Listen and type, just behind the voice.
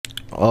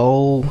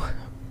Oh,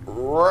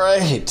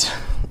 right.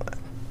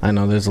 I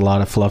know there's a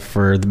lot of fluff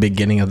for the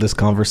beginning of this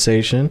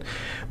conversation,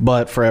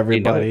 but for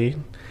everybody,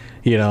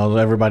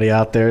 everybody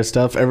out there,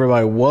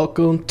 everybody,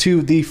 welcome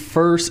to the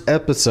first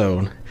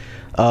episode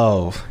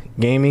of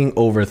Gaming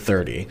Over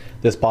 30.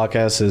 This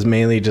podcast is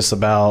mainly just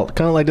about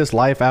kind of like this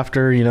life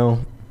after,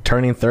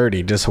 turning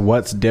 30, just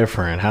what's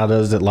different. How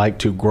does it like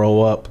to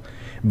grow up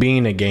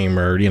being a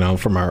gamer,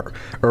 from our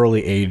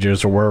early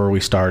ages or wherever we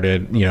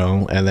started,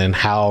 and then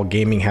how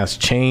gaming has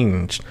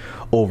changed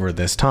over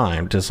this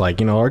time, just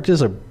like, or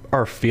just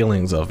our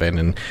feelings of it,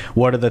 and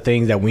what are the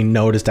things that we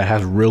noticed that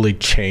has really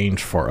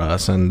changed for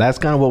us. And that's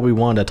kind of what we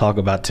wanted to talk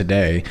about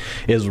today,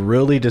 is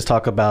really just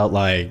talk about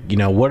like,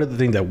 what are the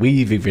things that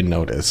we've even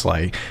noticed,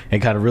 like,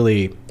 and kind of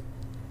really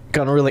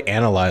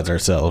analyze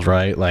ourselves,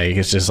 right? Like,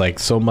 it's just like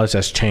so much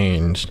has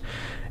changed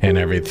and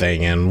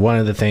everything. And one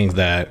of the things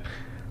that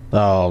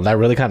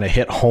really kind of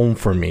hit home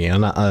for me,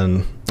 and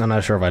I'm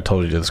not sure if I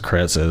told you this,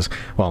 Chris, is,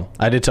 well,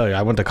 I did tell you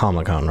I went to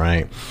Comic-Con,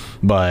 right?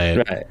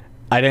 But right.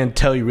 I didn't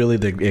tell you really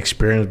the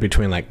experience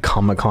between like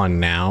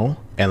Comic-Con now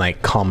and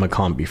like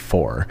Comic-Con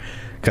before,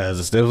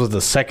 because this was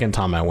the second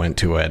time I went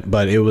to it,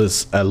 but it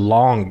was a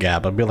long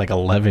gap. It'd be like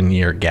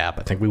 11-year gap.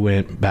 I think we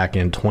went back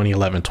in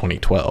 2011,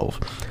 2012.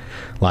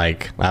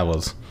 Like, I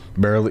was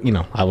barely,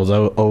 I was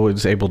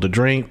always able to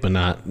drink, but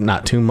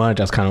not too much.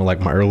 That's kind of like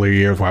my earlier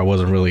years where I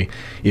wasn't really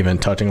even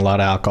touching a lot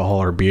of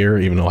alcohol or beer,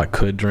 even though I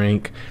could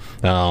drink.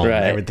 Right.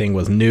 Everything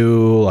was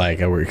new.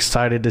 Like, I were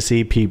excited to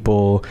see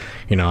people.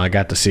 I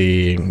got to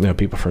see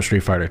people from Street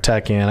Fighter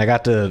Tekken.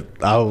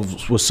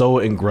 I was so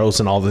engrossed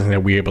in all the things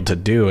that we were able to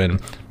do,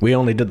 and we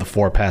only did the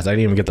 4 pass. I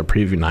didn't even get the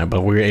preview night,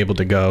 but we were able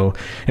to go,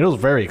 and it was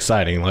very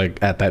exciting.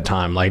 Like, at that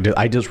time, like,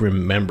 I just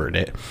remembered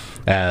it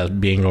as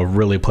being a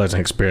really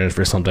pleasant experience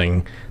for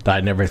something that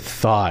I never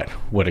thought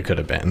what it could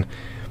have been.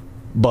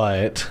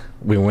 But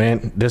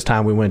this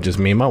time we went just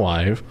me and my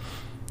wife,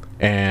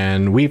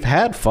 and we've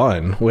had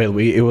fun.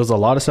 It was a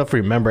lot of stuff to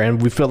remember,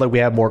 and we feel like we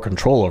have more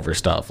control over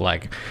stuff.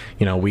 Like,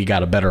 we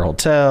got a better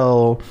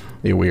hotel.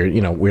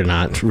 We're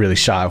not really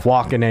shy of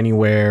walking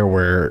anywhere.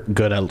 We're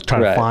good at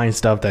trying to find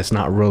stuff that's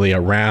not really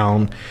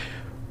around.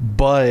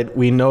 But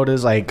we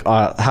noticed like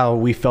how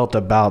we felt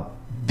about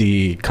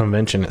the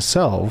convention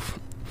itself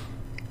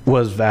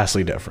was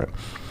vastly different,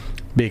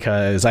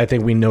 because I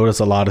think we noticed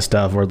a lot of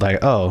stuff where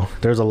like, oh,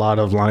 there's a lot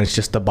of lines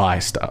just to buy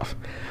stuff,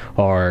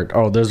 or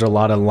there's a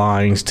lot of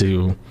lines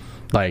to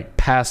like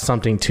pass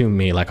something to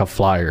me, like a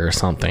flyer or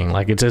something.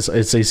 Like, it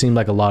seemed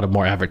like a lot of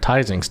more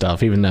advertising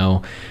stuff, even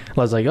though I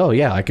was like, oh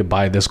yeah, I could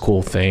buy this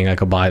cool thing, I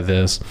could buy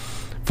this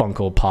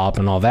Funko Pop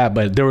and all that,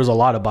 but there was a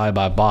lot of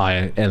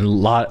buy and a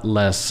lot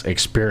less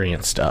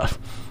experience stuff.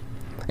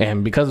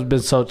 And because it's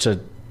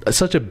been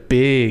such a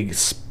big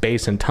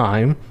space and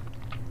time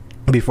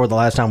before the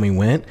last time we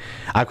went,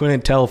 I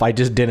couldn't tell if I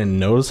just didn't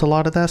notice a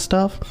lot of that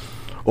stuff,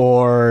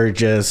 or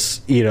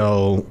just,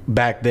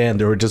 back then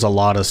there were just a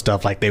lot of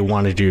stuff like they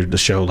wanted you to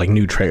show like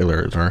new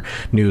trailers or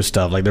new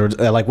stuff. Like, there was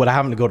like what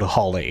happened to go to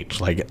Hall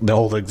H, like the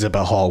old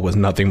exhibit hall was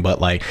nothing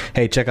but like,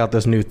 hey, check out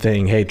this new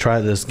thing, hey,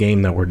 try this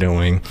game that we're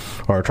doing,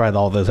 or try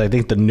all this. I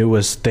think the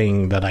newest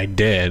thing that I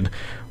did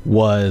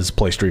was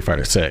play Street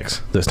Fighter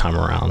 6 this time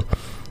around,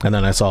 and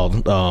then I saw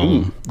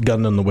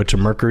Gundam The Witch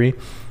of Mercury.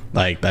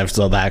 Like, I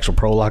saw the actual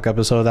prologue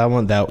episode of that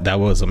one. That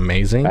was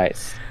amazing.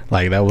 Nice.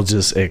 Like, that was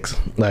just like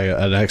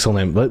an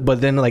excellent. But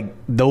then like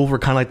those were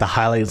kind of like the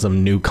highlights of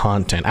new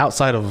content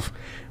outside of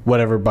what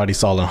everybody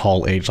saw in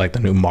Hall H, like the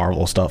new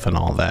Marvel stuff and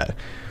all that.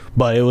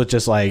 But it was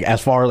just like,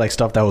 as far as like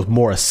stuff that was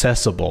more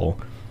accessible,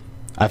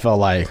 I felt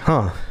like,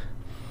 I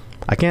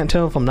can't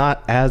tell if I'm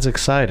not as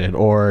excited,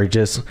 or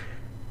just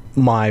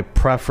my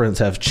preference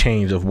have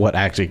changed of what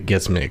actually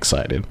gets me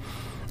excited.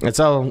 And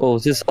so, well,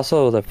 was this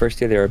also the first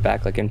year they were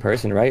back, like, in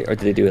person, right? Or did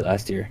they do it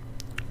last year?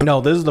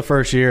 No, this is the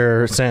first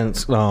year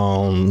since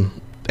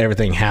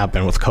everything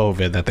happened with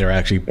COVID that they're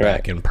actually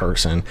back in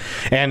person.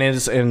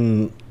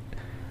 And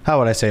how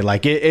would I say,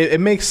 like, it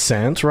makes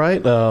sense,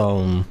 right?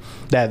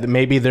 That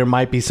maybe there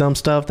might be some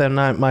stuff that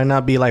might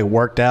not be like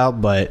worked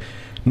out, but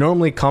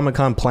normally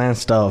Comic-Con plans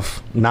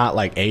stuff not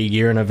like a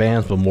year in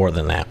advance, but more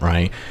than that,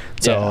 right?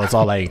 So it's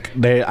all like,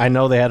 I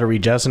know they had to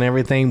readjust and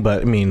everything,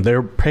 but I mean,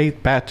 they're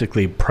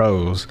practically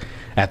pros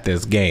at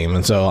this game,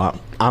 and so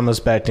I'm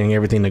expecting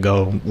everything to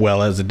go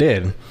well as it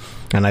did.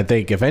 And I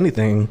think, if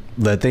anything,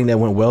 the thing that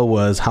went well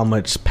was how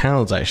much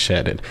pounds I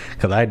shedded,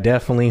 because I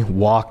definitely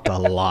walked a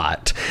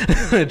lot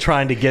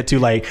trying to get to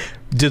like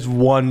just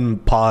one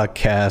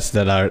podcast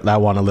that I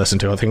want to listen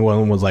to. I think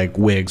one was like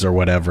Wigs or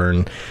whatever,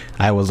 and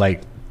I was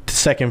like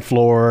second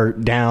floor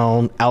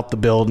down out the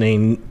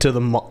building to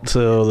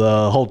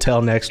the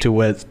hotel next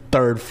to it,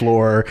 third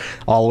floor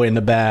all the way in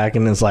the back,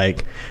 and it's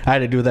like I had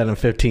to do that in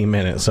 15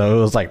 minutes, so it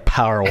was like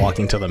power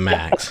walking to the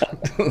max.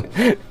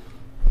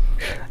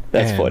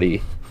 That's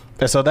funny.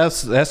 So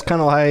that's kind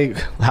of like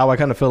how I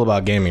kind of feel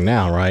about gaming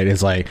now, right?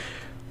 It's like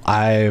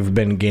I've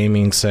been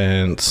gaming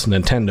since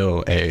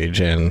Nintendo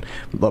age,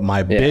 but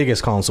my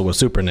biggest console was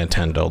Super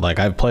Nintendo. Like,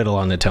 I've played a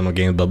lot of Nintendo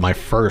games, but my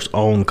first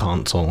own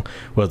console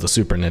was the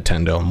Super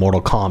Nintendo,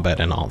 Mortal Kombat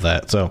and all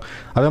that. So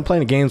I've been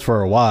playing games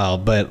for a while,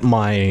 but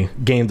my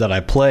games that I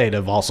played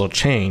have also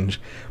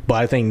changed. But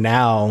I think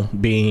now,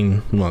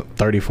 being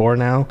 34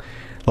 now,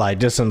 like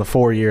just in the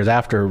 4 years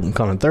after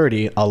becoming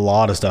 30, a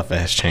lot of stuff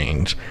has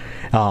changed.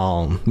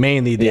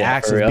 Mainly the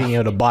access, being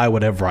able to buy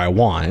whatever I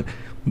want,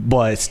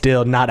 but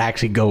still not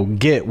actually go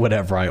get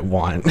whatever I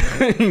want,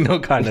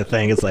 kind of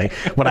thing. It's like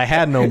when I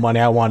had no money,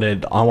 I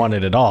wanted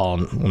it all.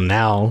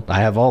 Now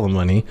I have all the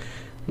money,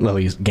 at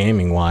least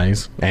gaming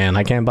wise, and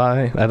I can't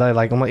buy. I'm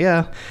like,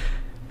 yeah,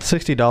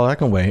 $60. I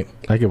can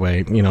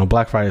wait.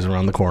 Black Friday's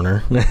around the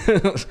corner.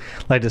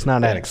 Like, it's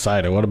not that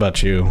excited. What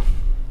about you?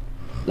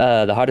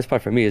 The hardest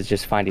part for me is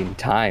just finding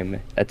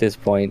time at this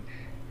point.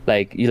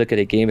 Like, you look at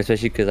a game,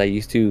 especially because I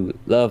used to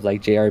love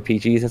like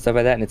JRPGs and stuff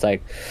like that, and it's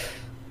like,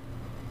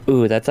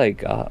 ooh, that's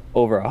like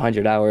over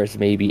 100 hours,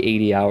 maybe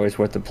 80 hours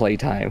worth of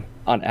playtime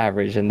on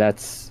average, and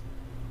that's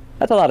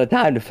a lot of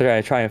time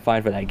to try and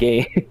find for that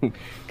game.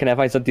 Can I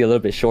find something a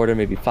little bit shorter,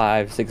 maybe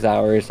 5-6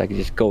 hours? I can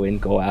just go in,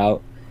 go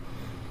out.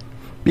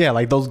 Yeah,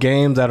 like those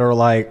games that are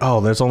like,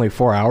 oh, there's only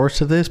 4 hours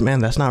to this, man,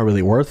 that's not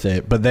really worth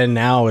it. But then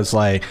now it's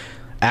like,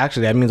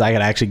 actually, that means I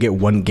could actually get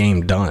one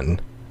game done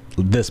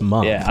this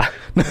month. Yeah.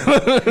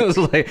 It's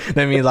like,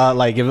 that means I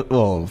like,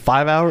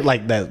 5 hours,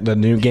 like the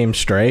new game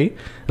Stray,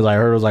 because I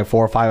heard it was like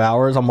 4 or 5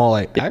 hours. I'm all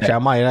like, actually, I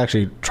might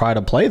actually try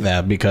to play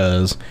that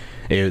because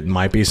it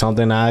might be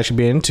something I should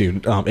be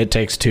into. It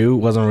Takes Two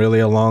wasn't really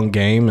a long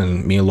game,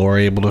 and me and Laura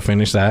able to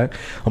finish that.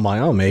 I'm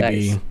like, oh,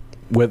 maybe. Nice.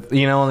 With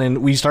and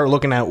we start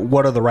looking at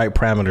what are the right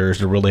parameters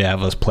to really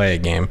have us play a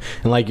game.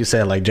 And like you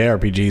said, like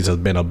JRPGs has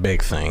been a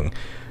big thing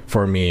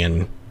for me,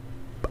 and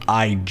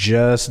I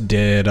just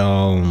did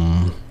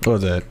what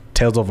was it,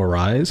 Tales of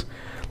Arise.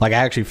 Like, I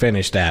actually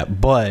finished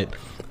that, but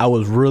I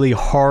was really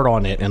hard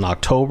on it in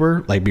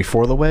October, like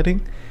before the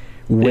wedding.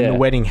 When the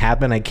wedding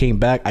happened, I came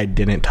back, I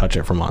didn't touch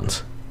it for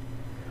months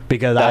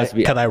because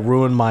I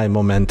ruined my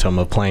momentum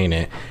of playing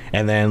it.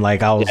 And then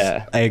like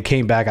I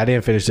came back, I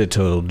didn't finish it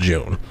till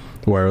June,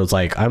 where it was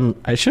like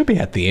I should be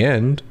at the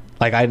end.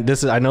 Like, I know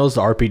it's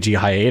the RPG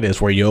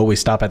hiatus where you always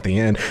stop at the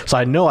end, so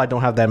I know I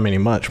don't have that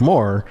much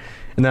more.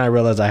 And then I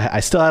realized I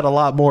still had a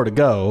lot more to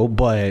go,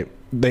 but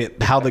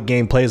how the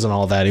game plays and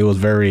all that, it was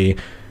very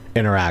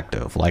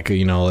interactive. Like,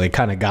 it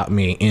kind of got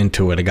me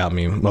into it. It got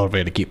me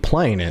motivated to keep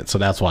playing it, so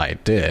that's why I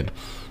did.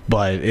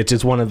 But it's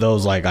just one of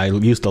those, like, I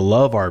used to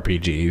love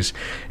RPGs,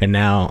 and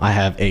now I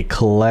have a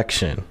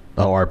collection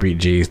of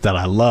RPGs that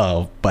I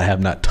love but have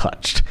not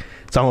touched.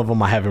 Some of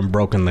them I haven't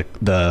broken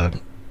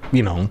the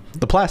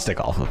plastic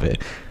off of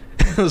it.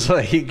 It's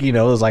like,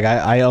 it's like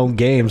I own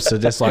games, so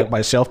just like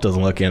my shelf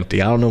doesn't look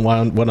empty. I don't know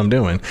what I'm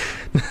doing.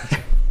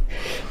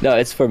 No,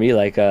 it's for me,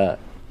 like,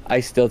 I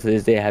still to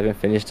this day haven't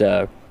finished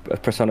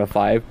Persona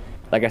 5.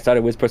 Like, I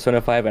started with Persona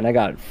 5 and I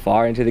got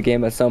far into the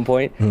game at some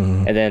point,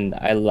 and then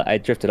I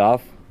drifted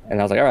off, and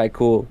I was like, all right,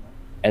 cool.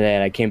 And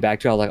then I came back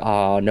to it, I was like,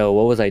 oh no,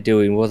 what was I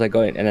doing? What was I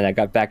going? And then I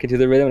got back into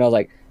the rhythm, and I was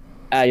like,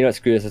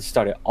 screw this, let's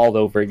start it all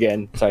over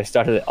again. So I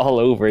started it all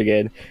over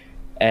again,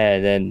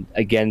 and then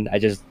again, I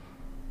just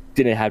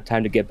didn't have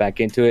time to get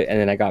back into it, and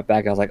then I got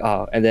back, I was like,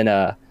 oh. And then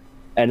I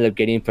ended up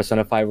getting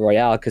Persona 5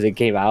 Royale because it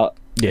came out,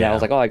 and I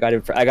was like, oh, I got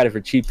it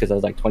for cheap because I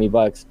was like $20.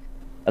 I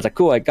was like,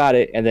 cool, I got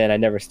it. And then I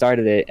never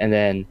started it, and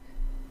then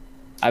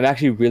I'm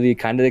actually really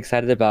kind of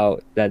excited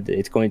about that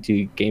it's going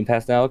to Game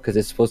Pass now, because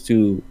it's supposed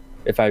to,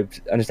 if I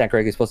understand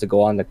correctly, it's supposed to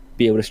go on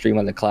be able to stream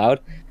on the cloud.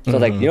 So I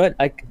was like, you know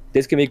what,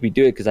 this can make me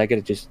do it, because I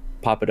could just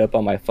pop it up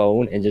on my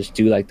phone and just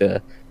do like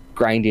the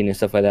grinding and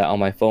stuff like that on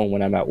my phone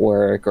when I'm at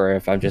work, or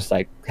if I'm just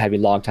like having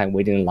a long time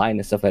waiting in line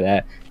and stuff like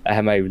that. I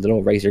have my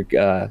little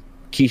Razer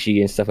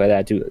Kishi and stuff like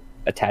that to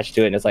attach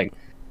to it, and it's like,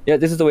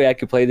 this is the way I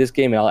could play this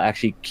game, and I'll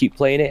actually keep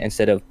playing it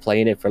instead of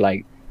playing it for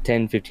like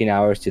 10-15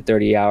 hours to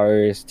 30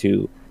 hours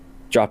to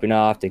dropping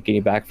off, to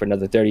getting back for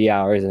another 30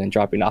 hours and then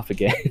dropping off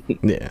again.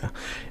 Yeah.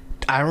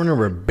 I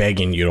remember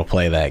begging you to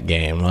play that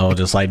game. I was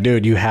just like,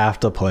 dude, you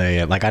have to play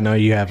it. Like, I know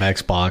you have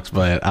Xbox,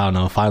 but I don't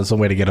know, find some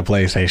way to get a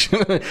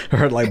PlayStation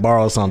or like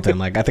borrow something.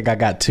 Like, I think I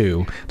got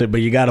 2, but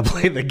you got to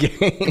play the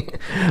game.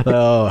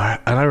 Oh,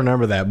 and I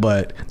remember that.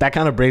 But that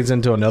kind of brings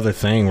into another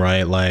thing,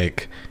 right?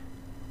 Like,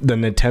 the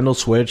Nintendo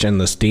Switch and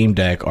the Steam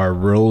Deck are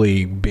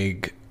really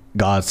big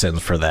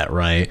godsends for that,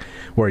 right?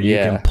 Where you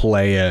can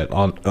play it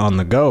on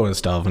the go and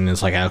stuff, and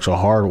it's like actual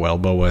hardware.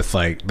 But with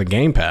like the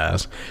Game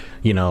Pass,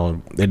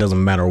 it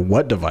doesn't matter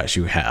what device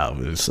you have.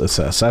 It's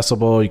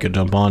accessible. You could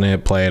jump on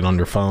it, play it on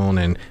your phone,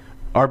 and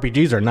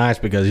RPGs are nice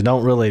because you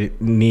don't really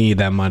need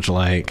that much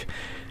like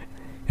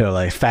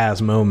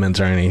fast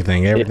movements or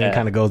anything. Everything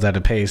kind of goes at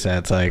a pace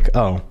that's like,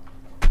 oh,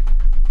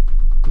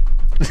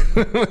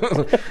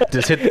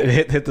 Just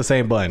hit the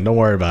same button. Don't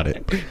worry about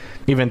it.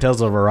 Even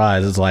Tales of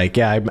Arise, it's like,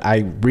 yeah,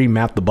 I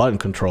remapped the button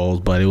controls,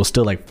 but it was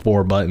still like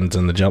 4 buttons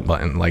and the jump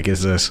button. Like,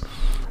 it's just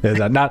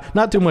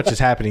not too much is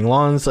happening.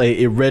 Long as like,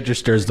 it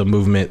registers the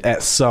movement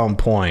at some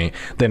point,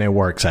 then it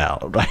works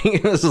out.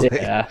 Right?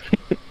 Yeah.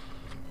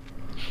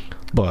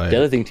 But the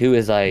other thing too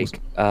is like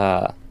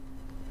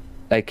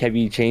have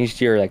you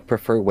changed your like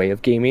preferred way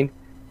of gaming,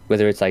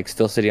 whether it's like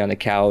still sitting on the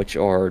couch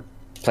or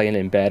playing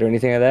in bed or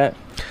anything like that?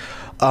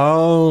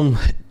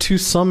 To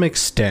some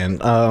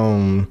extent,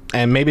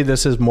 and maybe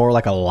this is more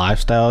like a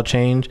lifestyle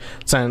change.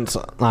 Since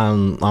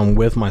I'm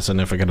with my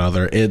significant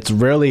other, it's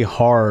really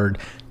hard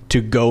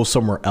to go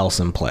somewhere else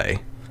and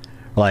play.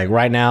 Like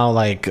right now,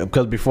 like,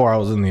 because before I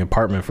was in the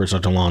apartment for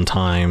such a long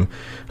time,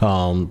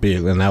 and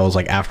that was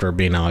like after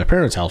being at my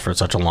parents' house for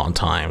such a long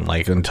time,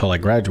 like until I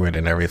graduated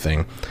and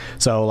everything.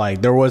 So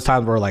like there was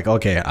times where like,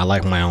 okay, I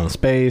like my own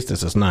space,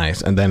 this is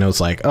nice, and then it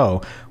was like,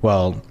 oh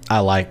well, I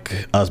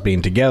like us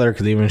being together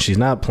because even if she's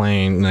not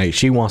playing, like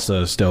she wants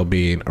to still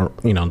be,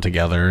 you know,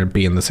 together and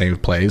be in the same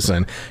place,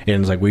 and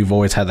it's like we've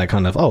always had that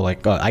kind of, oh,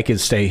 like I could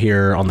stay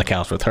here on the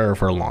couch with her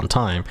for a long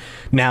time.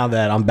 Now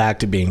that I'm back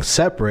to being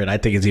separate, I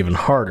think it's even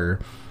harder.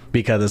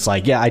 Because it's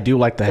like, yeah, I do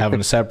like the having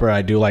a separate.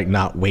 I do like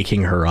not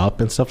waking her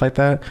up and stuff like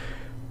that.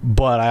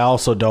 But I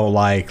also don't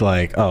like,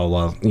 oh,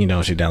 well, you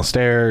know, she's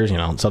downstairs. You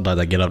know,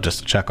 sometimes I get up just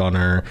to check on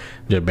her,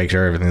 just make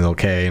sure everything's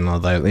okay and all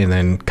that, and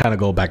then kind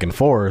of go back and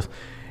forth.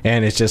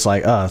 And it's just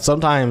like,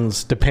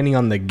 sometimes depending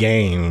on the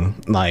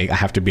game, like I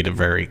have to be in a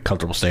very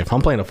comfortable state. If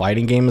I'm playing a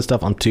fighting game and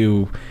stuff, I'm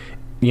too,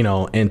 you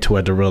know, into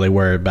it to really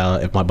worry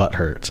about if my butt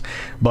hurts.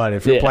 But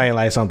if you're playing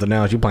like something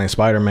else, you're playing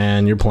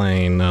Spider-Man, you're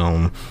playing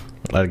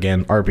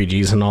again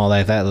RPGs and all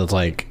that, that's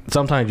like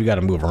sometimes you got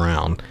to move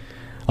around.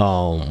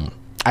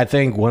 I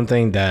think one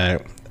thing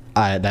that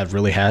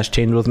really has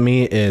changed with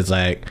me is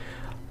like,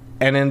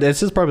 and then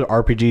this is probably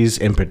RPGs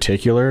in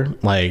particular,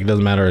 like it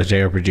doesn't matter if it's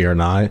JRPG or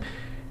not,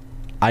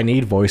 I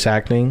need voice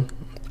acting.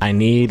 I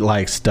need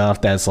like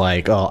stuff that's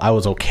like, oh, I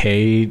was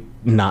okay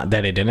not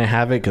that it didn't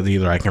have it because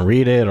either I can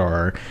read it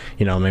or,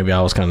 you know, maybe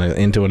I was kind of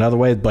into another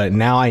way, but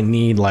now I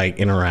need like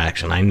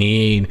interaction. I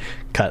need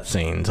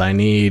cutscenes. I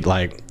need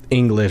like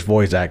English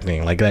voice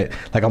acting like that.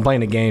 Like I'm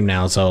playing a game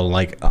now, so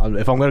like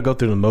if I'm gonna go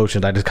through the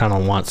motions, I just kind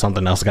of want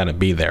something else got to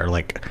be there.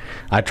 Like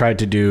I tried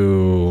to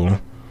do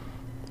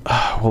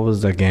what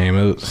was that game?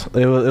 It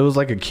was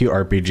like a cute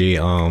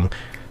RPG.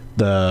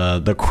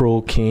 The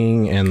Cruel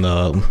King and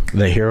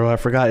the Hero, I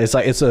forgot.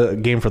 It's a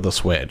game for the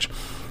Switch,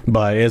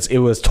 but it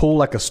was told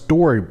like a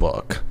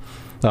storybook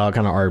kind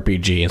of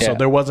RPG, and so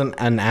there wasn't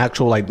an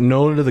actual, like,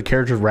 none of the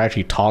characters were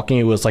actually talking.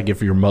 It was like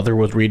if your mother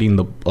was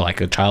reading like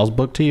a child's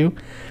book to you,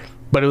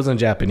 but it was in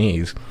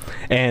Japanese.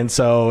 And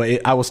so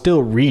I was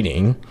still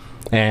reading,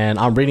 and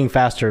I'm reading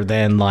faster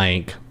than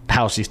like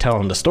how she's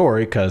telling the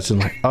story, because I'm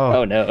like,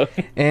 oh no,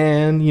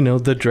 and you know,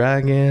 the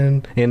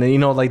dragon, and you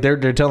know, like they're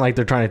telling, like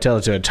they're trying to tell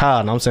it to a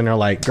child, and I'm sitting there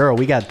like, girl,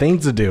 we got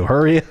things to do,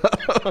 hurry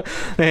up.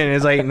 And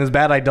it's like, and it's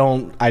bad I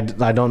don't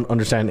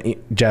understand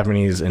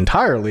Japanese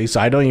entirely, so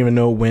I don't even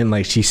know when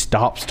like she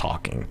stops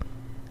talking.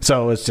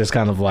 So it's just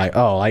kind of like,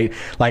 oh,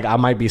 I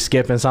might be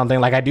skipping something.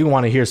 Like I do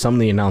want to hear some of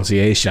the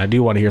enunciation. I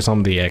do want to hear some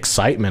of the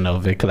excitement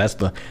of it, because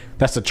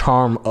that's the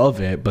charm of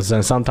it. But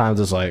then sometimes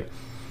it's like,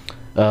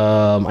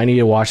 I need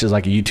to watch this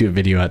like a YouTube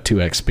video at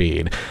 2x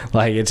speed.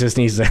 Like it just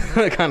needs to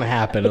kind of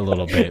happen a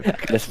little bit.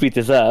 Let's speed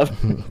this up.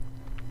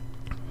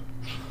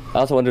 I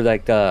also wonder,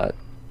 like,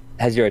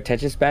 has your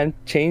attention span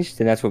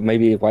changed, and that's what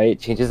maybe why it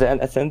changes that in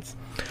that sense?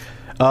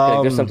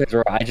 Like there's sometimes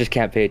where I just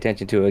can't pay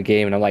attention to a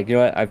game, and I'm like, you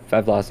know what,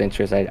 I've lost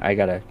interest. I'm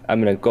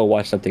gonna go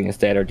watch something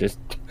instead, or just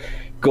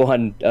go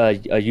on a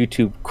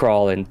YouTube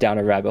crawl and down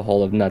a rabbit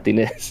hole of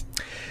nothingness.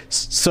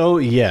 So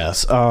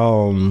yes, a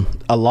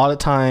lot of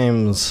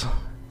times,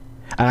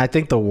 and I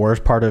think the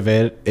worst part of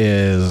it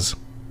is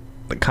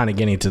kind of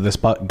getting to this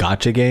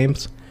gacha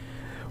games,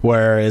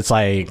 where it's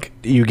like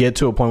you get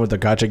to a point with the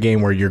gacha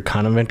game where you're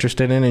kind of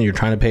interested in it and you're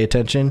trying to pay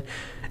attention,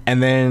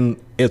 and then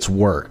it's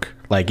work.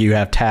 Like you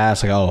have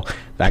tasks, like, oh,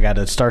 I got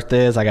to start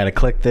this, I got to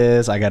click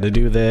this, I got to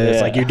do this.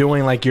 Yeah. Like you're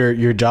doing like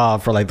your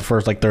job for like the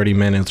first like 30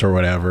 minutes or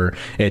whatever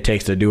it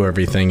takes to do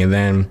everything, and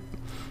then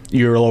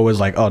you're always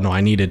like, oh no,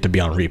 I need it to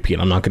be on repeat.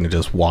 I'm not going to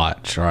just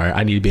watch, or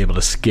I need to be able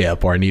to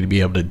skip, or I need to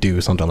be able to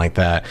do something like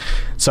that.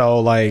 So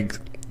like,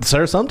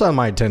 sometimes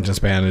my attention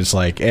span is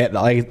like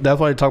that's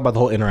why I talk about the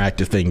whole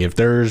interactive thing. If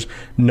there's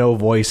no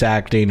voice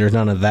acting, there's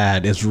none of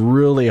that, it's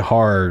really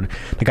hard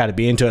to kind of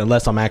be into it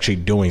unless I'm actually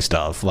doing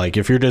stuff. Like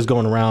if you're just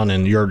going around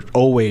and you're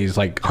always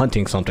like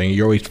hunting something,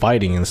 you're always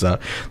fighting and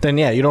stuff, then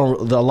yeah, a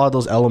lot of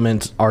those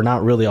elements are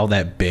not really all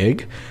that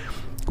big.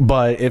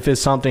 But if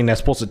it's something that's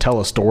supposed to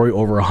tell a story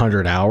over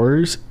 100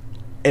 hours,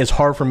 it's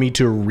hard for me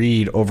to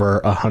read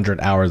over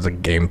 100 hours of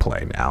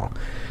gameplay now.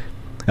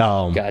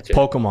 Gotcha.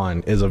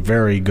 Pokemon is a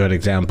very good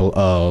example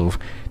of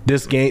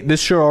this game.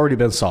 This should already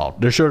been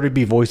solved. There should already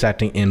be voice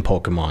acting in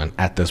Pokemon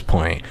at this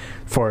point,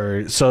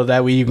 so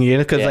that way you can get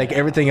it, because like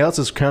everything else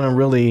is kind of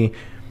really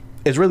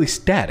it's really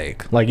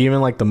static. Like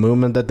even like the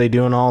movement that they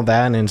do and all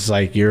that, and it's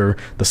like you're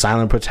the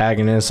silent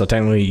protagonist, so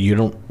technically you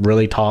don't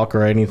really talk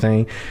or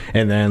anything,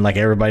 and then like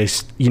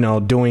everybody's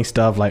doing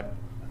stuff like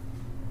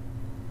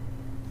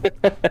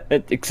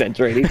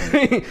accentuating.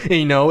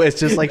 It's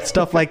just like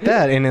stuff like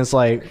that, and it's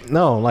like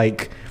no,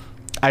 like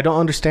I don't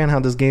understand how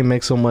this game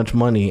makes so much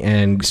money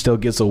and still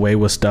gets away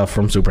with stuff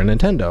from Super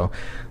Nintendo.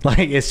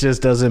 Like it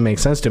just doesn't make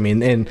sense to me,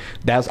 and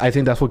I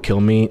think that's what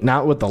killed me.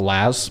 Not with the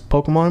last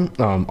Pokemon,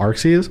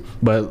 Arceus,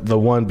 but the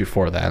one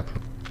before that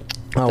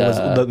was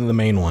the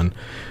main one.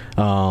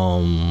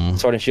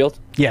 Sword and Shield.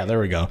 Yeah, there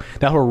we go.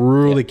 That one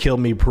really killed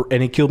me,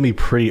 and it killed me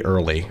pretty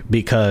early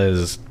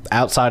because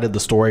outside of the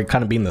story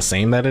kind of being the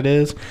same that it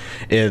is,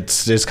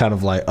 it's just kind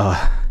of like,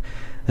 I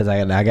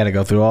got to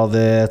go through all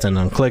this, and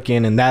I'm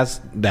clicking, and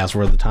that's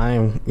where the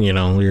time,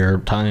 your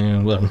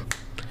time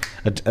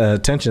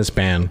attention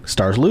span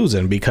starts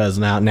losing, because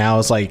now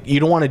it's like you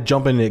don't want to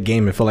jump into the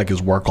game and feel like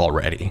it's work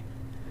already,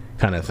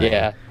 kind of thing.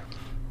 Yeah.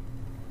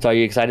 So are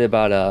you excited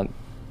about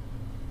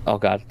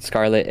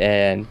Scarlet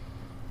and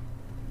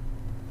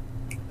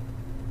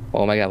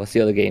oh my god, what's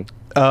the other game?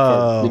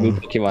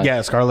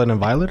 Yeah, Scarlet and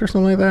Violet or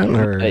something like that.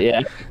 Or,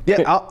 yeah,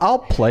 I'll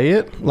play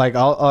it. Like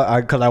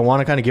because I want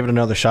to kind of give it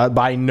another shot,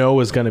 but I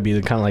know it's going to be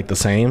kind of like the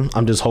same.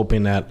 I'm just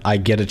hoping that I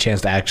get a chance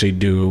to actually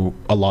do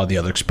a lot of the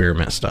other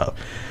experiment stuff.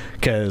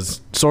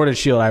 Because Sword and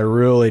Shield, I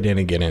really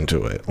didn't get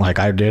into it. Like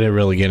I didn't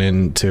really get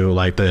into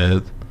like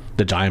the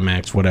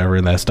Gigamax, whatever,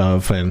 and that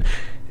stuff. And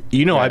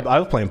right. I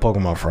was playing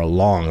Pokemon for a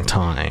long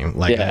time.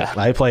 Like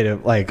I played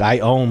it. Like I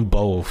own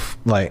both.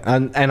 Like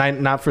and I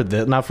not for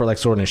like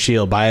Sword and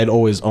Shield, but I had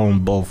always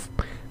owned both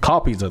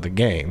copies of the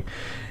game.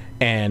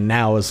 And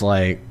now it's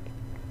like,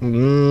 yeah,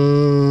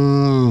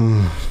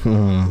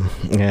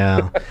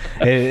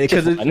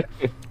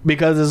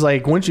 because it's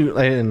like once you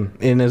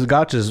in this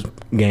Gotcha's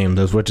game,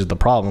 which is the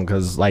problem,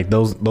 because like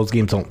those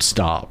games don't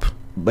stop,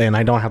 and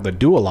I don't have to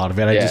do a lot of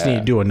it. I just need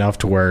to do enough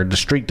to where the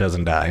streak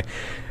doesn't die.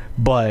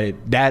 But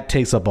that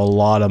takes up a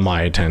lot of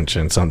my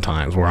attention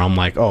sometimes, where I'm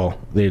like, oh,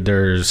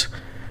 there's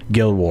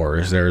Guild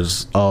Wars,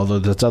 there's all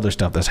this other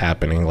stuff that's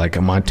happening. Like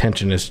my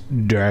attention is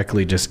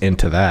directly just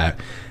into that.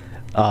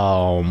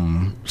 So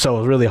it's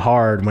really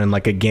hard when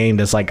like a game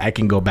that's like I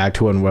can go back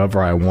to it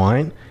whenever I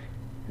want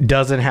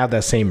doesn't have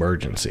that same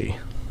urgency.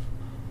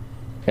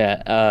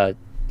 Yeah,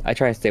 I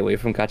try and stay away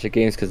from gacha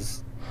games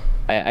because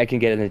I can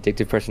get an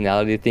addictive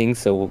personality to things.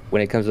 So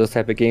when it comes to those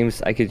type of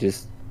games,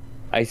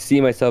 I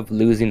see myself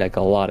losing like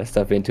a lot of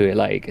stuff into it,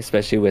 like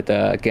especially with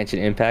Genshin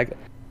Impact.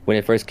 When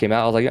it first came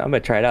out, I was like, I'm gonna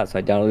try it out. So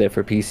I downloaded it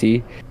for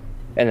PC,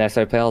 and then I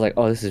started playing. I was like,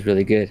 oh, this is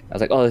really good. I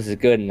was like, oh, this is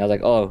good, and I was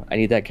like, oh, I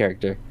need that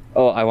character.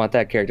 Oh, I want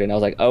that character, and I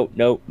was like, oh,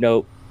 no,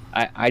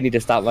 I need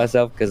to stop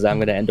myself because I'm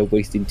gonna end up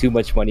wasting too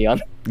much money on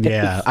it.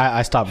 Yeah,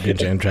 I stopped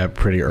Genshin Impact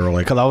pretty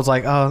early because I was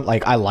like, oh,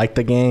 like I like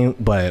the game,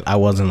 but I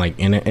wasn't like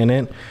in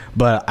it.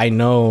 But I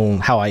know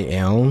how I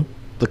am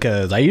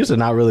because I used to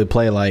not really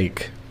play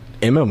like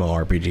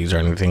MMORPGs or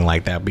anything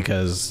like that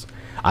because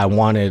I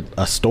wanted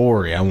a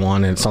story. I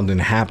wanted something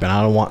to happen.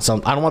 I don't want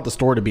the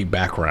story to be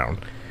background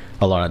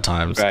a lot of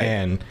times. Right.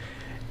 And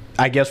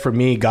I guess for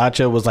me,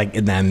 Gacha was like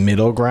in that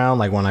middle ground.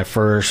 Like when I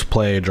first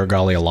played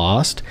Dragalia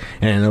Lost,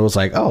 and it was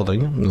like, oh, the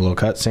little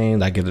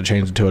cutscenes. I get to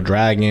change into a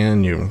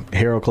dragon. You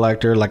hero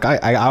collector. Like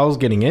I was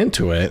getting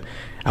into it.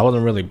 I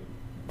wasn't really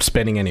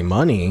spending any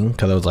money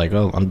because I was like,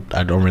 oh,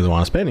 I don't really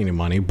want to spend any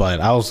money. But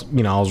I was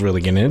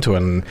really getting into it.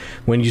 And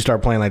when you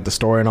start playing like the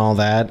story and all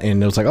that,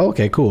 and it was like, oh,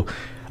 okay, cool.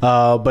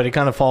 But it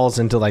kind of falls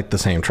into like the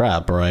same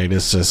trap, right?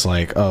 It's just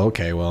like, oh,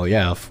 okay, well,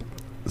 yeah,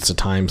 it's a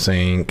time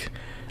sink.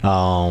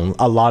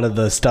 A lot of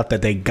the stuff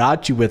that they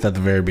got you with at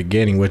the very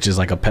beginning, which is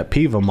like a pet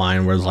peeve of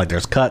mine, where it's like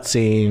there's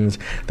cutscenes,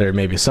 there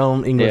may be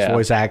some English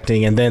voice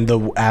acting, and then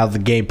as the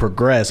game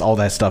progressed, all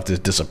that stuff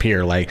just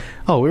disappear. Like,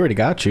 oh, we already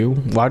got you.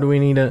 Why do we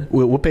need to?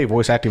 We'll pay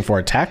voice acting for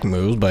attack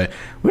moves, but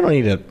we don't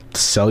need to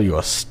sell you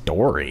a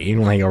story,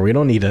 like, or we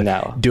don't need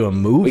to do a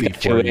movie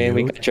for you.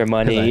 We got your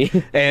money,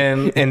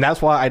 and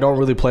that's why I don't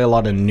really play a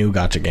lot of new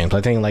gacha games.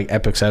 I think like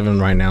Epic 7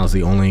 right now is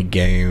the only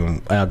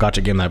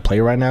gacha game that I play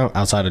right now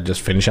outside of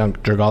just finishing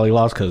Dragalia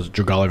Lost, because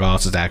Dragalia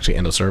Lost is actually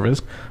end of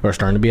service or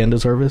starting to be end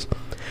of service.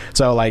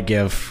 So like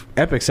if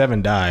Epic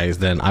 7 dies,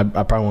 then I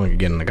probably won't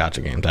get into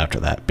gacha games after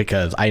that,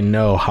 because I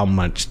know how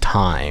much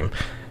time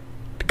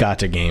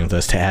gacha games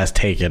has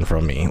taken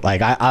from me.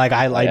 Like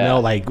I know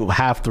like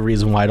half the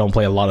reason why I don't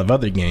play a lot of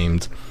other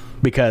games,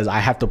 because I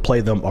have to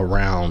play them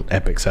around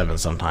Epic 7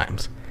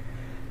 sometimes.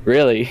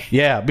 Really?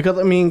 Yeah, because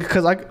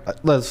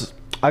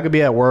I could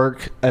be at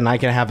work and I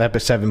can have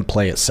Epic 7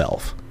 play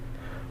itself.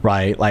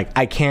 Right, like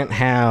I can't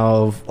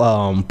have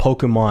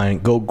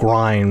Pokemon go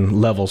grind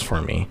levels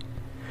for me.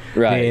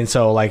 Right, and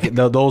so like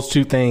those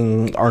two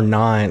things are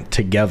not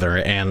together,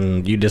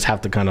 and you just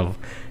have to kind of,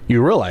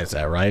 you realize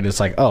that, right? It's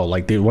like, oh,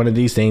 like one of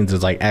these things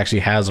is like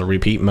actually has a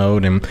repeat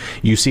mode, and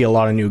you see a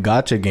lot of new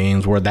gacha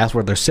games where that's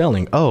what they're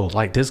selling. Oh,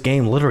 like this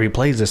game literally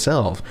plays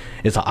itself.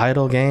 It's an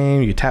idle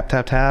game. You tap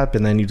tap tap,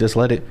 and then you just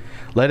let it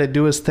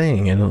do its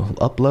thing, and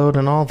it'll upload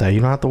and all that.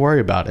 You don't have to worry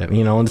about it,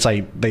 you know. And it's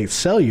like they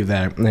sell you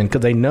that, and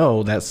because they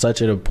know that's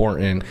such an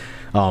important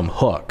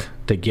hook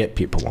to get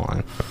people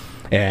on,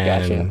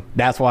 and Gotcha.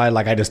 that's why,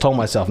 like, I just told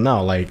myself,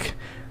 no, like.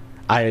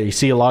 I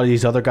see a lot of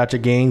these other gacha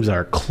games that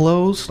are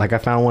close. Like I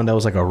found one that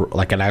was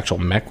like an actual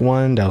mech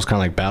one that was kind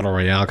of like battle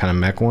royale kind of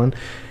mech one,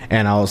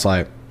 and I was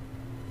like,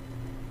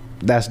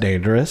 that's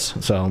dangerous.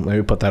 So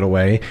maybe put that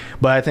away.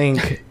 But I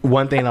think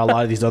one thing a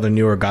lot of these other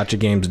newer gacha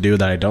games do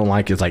that I don't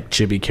like is like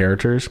chibi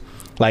characters.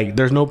 Like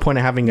there's no point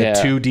in having a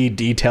 2D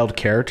detailed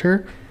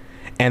character,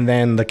 and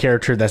then the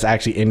character that's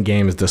actually in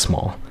game is this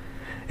small.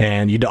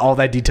 And all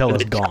that detail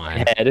is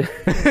gone.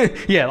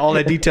 Yeah, all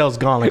that detail is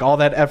gone. Like all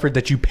that effort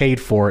that you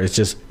paid for, it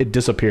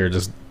disappeared,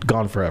 just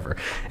gone forever.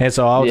 And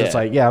so I was just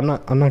like, yeah, I'm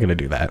not gonna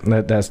do that.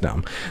 That's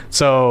dumb.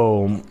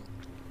 So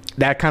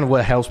that kind of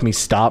what helps me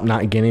stop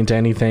not getting to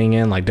anything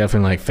in, like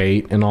definitely like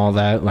Fate and all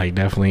that. Like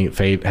definitely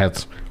Fate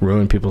has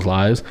ruined people's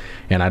lives,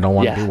 and I don't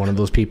want to be one of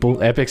those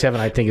people. Epic 7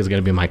 I think is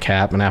gonna be my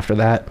cap, and after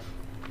that,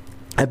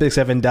 Epic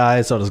 7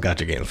 dies, so does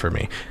gacha games for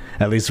me.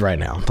 At least right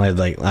now.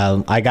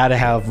 I gotta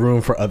have room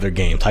for other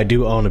games. I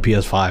do own a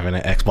PS5 and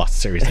an Xbox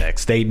Series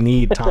X. They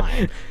need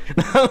time.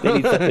 They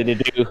need something to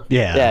do.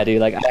 Yeah, dude.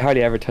 Like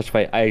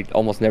I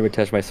almost never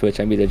touch my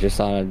Switch. I'm either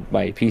just on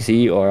my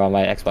PC or on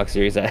my Xbox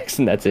Series X,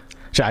 and that's it.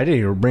 I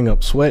didn't even bring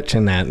up Switch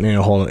in that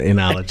whole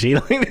analogy.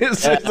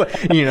 It's just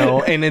like,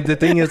 and then the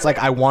thing is, like,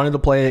 I wanted to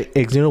play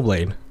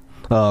Xenoblade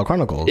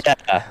Chronicles. Yeah.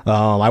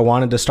 I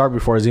wanted to start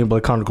before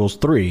Xenoblade Chronicles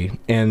 3,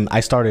 and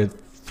I started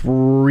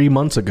 3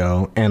 months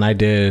ago, and I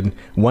did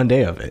 1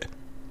 day of it.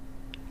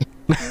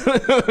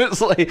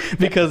 It's like,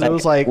 because it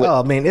was like,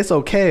 oh man, it's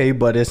okay,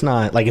 but it's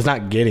not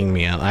getting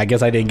me. I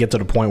guess I didn't get to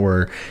the point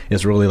where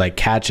it's really like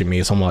catching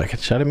me. So I'm like,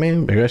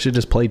 maybe I should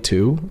just play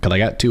 2, because I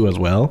got 2 as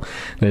well.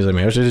 And he's like,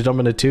 maybe I should just jump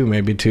into 2.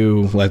 Maybe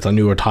 2, like a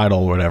newer title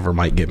or whatever,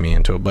 might get me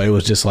into it. But it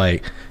was just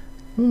like,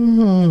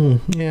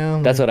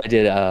 yeah. That's what I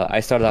did. I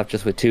started off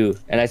just with 2,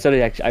 and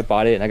I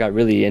bought it and I got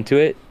really into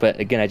it. But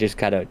again, I just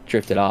kind of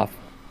drifted off.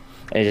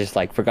 And just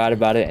like forgot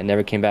about it and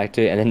never came back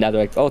to it. And then now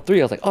they're like, oh, 3.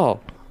 I was like, oh,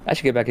 I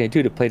should get back into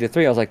 2 to play the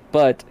 3. I was like,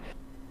 but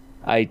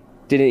I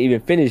didn't even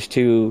finish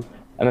 2.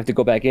 I'm gonna have to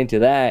go back into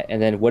that.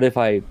 And then what if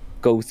I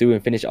go through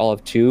and finish all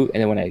of 2,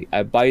 and then when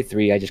I buy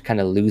 3, I just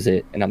kind of lose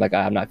it, and I'm like,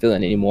 I'm not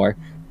feeling it anymore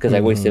because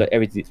I wasted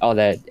everything, all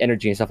that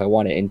energy and stuff I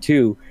wanted in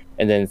 2,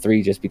 and then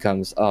 3 just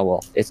becomes, oh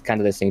well, it's kind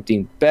of the same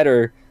thing,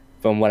 better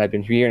from what I've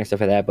been hearing and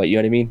stuff like that. But you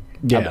know what I mean?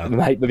 Yeah.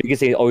 My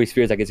biggest thing always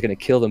fears like it's gonna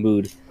kill the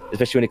mood,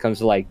 especially when it comes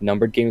to like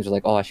numbered games.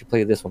 Like, oh, I should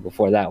play this one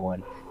before that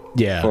one.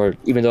 Yeah. Or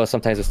even though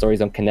sometimes the stories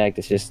don't connect,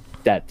 it's just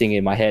that thing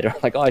in my head. Or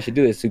like, oh, I should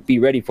do this to be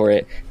ready for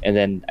it, and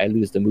then I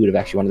lose the mood of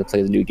actually wanting to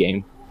play the new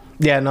game.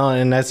 Yeah, no,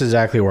 and that's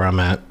exactly where I'm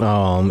at.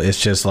 It's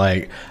just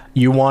like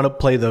you want to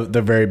play the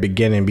very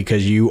beginning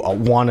because you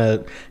want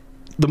to.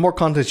 The more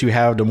content you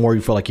have, the more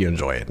you feel like you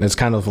enjoy it. It's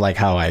kind of like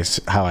how I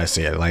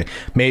see it. Like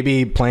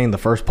maybe playing the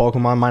first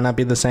Pokemon might not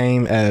be the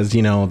same as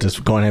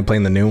just going ahead and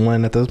playing the new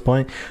one at this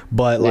point.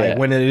 But like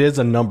when it is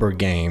a number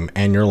game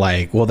and you're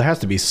like, well, there has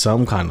to be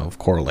some kind of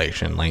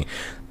correlation.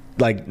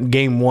 Like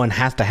game 1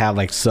 has to have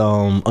like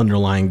some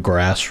underlying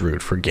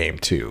grassroots for game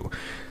 2.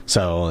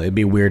 So it'd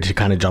be weird to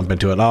kind of jump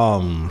into it.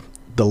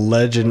 The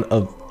Legend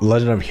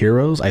of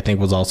Heroes, I think,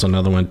 was also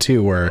another one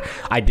too, where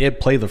I did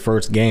play the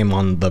first game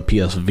on the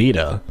PS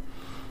Vita,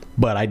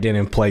 but I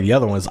didn't play the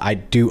other ones. I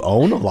do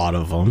own a lot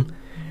of them,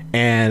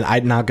 and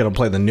I'm not gonna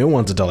play the new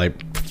ones until I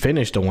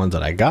finish the ones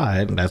that I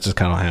got. That's just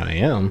kind of how I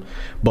am.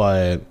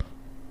 But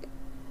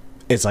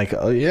it's like,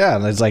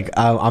 it's like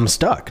I'm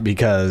stuck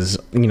because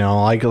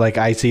like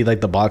I see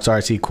like the box art, I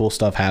see cool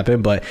stuff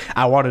happen, but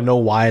I want to know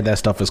why that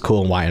stuff is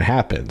cool and why it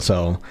happened.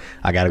 So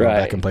I got to go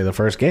back and play the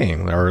first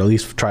game, or at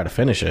least try to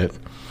finish it.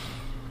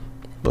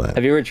 But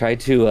have you ever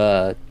tried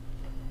to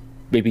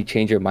maybe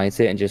change your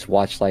mindset and just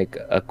watch like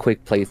a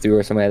quick playthrough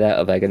or something like that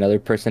of like another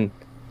person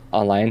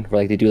online,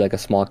 where like they do like a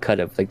small cut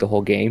of like the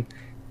whole game,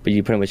 but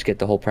you pretty much get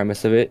the whole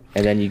premise of it,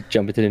 and then you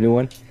jump into the new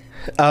one?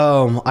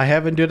 I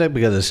haven't do that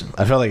because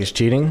I feel like it's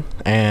cheating,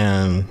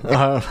 and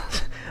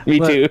me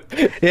too.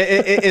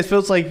 it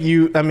feels like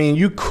you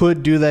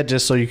could do that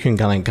just so you can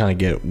kind of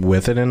get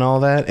with it and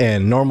all that.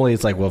 And normally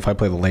it's like, well, if I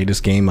play the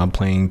latest game I'm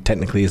playing,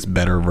 technically it's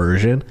better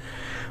version.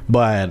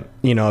 But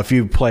if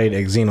you played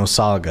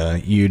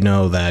Xenosaga, you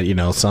know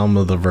that some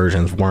of the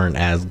versions weren't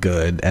as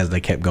good as they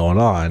kept going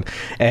on,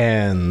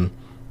 and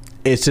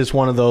it's just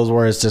one of those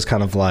where it's just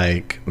kind of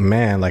like,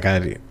 man,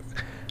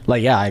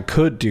 I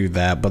could do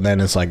that, but then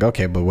it's like,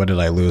 okay, but what did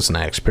I lose in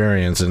that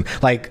experience? And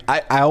like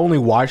I only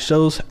watch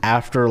those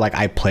after like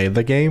I played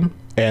the game,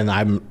 and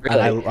I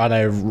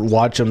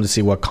watch them to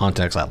see what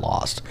context I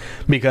lost,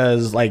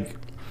 because like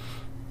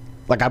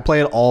I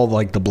played all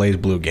like the Blaze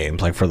Blue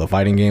games, like for the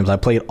fighting games, I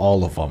played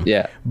all of them.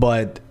 Yeah.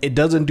 But it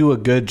doesn't do a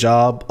good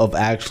job of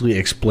actually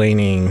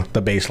explaining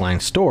the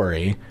baseline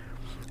story.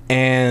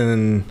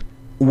 And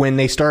when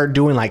they start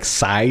doing like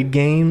side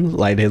games,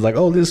 like they're like,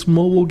 oh, this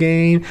mobile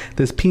game,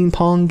 this ping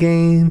pong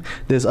game,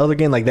 this other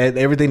game, like that,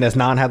 everything that's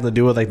not having to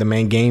do with like the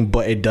main game,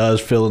 but it does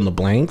fill in the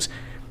blanks.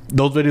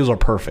 Those videos are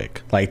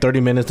perfect. Like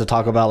 30 minutes to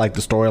talk about like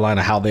the storyline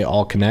of how they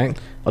all connect.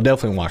 I'll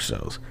definitely watch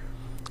those.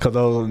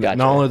 Because not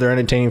only they're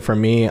entertaining for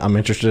me, I'm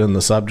interested in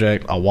the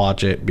subject. I'll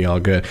watch it, be all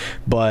good.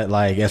 But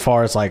like as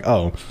far as like,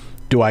 oh,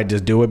 do I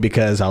just do it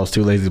because I was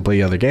too lazy to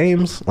play other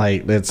games?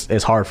 Like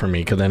it's hard for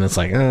me because then it's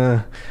like,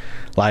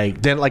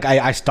 like then like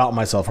I stop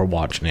myself from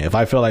watching it. If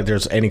I feel like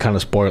there's any kind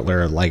of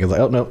spoiler, like it's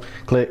like, oh no,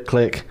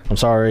 click, I'm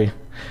sorry,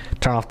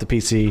 turn off the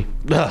PC.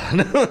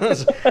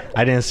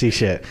 I didn't see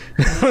shit.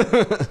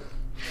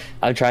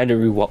 I'm trying to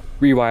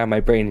rewire my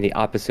brain in the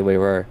opposite way,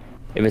 where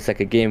if it's like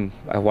a game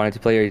I wanted to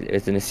play or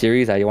it's in a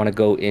series, I want to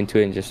go into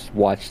it and just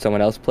watch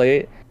someone else play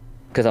it.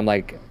 Because I'm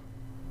like,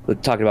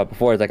 talking about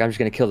before, it's like I'm just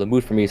going to kill the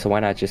mood for me, so why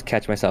not just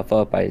catch myself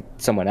up by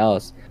someone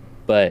else?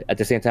 But at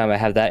the same time, I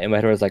have that in my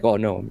head where it's like, oh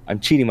no, I'm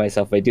cheating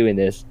myself by doing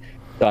this.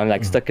 So I'm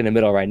like stuck in the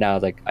middle right now.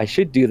 It's like, I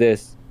should do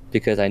this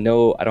because I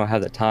know I don't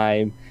have the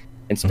time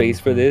and space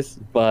for this,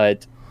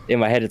 but in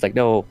my head it's like,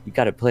 no, you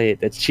gotta play it,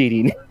 that's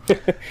cheating.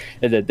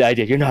 And the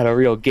idea you're not a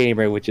real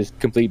gamer, which is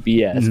complete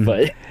BS,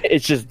 but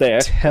it's just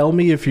there. Tell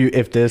me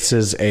if this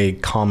is a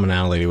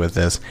commonality with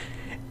this.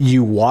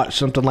 You watch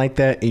something like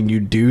that and you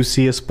do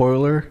see a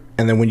spoiler,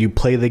 and then when you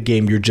play the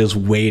game, you're just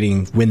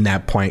waiting when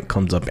that point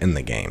comes up in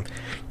the game.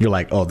 You're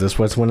like, oh, this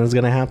was when it's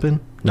gonna happen?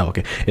 No,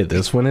 okay. If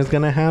this one is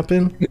gonna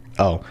happen?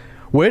 Oh,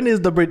 when's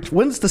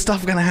the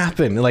stuff gonna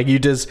happen? Like you're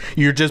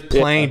just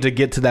playing to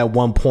get to that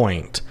one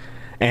point.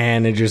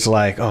 And it's just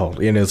like, oh,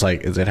 and it's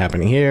like, is it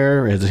happening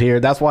here? Is it here?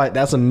 That's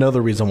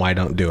another reason why I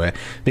don't do it.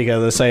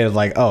 Because let's say it's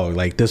like, oh,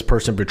 like this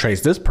person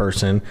betrays this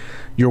person.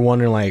 You're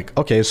wondering like,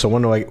 okay, so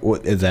when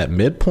is that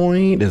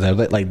midpoint? Is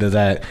that like, does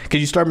that, because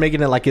you start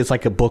making it like it's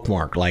like a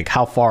bookmark, like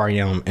how far I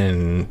am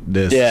in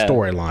this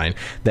storyline.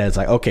 That it's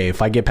like, okay,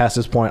 if I get past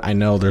this point, I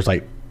know there's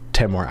like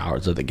 10 more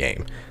hours of the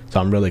game.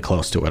 So I'm really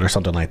close to it or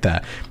something like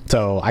that.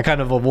 So I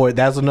kind of avoid,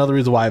 that's another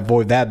reason why I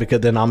avoid that, because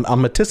then I'm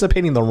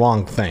anticipating the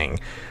wrong thing.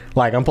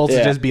 Like I'm supposed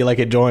to just be like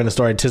enjoying the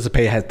story,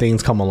 anticipate how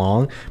things come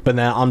along, but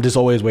now I'm just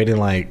always waiting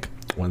like,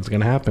 when's it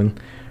gonna happen?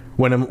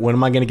 When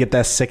am I gonna get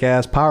that sick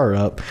ass power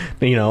up?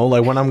 You know,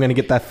 like when I'm gonna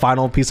get that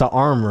final piece of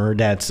armor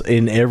that's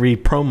in every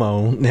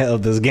promo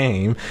of this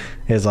game.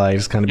 It's like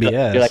it's kind of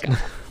BS. You're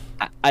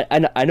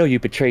like, I know you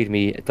betrayed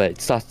me, but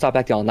stop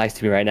acting all nice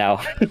to me right now.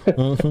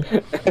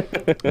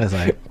 It's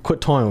like, quit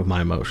toying with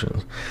my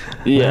emotions.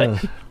 Yeah.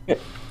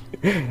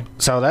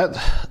 So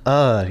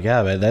that,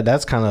 yeah, man,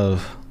 that's kind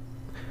of.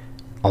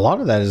 A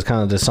lot of that is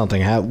kind of just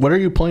something. What are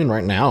you playing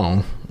right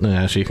now?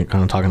 Yeah, so you can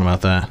kind of talking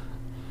about that.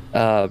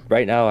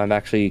 Right now, I'm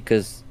actually,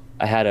 because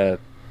I had a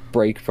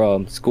break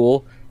from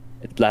school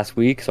last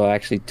week, so I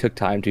actually took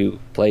time to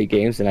play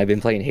games, and I've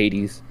been playing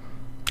Hades.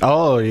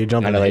 Oh, you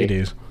jumped into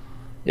Hades.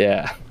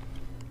 Yeah.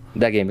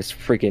 That game is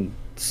freaking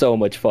so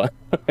much fun.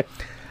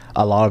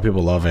 A lot of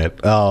people love it.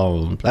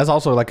 That's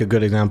also like a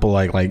good example.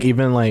 Like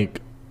even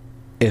like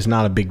it's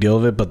not a big deal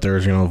of it, but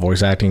there's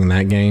voice acting in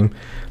that game.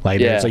 Like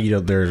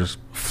there's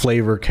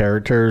flavor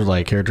characters,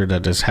 like characters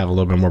that just have a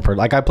little bit more.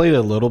 Like I played it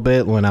a little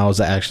bit when I was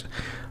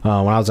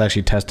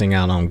actually testing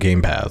out on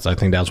Game Pass. I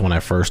think that's when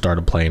I first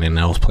started playing it, and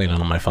I was playing it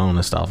on my phone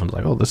and stuff. And I was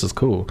like, oh, this is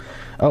cool.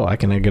 Oh, I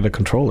can get a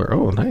controller.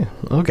 Oh, hey,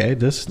 okay,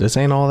 this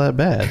ain't all that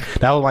bad.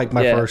 That was like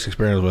my first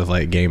experience with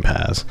like Game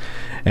Pass,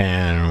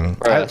 and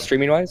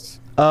streaming wise.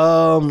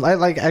 I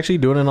like actually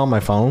doing it on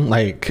my phone,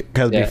 like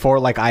because before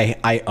like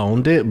I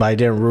owned it, but I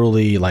didn't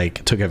really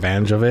like took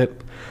advantage of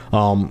it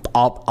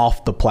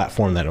off the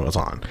platform that it was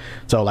on.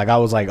 So like I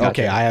was like,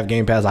 okay, I have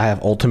Game Pass, I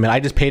have Ultimate.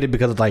 I just paid it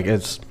because it's like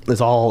it's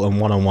all in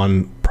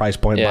one price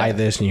point. Buy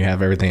this and you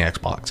have everything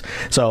Xbox.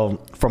 So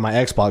for my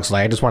Xbox,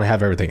 like I just want to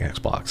have everything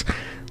Xbox.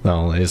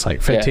 So it's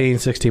like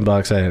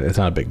 $15-$16 and it's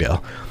not a big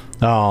deal.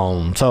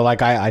 So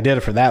like I did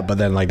it for that, but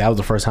then like that was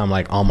the first time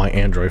like on my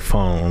Android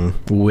phone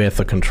with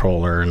a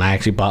controller, and I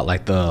actually bought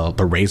like the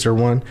Razer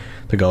one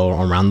to go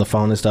around the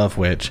phone and stuff,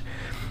 which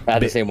I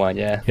had the same one.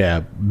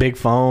 Yeah, big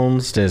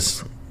phones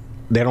just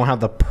they don't have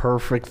the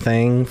perfect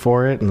thing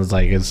for it, and it's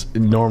like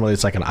normally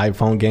it's like an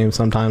iPhone game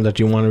sometimes that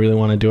you really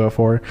want to do it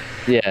for.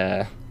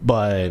 Yeah.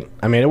 But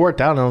I mean, it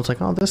worked out, and I was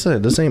like, "Oh,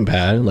 this ain't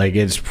bad." Like,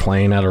 it's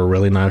playing at a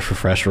really nice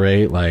refresh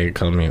rate. Like,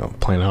 playing it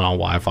on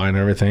Wi-Fi and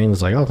everything.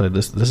 It's like, "Oh,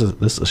 this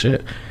is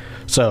shit."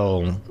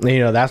 So,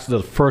 that's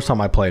the first time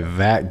I played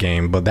that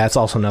game. But that's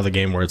also another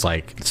game where it's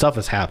like stuff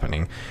is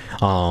happening.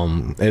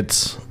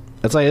 It's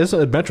a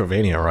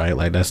Metrovania, right?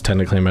 Like that's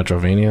technically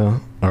Metrovania,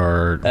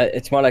 or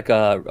it's more like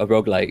a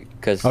roguelike,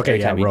 because every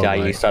time you die,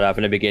 you start off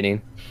in the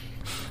beginning.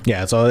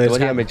 Yeah, so it's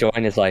what I'm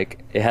enjoying is like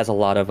it has a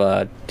lot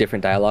of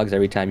different dialogues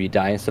every time you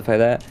die and stuff like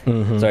that.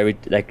 Mm-hmm. So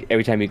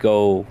every time you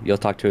go, you'll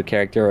talk to a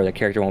character, or the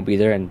character won't be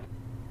there. And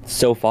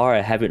so far,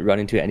 I haven't run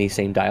into any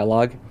same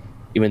dialogue,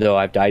 even though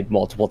I've died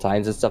multiple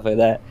times and stuff like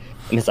that.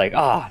 And it's like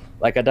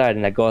like I died,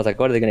 and I was like,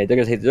 what are they gonna? They're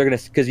gonna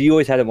say, because you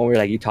always had a moment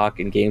where like you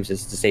talk in games,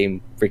 it's the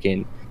same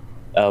freaking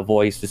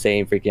voice the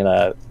same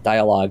freaking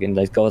dialogue, and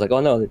like goes like,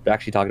 oh no, they're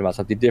actually talking about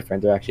something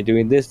different. They're actually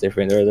doing this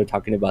different, or they're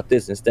talking about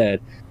this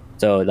instead.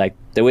 So like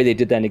the way they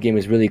did that in the game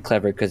is really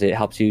clever because it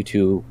helps you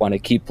to want to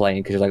keep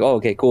playing because you're like, oh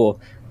okay, cool.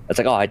 It's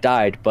like, oh, I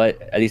died,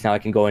 but at least now I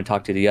can go and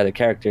talk to the other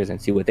characters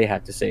and see what they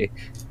had to say.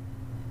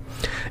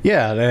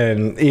 Yeah,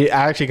 and I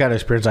actually got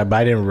experience that, but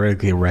I didn't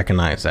really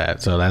recognize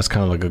that. So that's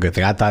kind of like a good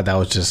thing. I thought that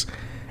was just,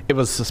 it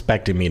was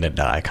suspecting me to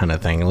die kind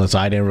of thing. So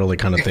I didn't really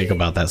kind of think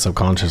about that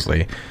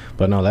subconsciously.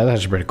 But no, that's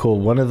actually pretty cool.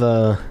 What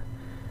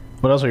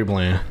else are you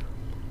playing?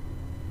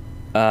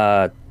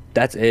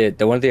 That's it.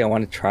 The one thing I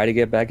want to try to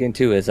get back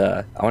into is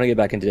I want to get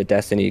back into the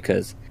Destiny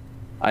because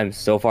I'm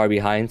so far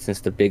behind since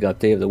the big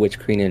update of the Witch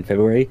Queen in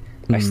February.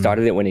 I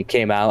started it when it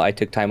came out. I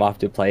took time off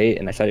to play it,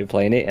 and I started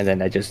playing it, and then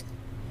I just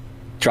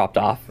dropped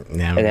off.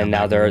 Yeah, and then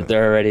now they're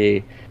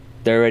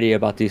already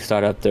about to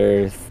start up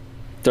their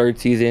third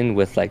season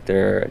with like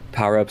their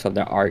power ups of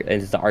their arc.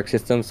 It's the arc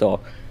system.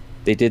 So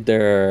they did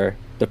the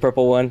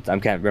purple one. I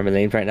can't remember the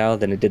names right now.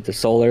 Then they did the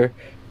solar.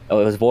 Oh,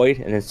 it was void,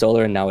 and then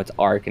solar, and now it's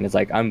arc. And it's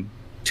like I'm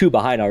 2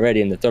 behind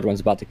already, and the third one's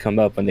about to come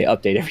up when they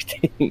update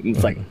everything.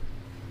 It's like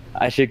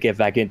I should get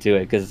back into it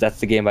because that's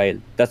the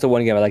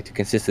one game I like to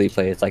consistently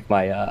play. It's like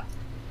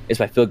it's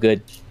my feel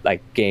good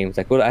like game. It's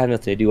like, well, I have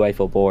nothing to do. I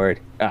feel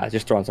bored.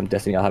 Just throw on some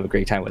Destiny. I'll have a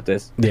great time with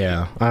this.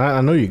 Yeah, I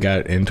know you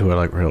got into it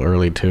like real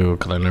early too,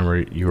 because I remember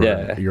you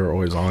were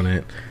always on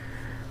it.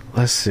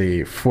 Let's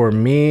see. For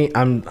me,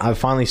 I'm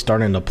finally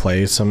starting to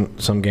play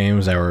some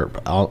games that were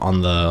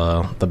on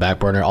the back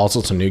burner.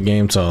 Also, some new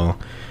games. So,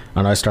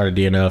 I started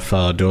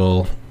DNF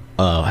Duel.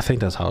 I think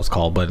that's how it's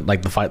called, but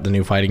like the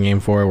new fighting game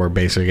for it, where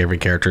basically every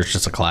character is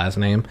just a class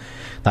name.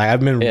 Like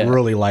I've been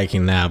really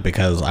liking that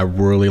because I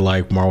really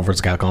like Marvel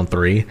vs. Capcom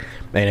 3,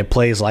 and it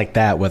plays like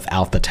that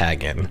without the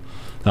tag in.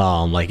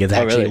 Like it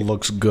actually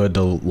looks good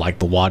to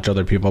watch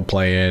other people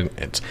play it.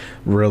 It's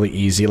really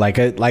easy. Like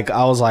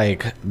I was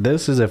like,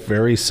 this is a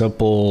very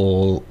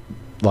simple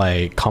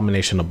like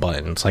combination of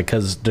buttons. Like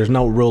because there's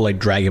no real like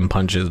dragon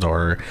punches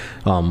or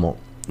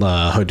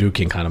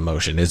Hadouken kind of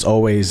motion. It's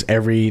always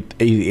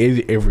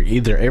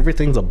either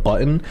everything's a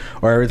button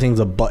or everything's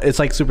a button. It's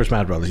like Super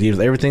Smash Brothers.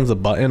 Either everything's a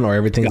button or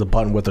everything's a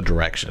button with a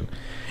direction.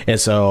 And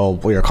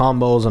so your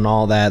combos and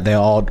all that, they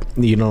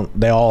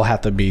all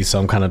have to be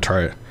some kind of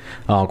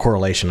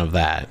correlation of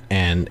that,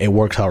 and it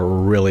works out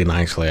really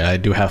nicely. I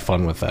do have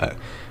fun with that.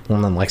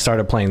 And then like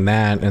started playing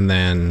that, and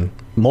then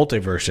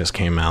Multiverse just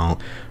came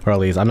out, or at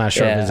least I'm not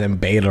sure if it's in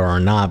beta or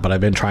not, but I've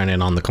been trying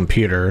it on the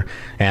computer,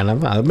 and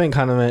I've been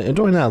kind of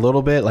enjoying that a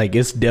little bit. Like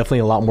it's definitely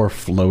a lot more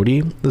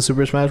floaty, the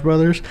Super Smash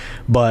Brothers,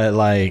 but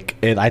like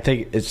I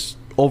think it's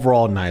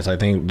overall nice. I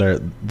think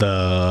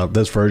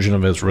this version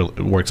of it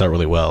works out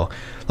really well.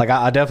 Like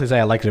I definitely say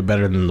I liked it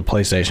better than the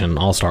PlayStation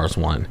All Stars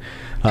one.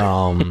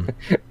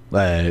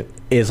 But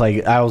it's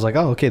like I was like,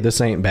 oh okay, this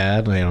ain't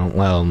bad.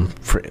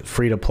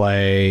 Free to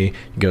play. You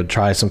go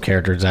try some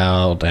characters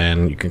out,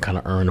 and you can kind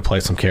of earn to play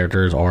some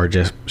characters, or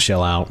just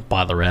shell out,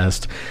 buy the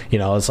rest.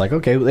 It's like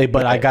okay,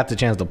 but I got the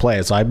chance to play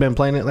it, so I've been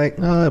playing it. Like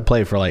I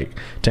play for like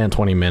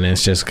 10-20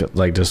 minutes, just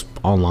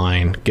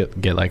online,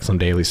 get like some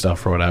daily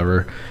stuff or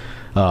whatever.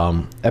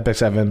 Epic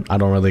 7, I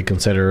don't really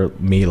consider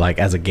me like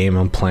as a game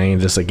I'm playing,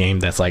 just a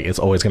game that's like it's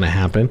always gonna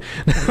happen.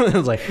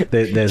 It's like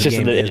this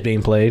game is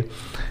being played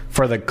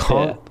for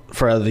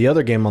for the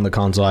other game on the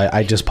console.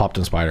 I just popped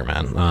in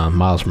Spider-Man,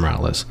 Miles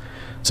Morales.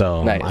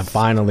 So nice.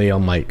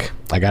 I'm like,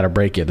 I gotta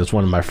break it. It's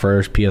one of my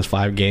first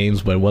PS5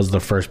 games, but it was the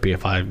first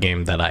PS5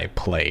 game that I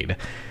played,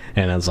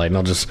 and it's like,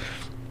 no, just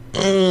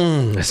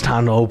it's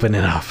time to open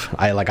it up.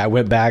 I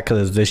went back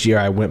because this year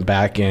I went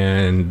back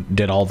and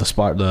did all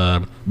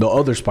the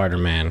other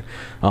Spider-Man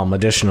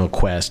additional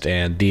quest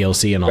and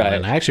DLC and all that.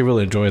 And I actually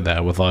really enjoyed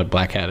that with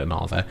Black Hat and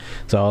all that.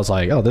 So I was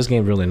like, oh, this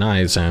game's really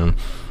nice. And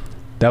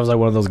that was like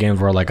one of those games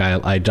where like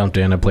I jumped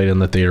in, I played in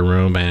the theater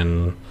room,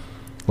 and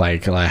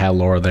like I had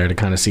Laura there to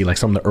kind of see like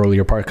some of the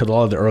earlier parts, because a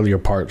lot of the earlier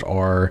parts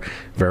are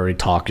very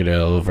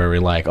talkative, very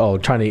like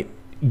trying to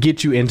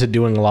get you into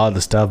doing a lot of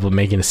the stuff, but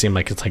making it seem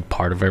like it's like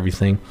part of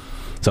everything.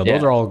 So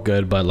those are all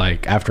good, but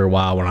like after a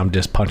while, when I'm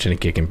just punching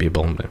and kicking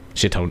people,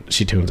 she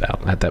tunes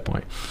out at that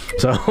point.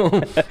 So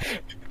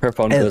her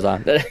phone goes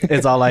on.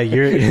 It's all like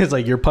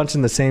you're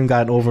punching the same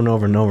guy over and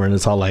over and over, and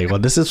it's all like, well,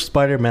 this is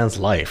Spider-Man's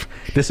life.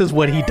 This is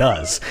what he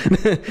does.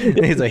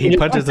 He's like, he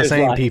punches the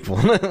same people.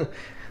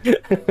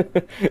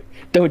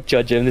 Don't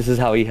judge him. This is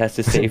how he has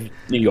to save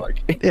New York.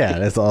 Yeah,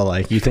 that's all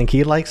like, you think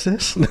he likes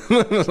this?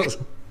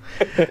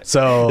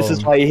 So this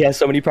is why he has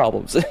so many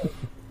problems.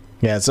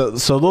 Yeah, so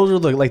those are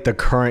the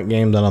current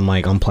games that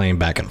I'm playing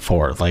back and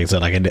forth. Like I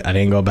said, I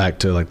didn't go back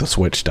to like the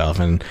Switch stuff,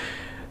 and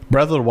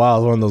Breath of the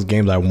Wild is one of those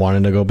games I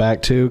wanted to go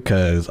back to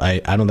because I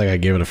don't think I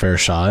gave it a fair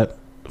shot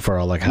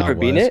for like how it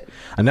was. It?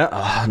 I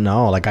know,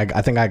 no, like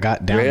I think I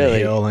got down the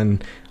hill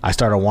and I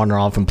started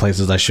wandering off in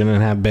places I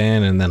shouldn't have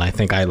been, and then I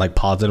think I like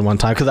paused it one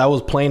time because I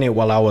was playing it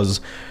while I was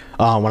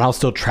when I was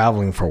still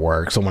traveling for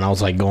work. So when I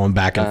was like going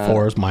back and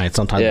forth,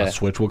 sometimes my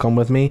Switch will come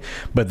with me.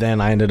 But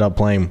then I ended up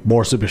playing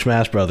more Super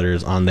Smash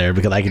Brothers on there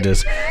because I could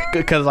just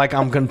because like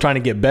I'm trying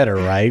to get better,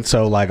 right?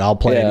 So like I'll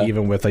play it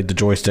even with like the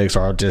joysticks,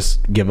 or I'll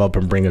just give up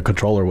and bring a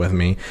controller with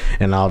me,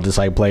 and I'll just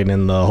like play it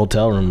in the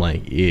hotel room.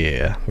 Like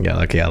I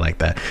like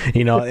that,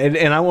 you know.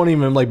 And I won't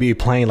even like be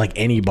playing like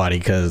anybody,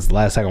 because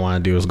last thing I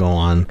want to do is go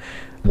on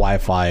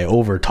Wi-Fi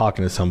over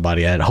talking to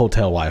somebody at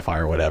hotel Wi-Fi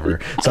or whatever.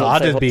 So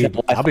I'll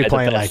be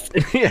playing like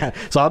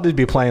so I'll just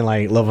be playing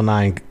like level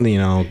 9, you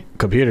know,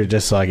 computer,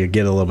 just so I could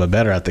get a little bit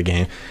better at the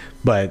game.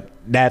 But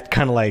that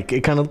kind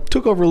of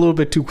took over a little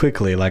bit too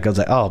quickly. Like I was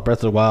like, oh, Breath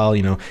of the Wild,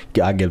 you know,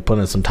 I get put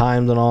in some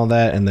times and all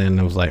that, and then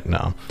it was like,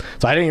 no.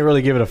 So I didn't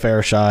really give it a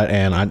fair shot.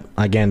 And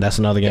again, that's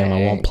another game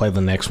I won't play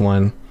the next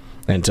one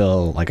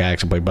until like I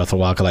actually play Breath of the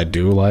Wild, because I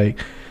do like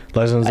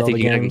Legend of Zelda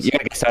games. You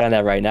gotta get started on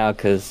that right now,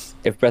 because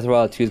if Breath of the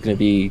Wild 2 is gonna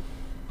be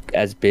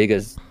as big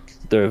as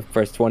the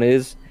first one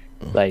is,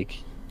 like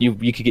you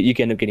could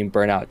end up getting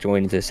burnt out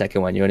joining the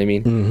second one. You know what I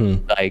mean?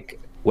 Mm-hmm. Like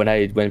when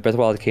Breath of the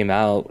Wild came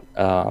out,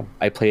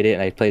 I played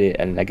it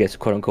and I guess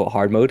quote unquote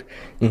hard mode,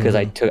 because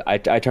I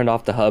turned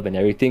off the hub and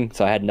everything,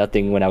 so I had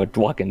nothing when I would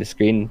walk in the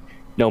screen,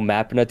 no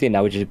map or nothing, and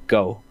I would just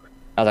go.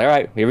 I was like, all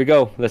right, here we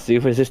go. Let's see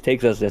where this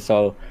takes us. And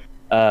so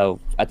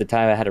at the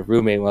time I had a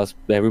roommate,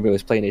 my roommate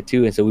was playing it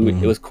too, and so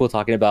it was cool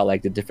talking about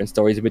like the different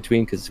stories in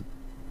between, because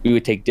we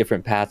would take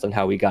different paths on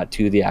how we got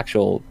to the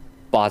actual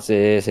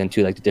bosses and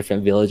to like the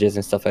different villages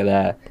and stuff like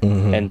that,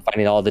 and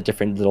finding all the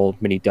different little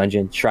mini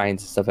dungeon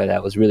shrines and stuff like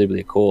that was really,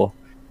 really cool.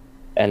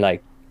 And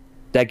like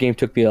that game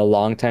took me a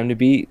long time to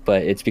beat,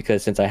 but it's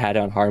because since I had it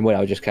on hard mode, I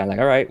was just kind of like,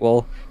 all right,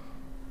 well,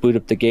 boot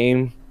up the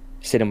game,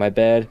 sit in my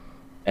bed,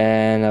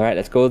 and all right,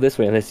 let's go this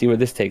way and let's see where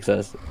this takes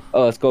us.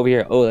 Oh, let's go over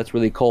here. Oh, that's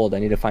really cold. I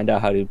need to find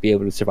out how to be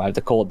able to survive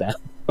the cold now.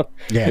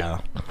 Yeah.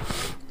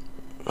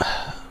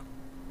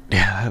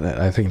 Yeah,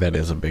 I think that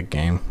is a big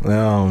game.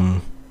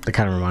 It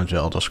kind of reminds me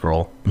of Elder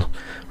Scroll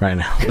right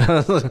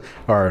now,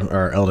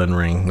 or Elden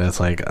Ring. That's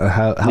like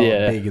how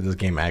big this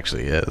game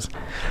actually is.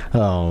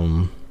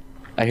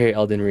 I hear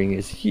Elden Ring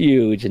is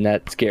huge, and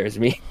that scares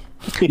me.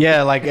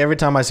 Yeah, like every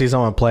time I see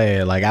someone play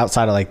it, like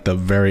outside of like the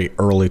very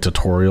early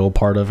tutorial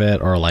part of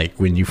it, or like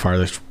when you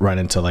first run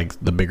into like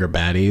the bigger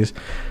baddies,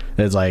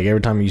 it's like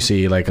every time you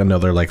see like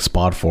another like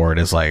spot for it,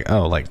 it's like,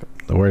 oh, like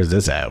where is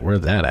this at?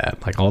 Where's that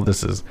at? Like all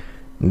this is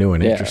new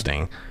and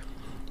interesting.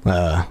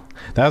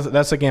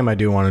 That's a game I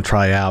do want to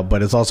try out,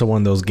 but it's also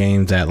one of those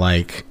games that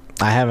like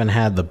I haven't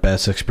had the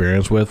best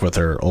experience with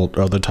their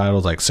other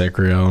titles like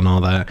Sekiro and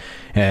all that,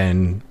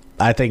 and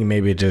I think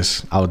maybe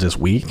I was just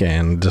weak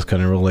and just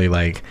couldn't really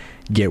like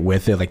get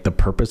with it, like the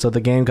purpose of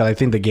the game, because I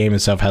think the game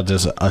itself has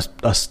just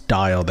a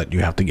style that you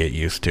have to get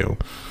used to.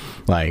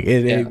 Like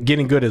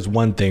getting good is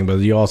one thing, but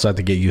you also have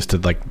to get used to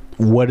like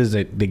what is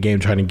it the game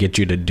trying to get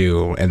you to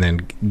do, and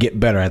then get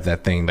better at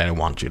that thing that it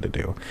wants you to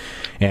do,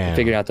 and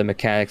figuring out the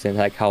mechanics and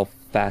like how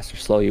fast or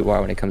slow you are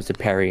when it comes to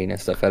parrying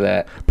and stuff like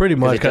that. Pretty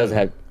much, it does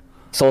have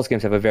Souls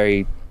games have a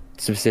very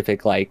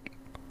specific like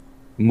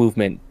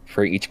movement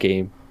for each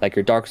game. Like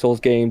your Dark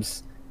Souls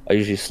games are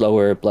usually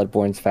slower,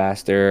 Bloodborne's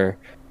faster,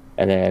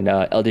 and then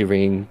Elden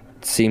Ring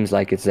seems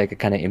like it's like a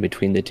kind of in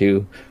between the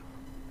two.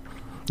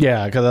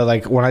 Yeah, because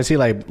like when I see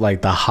like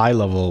the high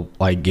level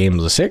like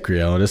games of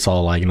Sekiro, it's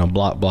all like, you know,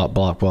 block,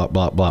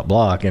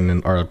 and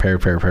then or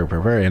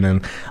parry, and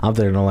then I'm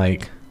there and I'm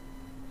like,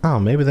 oh,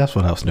 maybe that's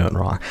what I was doing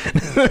wrong.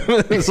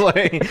 It's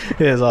like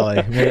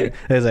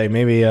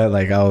maybe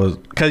like I was,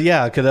 because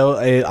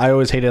I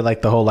always hated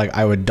like the whole like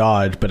I would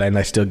dodge but then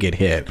I still get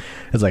hit.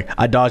 It's like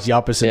I dodged the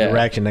opposite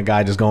direction, the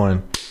guy just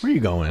going, where are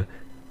you going?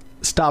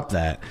 Stop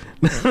that.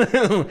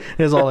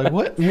 It's all like,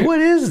 what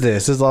is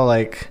this? It's all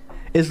like,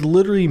 it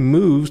literally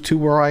moves to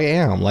where I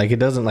am. Like it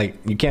doesn't, like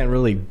you can't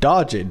really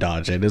dodge it.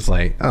 It's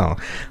like, oh,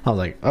 I was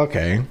like,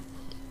 okay.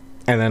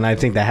 And then I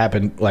think that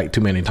happened like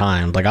too many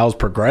times. Like I was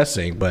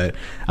progressing, but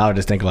I would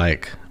just think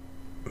like,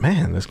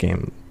 man, this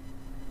game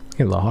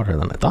is a lot harder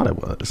than I thought it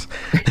was.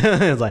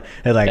 it's like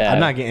I'm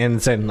not getting,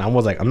 and I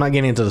was like, I'm not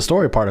getting into the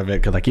story part of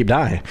it because I keep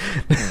dying.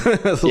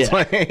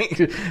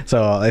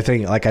 So I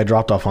think like I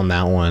dropped off on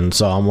that one.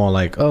 So I'm more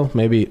like, oh,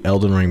 maybe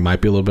Elden Ring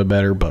might be a little bit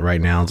better, but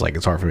right now it's like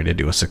it's hard for me to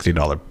do a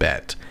 $60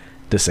 bet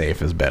to say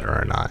if it's better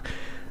or not.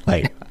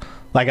 Like.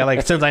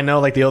 Since I know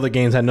like the other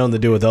games had nothing to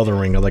do with Elden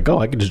Ring, I'm like, oh,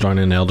 I could just join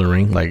in Elden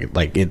Ring,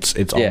 like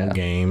it's own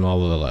game,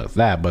 all of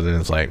that. But then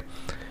it's like,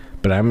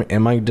 but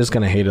am I just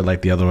gonna hate it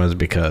like the other ones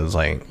because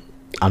like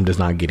I'm just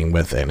not getting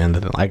with it? And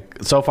then like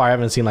so far I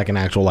haven't seen like an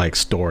actual like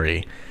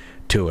story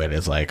to it.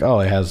 It's like, oh,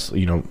 it has,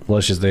 you know,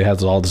 it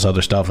has all this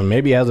other stuff, and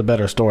maybe it has a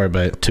better story,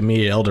 but to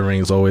me Elden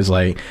Ring is always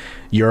like,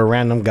 you're a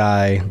random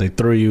guy, they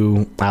threw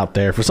you out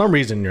there for some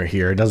reason, you're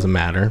here, it doesn't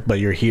matter, but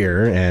you're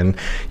here, and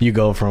you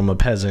go from a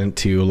peasant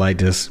to like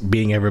just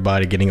beating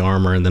everybody, getting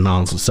armor, and then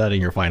all of a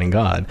sudden you're fighting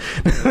God.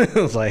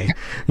 It's like,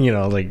 you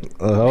know, like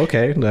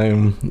okay,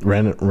 I'm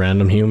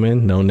random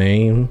human, no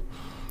name.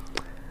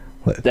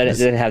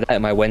 Didn't have that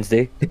on my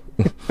Wednesday.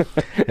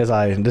 It's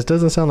like, this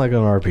doesn't sound like an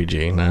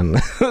RPG, and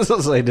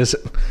it's like this.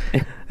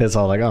 It's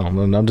all like, oh,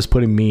 I'm just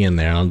putting me in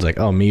there. I'm just like,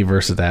 oh, me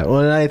versus that. Well,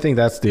 and I think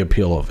that's the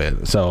appeal of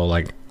it. So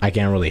like, I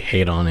can't really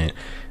hate on it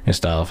and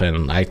stuff.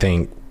 And I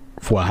think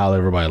for how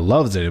everybody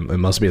loves it, it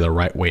must be the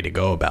right way to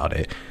go about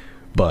it.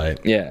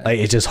 But yeah, like,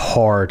 it's just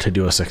hard to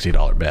do a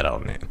 $60 bet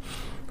on it.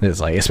 It's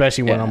like,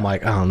 especially when I'm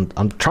like,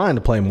 I'm trying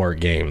to play more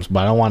games, but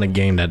I don't want a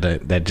game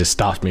that just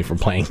stops me from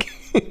playing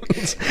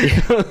games.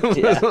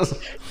 Yeah.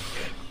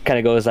 Kind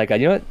of goes like, you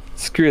know what?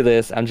 Screw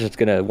this. I'm just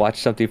gonna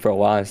watch something for a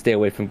while and stay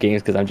away from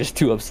games because I'm just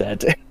too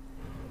upset.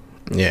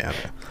 Yeah.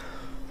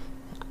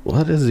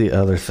 What is the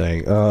other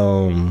thing?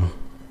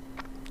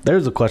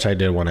 There's a question I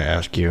did want to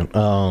ask you.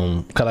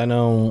 Cause I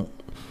know,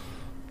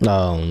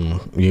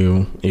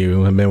 you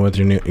have been with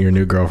your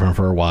new girlfriend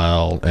for a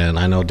while, and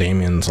I know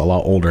Damien's a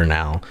lot older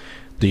now.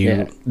 Do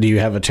you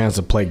have a chance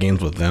to play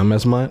games with them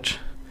as much?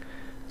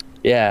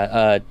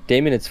 Yeah,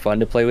 Damien, it's fun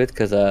to play with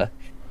because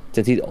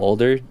since he's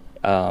older,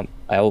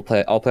 I'll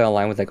play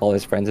online with like all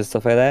his friends and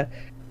stuff like that,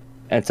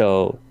 and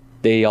so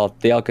they all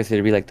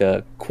consider me like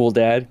the cool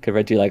dad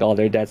compared to like all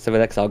their dads, stuff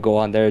like that. Cause I'll go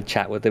on there,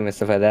 chat with them and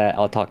stuff like that.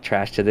 I'll talk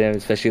trash to them,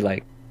 especially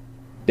like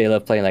they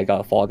love playing like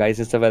Fall Guys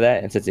and stuff like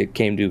that. And since it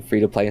came to free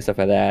to play and stuff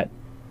like that,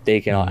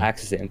 they can all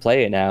access it and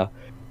play it now.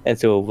 And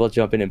so we'll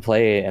jump in and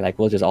play it, and like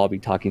we'll just all be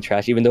talking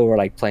trash, even though we're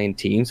like playing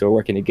teams or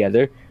working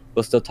together.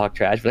 We'll still talk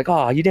trash. We're like,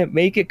 oh, you didn't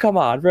make it. Come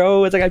on,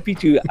 bro. It's like I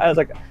beat you. I was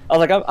like,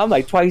 I'm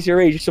like twice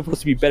your age. You're supposed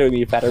to be better than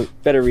me,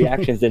 better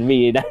reactions than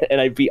me,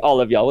 and I beat all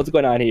of y'all. What's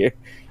going on here?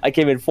 I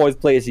came in 4th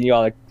place, and you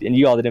all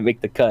didn't make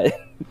the cut.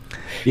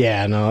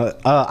 Yeah, no.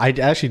 I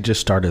actually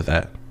just started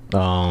that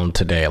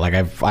today. Like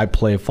I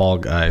play Fall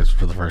Guys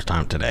for the first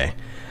time today.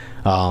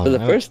 For the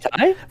first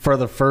time? For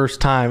the first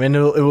time. And it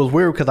was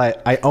weird because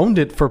I owned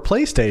it for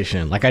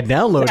PlayStation. Like I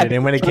downloaded it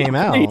when it came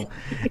out.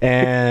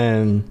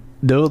 And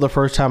that was the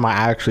first time I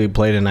actually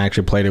played it, and I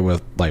actually played it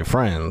with like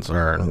friends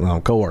or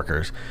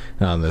coworkers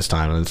this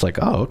time. And it's like,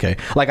 oh, okay.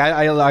 Like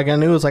I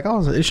knew it was like,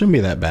 oh, it shouldn't be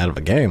that bad of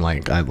a game.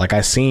 Like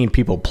I seen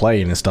people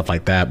playing and stuff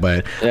like that.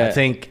 But yeah. I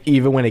think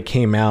even when it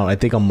came out, I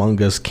think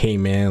Among Us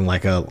came in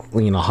like a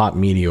hot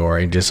meteor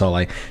and just saw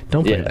like,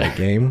 don't play that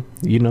game.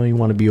 You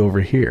want to be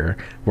over here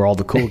where all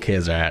the cool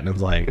kids are at. And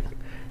it's like,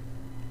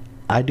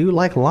 I do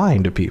like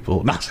lying to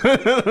people. Kid,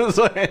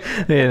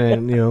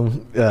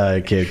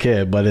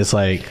 but it's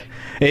like,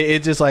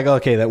 it's just like,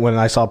 okay, that when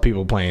I saw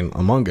people playing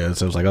Among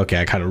Us, it was like, okay,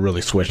 I kind of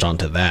really switched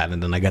onto that,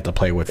 and then I got to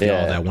play with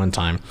y'all that one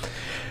time.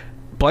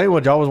 Playing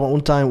with y'all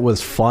one time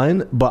was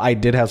fun, but I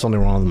did have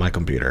something wrong with my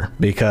computer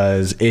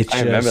because I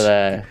remember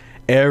that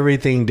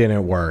everything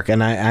didn't work,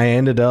 and I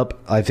ended up,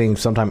 I think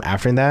sometime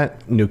after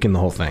that, nuking the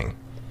whole thing.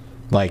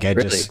 Like I had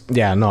to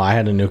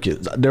nuke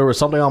it. There was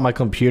something on my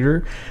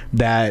computer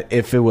that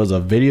if it was a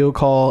video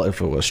call,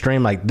 if it was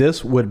streamed, like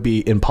this would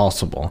be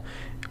impossible.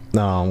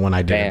 When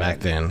I did it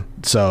back then.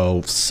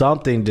 So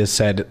something just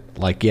said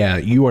like, yeah,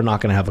 you are not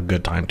going to have a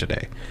good time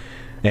today.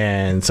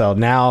 And so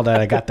now that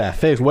I got that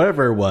fixed,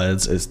 whatever it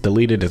was, it's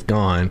deleted, it's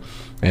gone,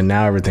 and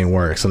now everything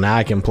works. So now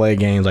I can play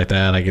games like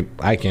that.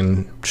 I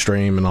can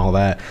stream and all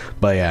that.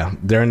 But yeah,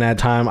 during that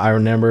time, I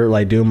remember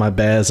like doing my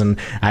best, and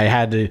I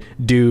had to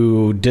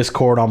do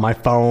Discord on my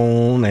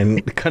phone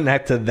and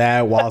connect to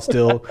that while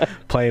still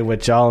playing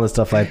with y'all and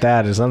stuff like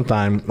that. And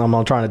sometimes I'm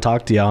all trying to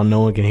talk to y'all, no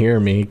one can hear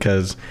me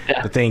because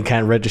the thing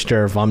can't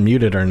register if I'm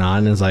muted or not.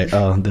 And it's like,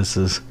 oh, this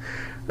is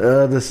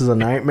a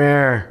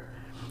nightmare.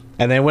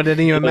 And then it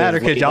didn't even matter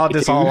because y'all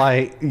just all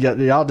like,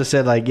 y'all just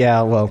said like,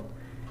 yeah, well,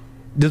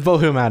 just vote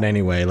him out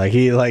anyway. Like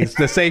it's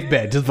the safe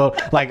bet. Just vote.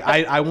 Like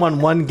I won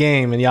one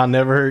game and y'all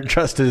never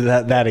trusted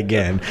that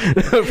again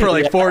for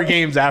like 4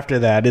 games after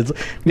that. Y'all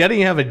didn't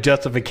even have a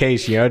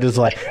justification. You're just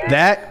like,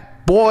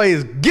 that boy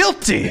is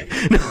guilty.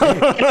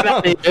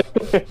 Well,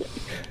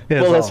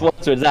 that's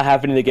once. It's not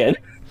happening again.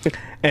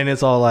 And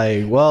it's all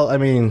like, well, I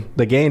mean,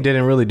 the game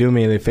didn't really do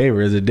me any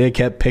favors. It did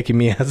kept picking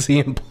me as the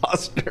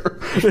imposter.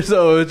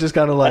 So it's just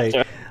kind of like,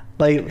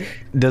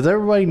 does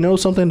everybody know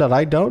something that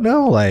I don't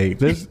know? Like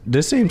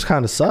this seems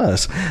kind of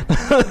sus.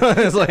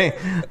 It's like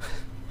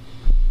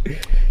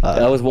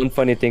that was one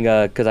funny thing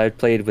because I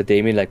played with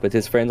Damien like with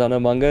his friends on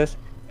Among Us,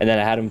 and then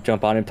I had him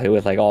jump on and play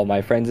with like all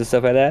my friends and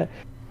stuff like that.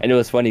 And it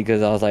was funny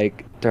because I was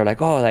like, they're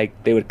like, oh,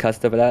 like they would cuss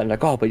stuff like that, and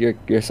like, oh, but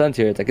your son's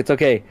here. It's like, it's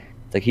okay.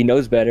 It's like he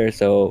knows better,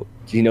 so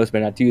he knows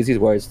better not to use these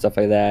words, stuff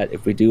like that.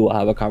 If we do, we'll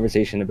have a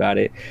conversation about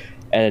it.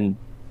 And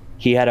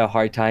he had a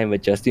hard time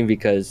adjusting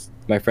because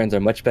my friends are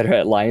much better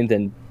at lying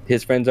than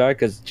his friends are,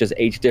 because just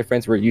age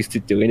difference. We're used to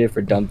doing it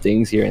for dumb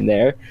things here and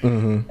there.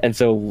 Mm-hmm. And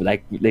so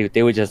like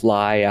they would just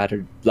lie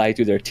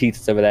through their teeth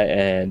and stuff like that,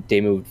 and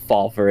Damon would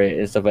fall for it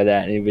and stuff like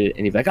that. And he'd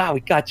be like, oh,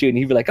 we got you. And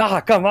he'd be like,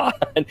 oh, come on.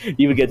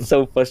 He would get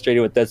so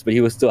frustrated with us, but he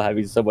was still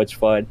having so much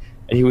fun.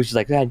 And he was just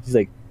like, man, he's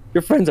like,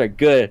 your friends are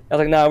good. I was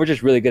like, no, we're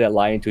just really good at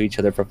lying to each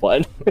other for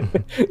fun.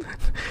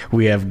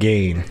 We have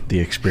gained the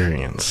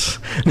experience.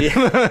 Yeah.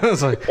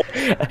 It's like,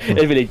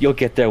 you'll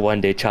get there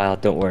one day, child.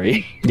 Don't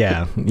worry.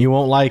 Yeah, you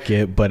won't like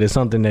it, but it's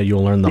something that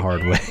you'll learn the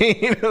hard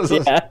way.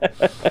 Yeah.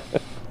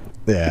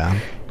 Yeah.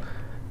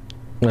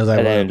 Was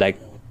And then like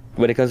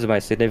when it comes to my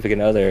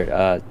significant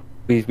other,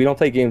 we don't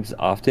play games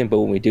often, but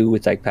when we do,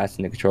 it's like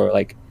passing the controller.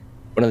 Like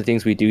one of the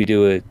things we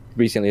do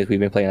recently is we've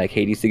been playing like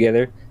Hades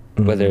together.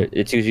 Whether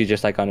it's usually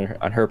just like on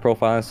her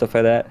profile and stuff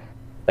like that.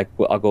 Like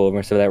I'll go over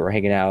and stuff like that. We're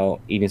hanging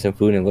out, eating some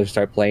food, and we'll just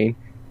start playing.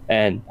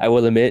 And I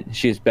will admit,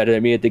 she's better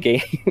than me at the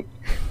game.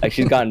 Like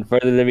she's gotten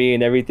further than me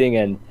and everything.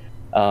 And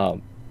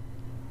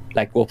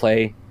like we'll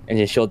play, and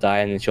then she'll die,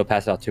 and then she'll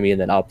pass it out to me,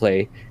 and then I'll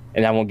play,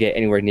 and I won't get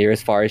anywhere near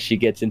as far as she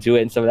gets into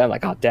it and stuff like that. I'm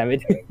like, oh damn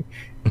it!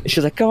 And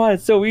she's like, come on,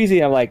 it's so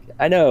easy. I'm like,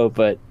 I know,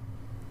 but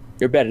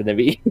you're better than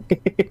me.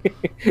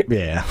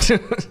 Yeah.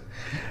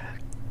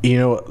 You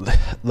know,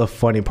 the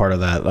funny part of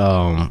that,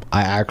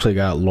 I actually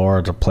got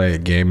Laura to play a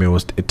game.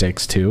 It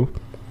Takes Two.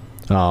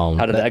 How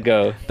did that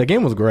go? The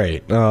game was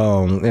great,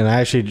 and I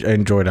actually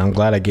enjoyed it. I'm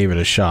glad I gave it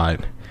a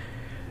shot.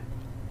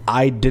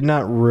 I did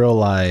not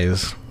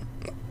realize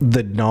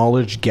the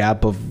knowledge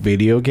gap of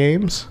video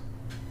games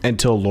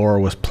until Laura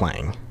was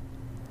playing.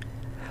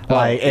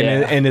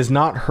 And it's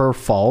not her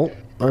fault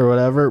or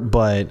whatever,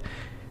 but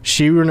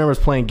she remembers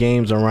playing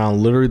games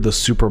around literally the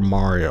Super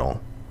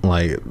Mario,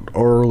 like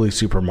early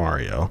Super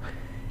Mario.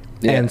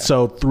 Yeah. And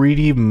so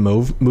 3D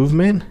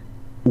movement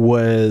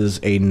was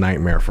a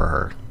nightmare for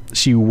her.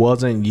 She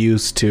wasn't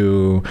used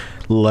to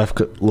left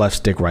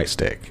stick, right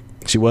stick.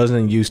 She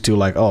wasn't used to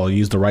like, oh,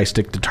 use the right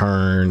stick to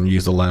turn,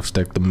 use the left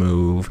stick to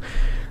move.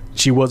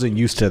 She wasn't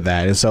used to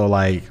that. And so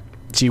like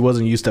she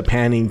wasn't used to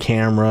panning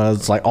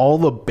cameras, like all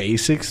the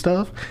basic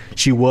stuff.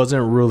 She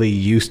wasn't really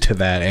used to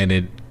that, and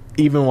it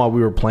even while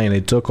we were playing,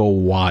 it took a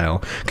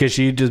while because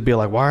she'd just be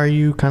like, why are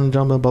you kind of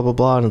jumping, blah blah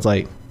blah, and it's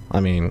like,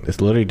 I mean,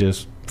 it's literally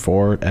just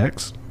forward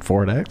X,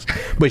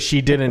 but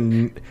she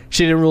didn't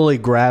really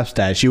grasp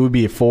that. She would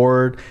be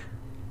forward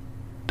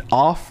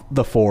off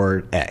the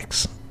forward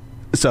X,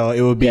 so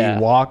it would be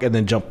walk and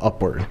then jump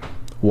upward,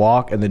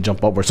 walk and then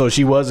jump upward. So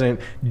she wasn't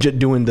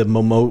doing the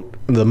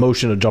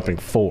motion of jumping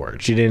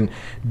forward. She didn't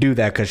do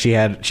that because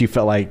she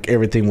felt like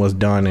everything was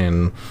done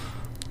in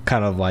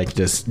kind of like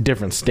just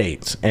different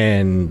states,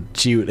 and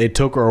it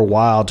took her a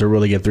while to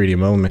really get 3D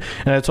movement.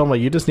 And I told her,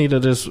 like, you just need to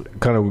just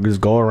kind of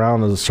just go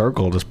around in a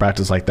circle, just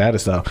practice like that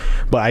and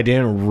stuff. But I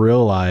didn't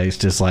realize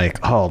just like,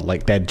 oh,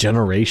 like that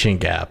generation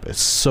gap is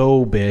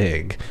so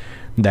big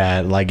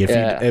that like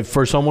if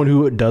for someone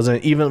who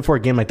doesn't, even for a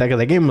game like that, because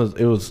that game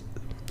was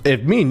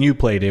if me and you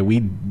played it,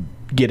 we'd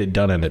get it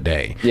done in a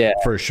day,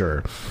 for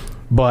sure.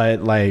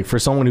 But like for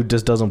someone who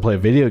just doesn't play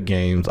video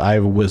games, I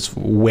was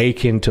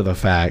wakened to the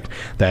fact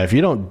that if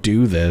you don't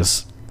do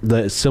this,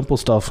 the simple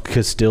stuff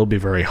could still be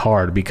very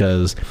hard,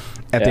 because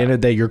at the end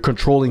of the day, you're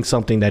controlling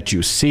something that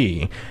you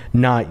see,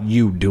 not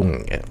you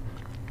doing it.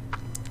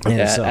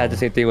 And so, I had the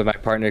same thing with my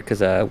partner,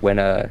 because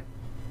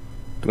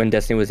when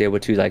Destiny was able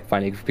to like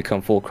finally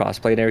become full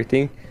crossplay and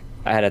everything,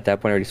 I had at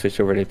that point already switched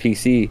over to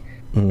PC,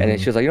 and then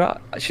she was like,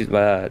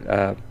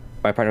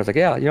 my partner was like,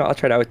 yeah, I'll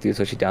try it out with you.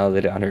 So she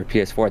downloaded it on her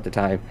PS4 at the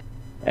time.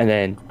 And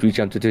then we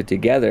jumped into it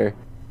together,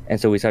 and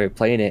so we started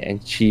playing it,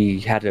 and she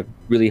had a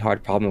really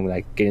hard problem with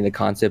like getting the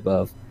concept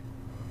of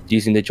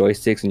using the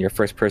joysticks and your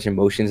first person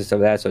motions and stuff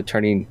like that. So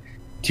turning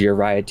to your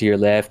right, to your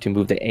left to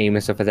move the aim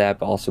and stuff like that,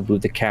 but also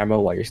move the camera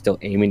while you're still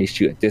aiming to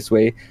shoot it this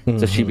way.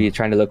 So she'd be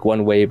trying to look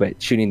one way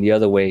but shooting the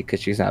other way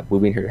because she's not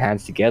moving her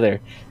hands together.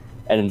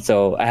 And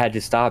so I had to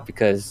stop,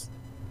 because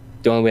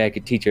the only way I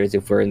could teach her is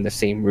if we're in the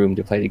same room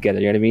to play together.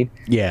 You know what I mean?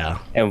 Yeah.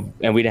 And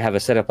we didn't have a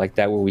setup like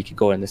that where we could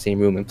go in the same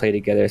room and play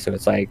together. So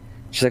it's like,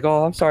 she's like,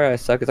 oh, I'm sorry I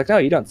suck. It's like, no,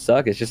 you don't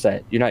suck. It's just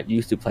that you're not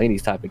used to playing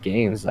these type of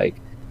games. Like,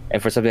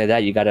 and for something like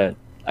that,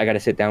 I gotta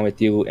sit down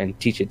with you and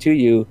teach it to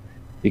you,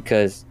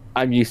 because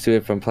I'm used to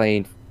it from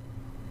playing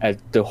at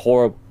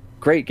the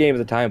great game at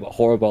the time, but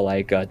horrible,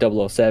 like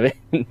 007,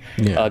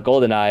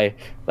 GoldenEye.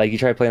 Like you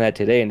try playing that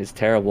today and it's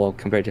terrible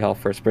compared to how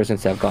first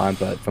persons have gone.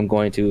 But from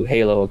going to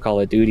Halo, Call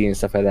of Duty, and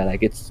stuff like that,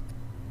 like it's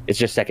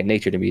just second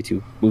nature to me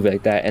to move it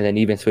like that. And then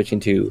even switching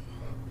to,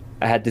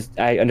 I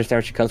understand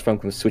where she comes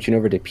from switching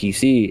over to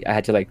PC. I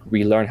had to like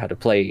relearn how to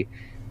play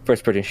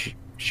first person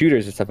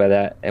shooters and stuff like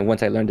that. And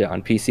once I learned it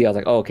on PC, I was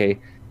like, oh, okay.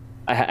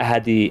 I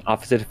had the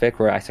opposite effect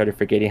where I started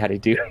forgetting how to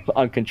do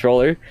on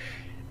controller.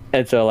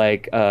 And so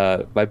like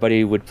my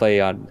buddy would play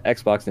on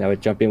Xbox, and I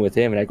would jump in with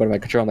him, and I'd go to my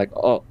controller.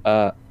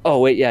 I'm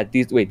like,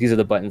 these are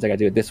the buttons. I gotta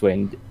do it this way,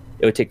 and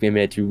it would take me a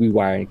minute to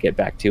rewire and get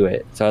back to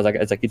it. So I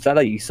was like, it's not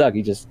like you suck.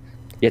 You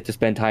have to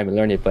spend time and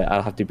learn it, but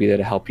I'll have to be there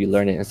to help you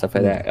learn it and stuff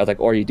like that. I was like,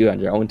 or you do it on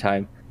your own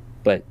time.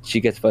 But she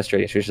gets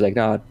frustrated. So she's like,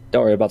 no,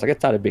 don't worry about it. It's like,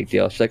 it's not a big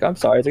deal. She's like, I'm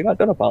sorry. It's like, no,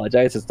 don't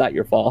apologize. It's not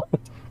your fault.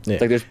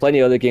 It's like there's plenty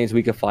of other games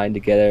we could find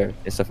together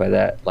and stuff like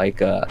that.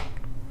 Like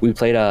we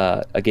played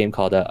a game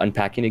called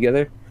Unpacking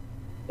together.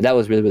 That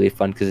was really, really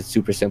fun because it's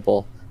super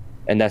simple.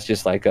 And that's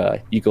just like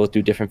you go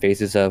through different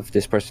phases of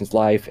this person's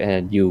life,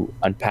 and you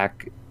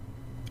unpack,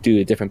 do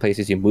the different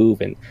places you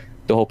move. And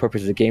the whole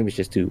purpose of the game is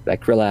just to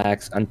like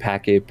relax,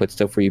 unpack it, put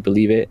stuff where you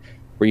believe it,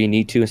 where you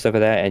need to and stuff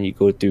like that. And you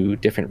go through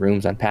different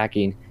rooms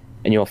unpacking,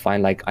 and you'll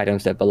find like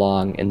items that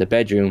belong in the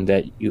bedroom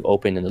that you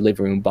open in the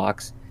living room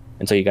box.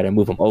 And so you got to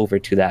move them over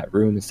to that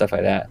room and stuff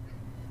like that.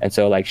 And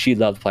so like she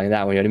loved playing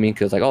that one, you know what I mean?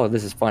 Because like, oh,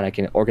 this is fun. I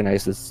can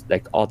organize this,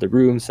 like all the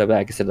rooms so that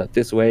I can set it up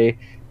this way.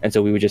 And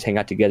so we would just hang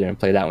out together and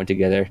play that one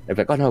together. I'd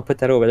be like, oh no, put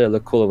that over there,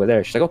 look cool over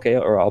there. She's like, okay,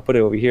 or I'll put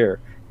it over here,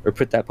 or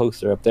put that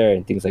poster up there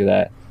and things like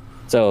that.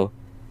 So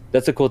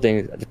that's a cool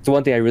thing. The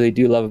one thing I really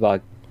do love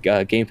about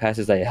Game Pass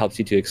is that it helps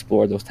you to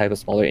explore those type of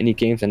smaller indie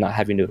games and not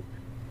having to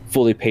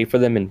fully pay for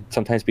them, and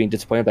sometimes being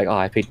disappointed like, oh,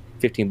 I paid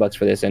 $15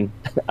 for this and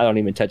I don't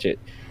even touch it.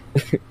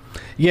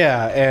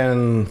 Yeah,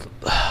 and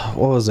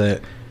what was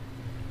it?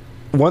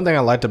 One thing I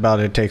liked about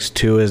It Takes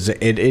Two is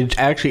it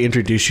actually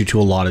introduced you to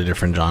a lot of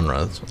different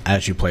genres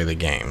as you play the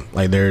game.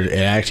 Like it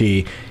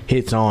actually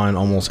hits on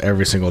almost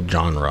every single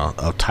genre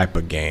of type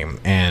of game,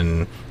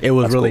 and it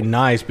was That's really cool.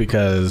 Nice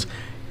because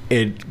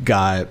it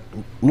got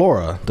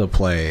Laura to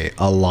play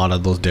a lot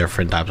of those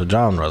different types of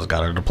genres.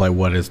 Got her to play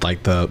what is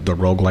like the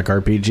roguelike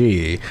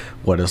RPG,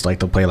 what it's like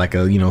to play like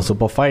a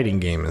simple fighting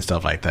game and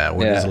stuff like that.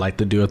 What is it like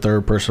to do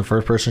a first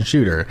person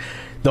shooter.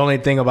 The only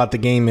thing about the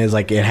game is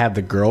like it had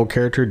the girl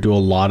character do a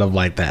lot of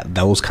like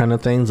those kind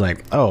of things,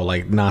 like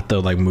not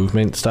the like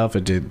movement stuff.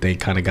 They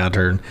kind of got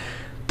her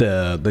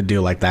the do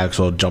like the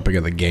actual jumping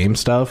in the game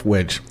stuff,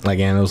 which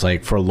again it was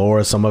like for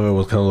Laura some of it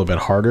was a little bit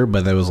harder,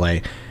 but it was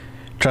like,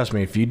 trust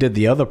me, if you did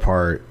the other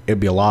part, it'd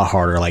be a lot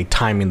harder, like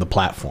timing the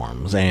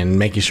platforms and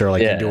making sure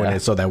like you're doing it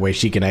so that way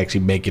she can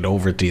actually make it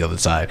over to the other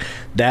side.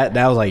 That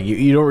was like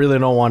you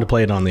don't want to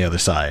play it on the other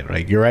side.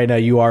 Like right now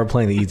you are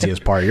playing the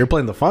easiest part. You're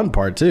playing the fun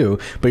part too,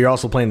 but you're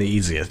also playing the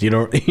easiest. You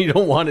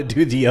don't want to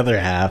do the other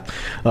half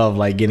of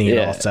like getting it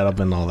all set up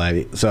and all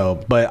that.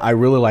 So, but I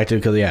really liked it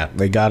because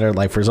they got her,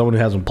 like for someone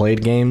who hasn't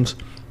played games,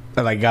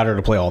 they got her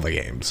to play all the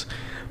games.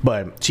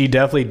 But she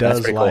definitely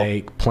does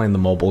like playing the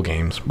mobile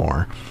games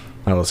more.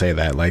 I will say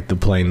that, like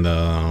playing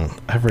I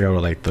forgot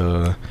what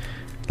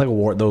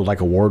like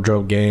a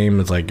wardrobe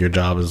game. It's like your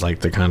job is like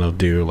to kind of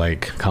do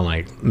like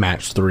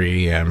match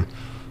 3 and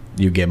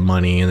you get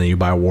money and then you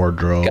buy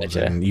wardrobes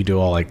and you do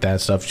all like that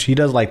stuff. She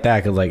does like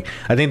that because like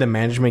I think the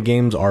management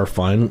games are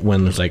fun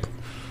when there's like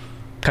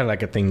kind of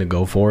like a thing to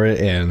go for it,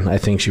 and I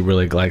think she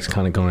really likes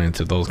kind of going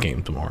into those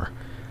games more.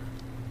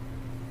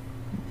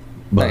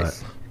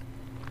 But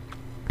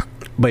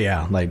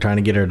yeah, like trying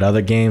to get her to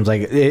other games,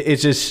 like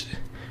it's just.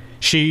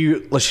 She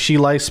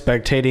likes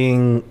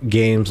spectating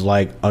games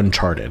like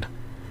Uncharted,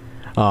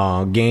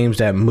 games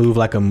that move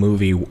like a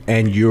movie,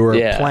 and you're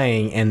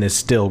playing and it's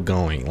still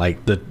going.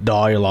 Like the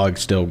dialogue's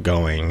still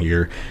going.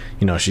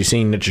 She's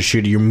seeing that you're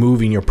shooting, you're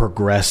moving, you're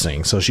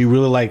progressing. So she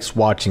really likes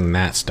watching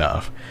that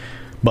stuff.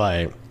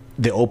 But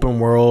the open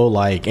world,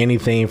 like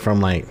anything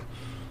from like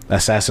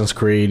Assassin's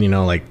Creed,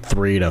 like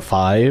 3 to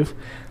 5,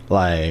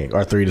 like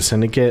or 3 to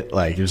Syndicate,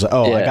 like you're just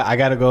like, I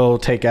gotta go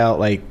take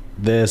out like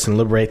this and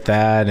liberate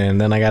that,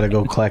 and then I gotta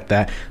go collect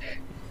that.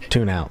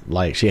 Tune out.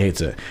 Like she hates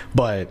it,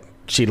 but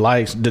she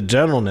likes the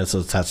generalness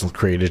of Assassin's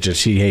Creed. It's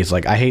just she hates,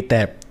 like, I hate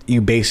that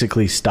you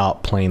basically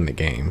stop playing the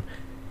game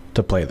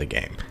to play the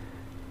game.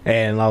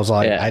 And I was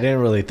like, I didn't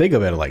really think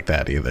of it like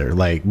that either.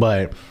 Like,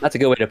 but that's a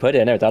good way to put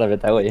it. I never thought of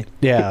it that way.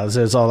 Yeah,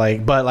 it's all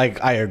like, but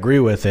like I agree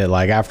with it.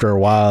 Like after a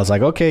while, it's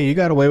like, okay, you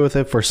got away with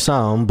it for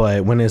some,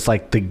 but when it's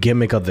like the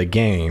gimmick of the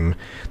game,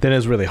 then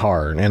it's really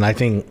hard. And I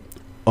think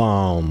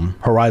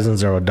Horizon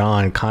Zero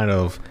Dawn kind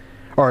of,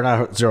 or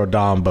not Zero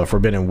Dawn, but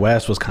Forbidden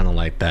West was kind of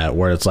like that,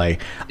 where it's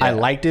like I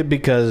liked it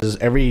because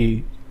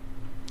every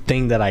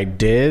thing that I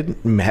did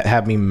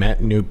had me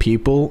met new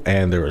people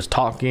and there was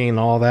talking and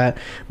all that,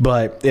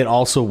 but it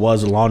also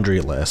was a laundry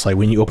list. Like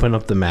when you open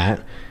up the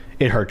map,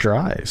 it hurt your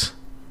eyes.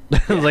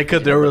 Like,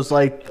 cause there was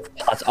like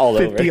all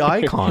 50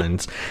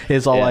 icons.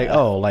 It's all like,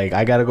 oh, like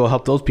I gotta go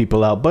help those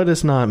people out, but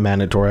it's not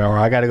mandatory, or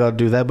I gotta go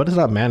do that, but it's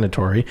not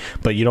mandatory.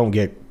 But you don't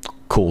get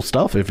cool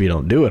stuff if you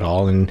don't do it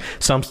all, and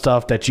some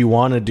stuff that you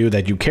want to do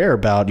that you care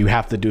about, you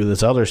have to do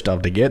this other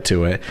stuff to get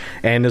to it.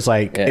 And it's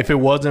like, if it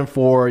wasn't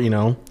for, you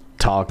know,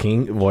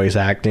 talking, voice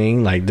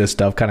acting, like this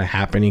stuff kind of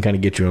happening, kind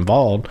of get you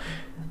involved,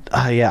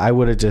 I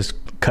would have just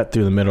cut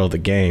through the middle of the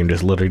game,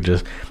 just literally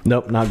just,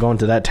 nope, not going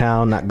to that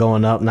town, not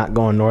going up, not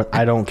going north,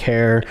 I don't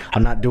care,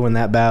 I'm not doing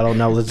that battle,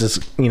 no, let's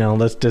just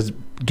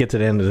get to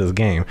the end of this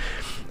game.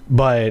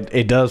 But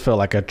it does feel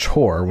like a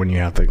chore when you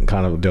have to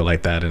kind of do it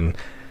like that. And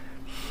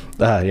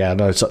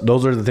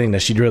those are the things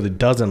that she really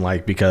doesn't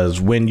like, because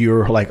when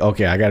you're like,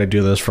 okay, I got to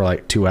do this for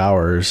like 2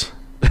 hours,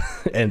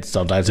 and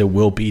sometimes it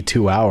will be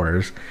 2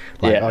 hours,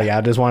 like,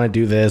 I just want to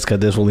do this because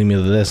this will lead me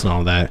to this and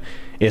all that.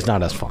 It's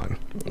not as fun.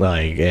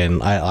 Like,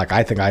 and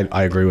I think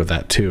I agree with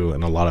that too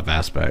in a lot of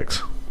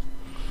aspects.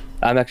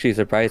 I'm actually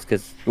surprised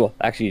because, well,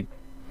 actually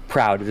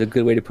proud is a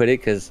good way to put it,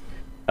 because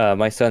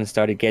my son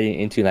started getting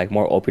into like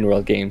more open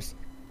world games.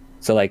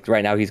 So like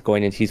right now he's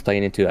playing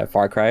into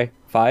Far Cry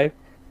 5.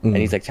 And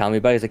he's like telling me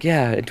about it. He's like,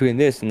 yeah, I'm doing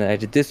this, and I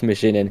did this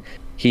mission, and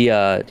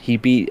he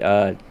beat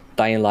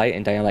Dying Light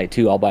and Dying Light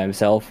 2 all by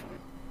himself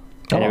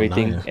and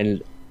everything.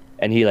 Nice.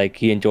 And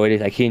he enjoyed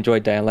it. Like he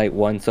enjoyed Dying Light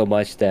 1 so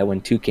much that when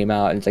 2 came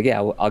out, and it's like,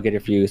 yeah, I'll get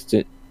it for you as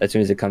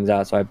soon as it comes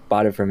out. So I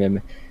bought it from him,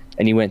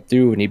 and he went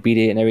through and he beat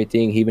it and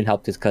everything. He even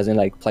helped his cousin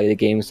like play the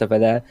game and stuff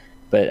like that.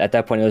 But at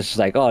that point, it was just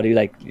like, oh, dude,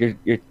 like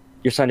you're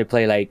starting to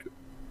play like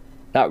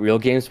not real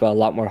games, but a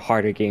lot more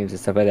harder games and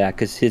stuff like that.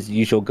 Because his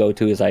usual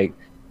go-to is like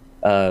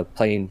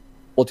playing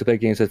multiplayer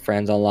games with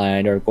friends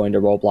online or going to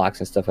Roblox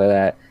and stuff like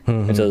that.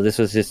 And so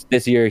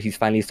this year he's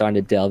finally starting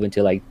to delve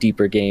into like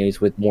deeper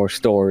games with more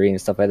story and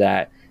stuff like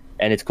that.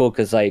 And it's cool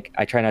because like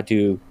I try not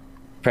to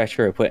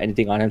pressure or put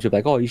anything on him to be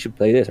like, oh, you should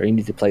play this or you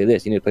need to play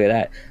this, you need to play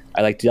that.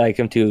 I like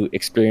him to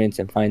experience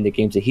and find the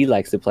games that he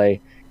likes to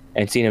play,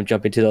 and seeing him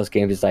jump into those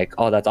games is like,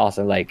 oh, that's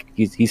awesome. Like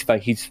he's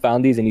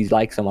found these and he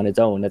likes them on his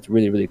own. That's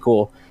really, really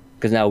cool,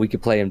 because now we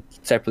could play them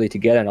separately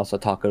together and also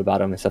talk about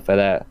them and stuff like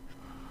that.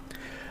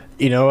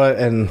 You know what?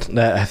 And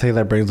I think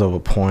that brings up a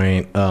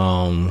point.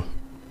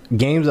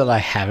 Games that I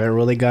haven't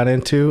really got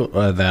into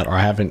that or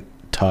haven't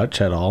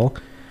touched at all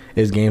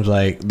is games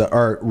like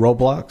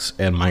Roblox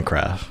and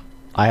Minecraft.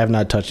 I have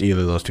not touched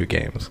either of those two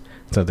games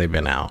since they've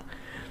been out.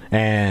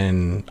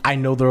 And I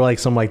know they're like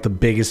some like the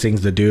biggest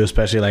things to do,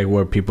 especially like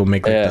where people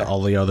make like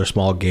all the other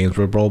small games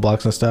with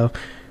Roblox and stuff.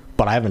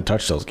 But I haven't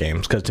touched those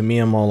games because to me,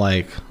 I'm all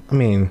like, I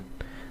mean,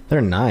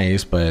 they're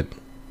nice, but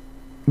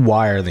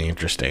why are they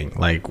interesting?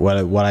 Like what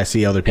I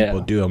see other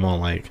people do, I'm all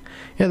like,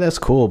 yeah, that's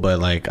cool, but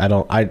like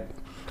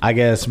I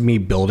guess me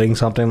building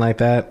something like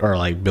that or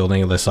like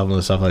building some of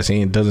the stuff I've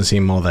seen, it doesn't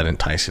seem all that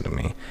enticing to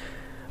me.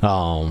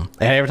 And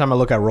every time I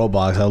look at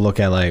Roblox, I look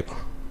at like,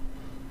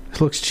 it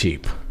looks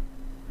cheap.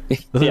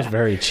 This is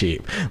very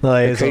cheap.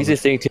 Like, the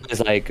craziest thing too is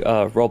like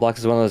Roblox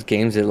is one of those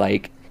games that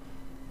like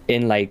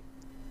in like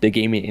the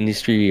gaming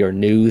industry or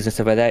news and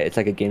stuff like that, it's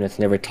like a game that's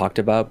never talked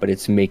about, but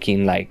it's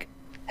making like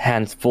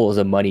handfuls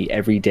of money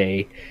every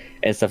day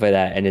and stuff like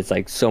that. And it's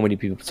like so many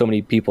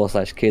people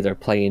 / kids are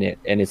playing it,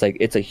 and it's like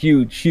it's a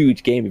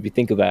huge game if you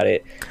think about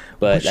it.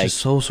 But which is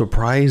so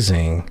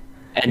surprising.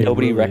 And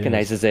nobody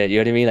recognizes it. You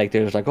know what I mean? Like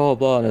there's like, oh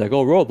blah, and they're like,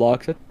 oh,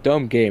 Roblox, a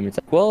dumb game. It's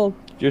like, well,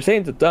 you're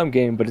saying it's a dumb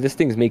game, but this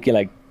thing's making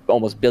like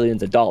almost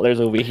billions of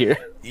dollars over here.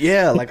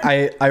 Yeah, like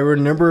I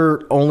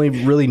remember only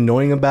really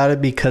knowing about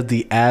it because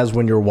the ads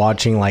when you're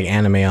watching like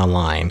anime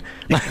online,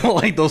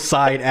 like those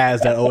side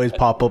ads that always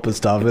pop up and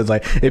stuff. It's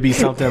like it'd be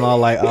something all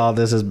like, oh,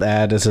 this is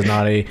bad, this is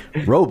not a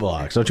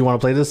Roblox, don't you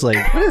want to play this?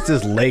 Like, what is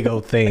this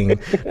Lego thing?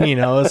 You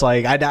know, it's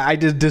like I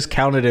just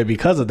discounted it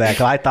because of that,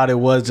 because I thought it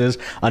was just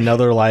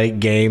another like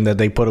game that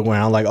they put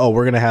around like, oh,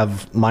 we're gonna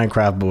have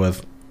Minecraft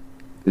with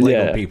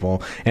Lego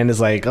people, and it's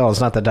like, oh, it's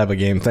not that type of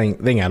game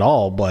thing at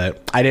all.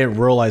 But I didn't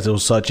realize it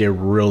was such a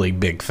really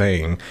big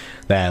thing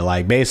that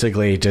like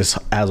basically just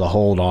has a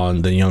hold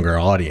on the younger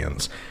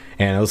audience.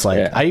 And it was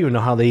like, I don't even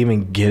know how they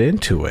even get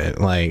into it.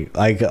 Like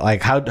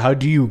how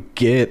do you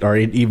get or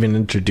even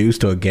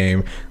introduced to a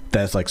game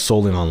that's like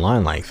solely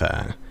online like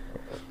that?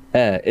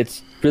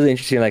 It's really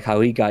interesting. Like how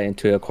he got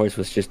into it, of course,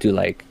 was just to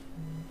like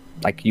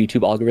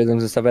YouTube algorithms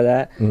and stuff like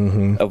that.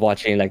 Of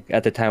watching, like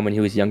at the time when he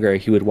was younger,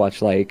 he would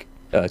watch like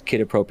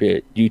kid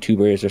appropriate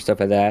YouTubers or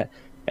stuff like that,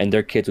 and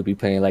their kids would be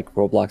playing like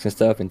Roblox and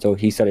stuff. And so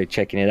he started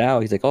checking it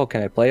out. He's like, oh,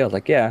 can I play? I was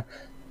like, yeah,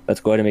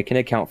 let's go ahead and make an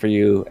account for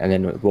you, and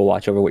then we'll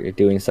watch over what you're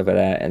doing and stuff like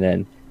that. And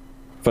then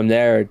from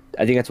there,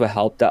 I think that's what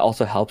helped. That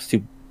also helps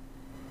to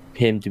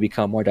him to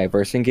become more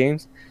diverse in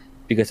games,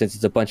 because since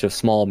it's a bunch of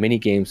small mini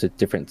games with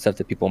different stuff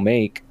that people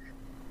make,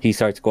 he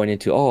starts going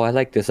into, oh, I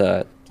like this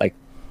like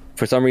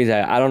for some reason,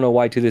 I don't know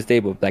why to this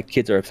day, but like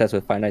kids are obsessed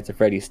with Five Nights at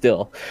Freddy's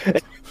still.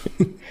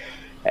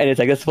 And it's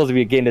like, that's supposed to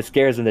be a game that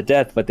scares them to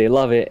death, but they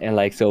love it. And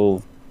like,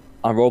 so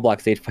on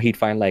Roblox, he'd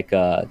find like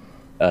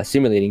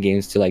simulating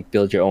games to like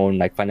build your own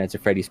like Five Nights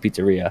at Freddy's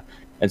pizzeria.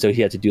 And so he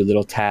had to do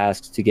little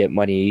tasks to get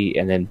money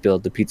and then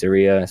build the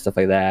pizzeria and stuff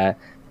like that.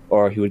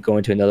 Or he would go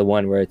into another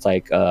one where it's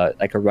like a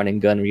run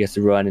and gun where he has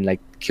to run and like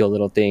kill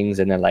little things,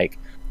 and then like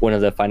one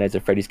of the Five Nights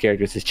at Freddy's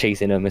characters is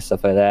chasing him and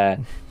stuff like that.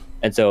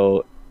 And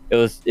so it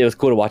was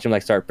cool to watch him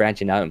like start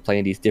branching out and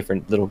playing these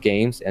different little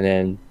games. And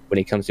then when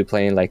it comes to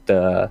playing like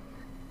the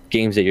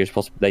games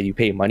that you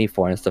pay money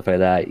for and stuff like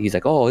that, he's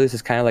like, oh, this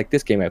is kind of like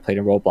this game I played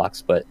in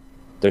Roblox, but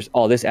there's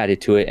all this added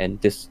to it, and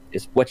this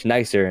is much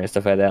nicer and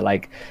stuff like that.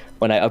 Like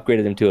when I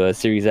upgraded him to a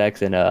Series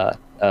X and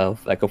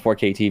like a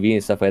 4K TV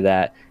and stuff like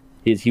that,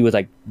 he was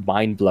like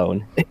mind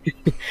blown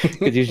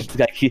because he was just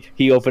like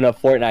he opened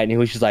up Fortnite and he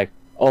was just like,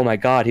 oh my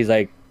god, he's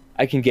like,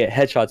 I can get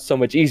headshots so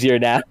much easier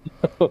now.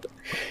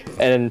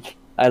 And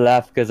I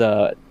laughed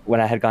because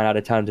when I had gone out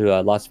of town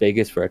to Las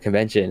Vegas for a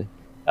convention,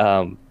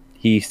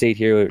 he stayed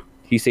here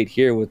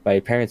with my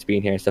parents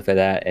being here and stuff like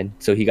that, and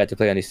so he got to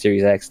play on his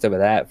Series X, stuff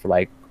like that, for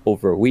like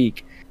over a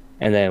week.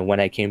 And then when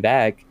I came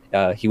back,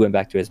 he went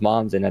back to his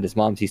mom's, and at his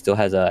mom's he still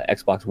has a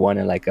Xbox One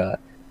and like a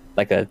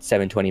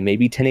 720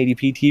 maybe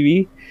 1080p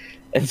TV.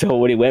 And so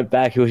when he went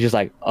back, he was just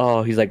like,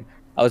 oh, he's like,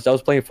 I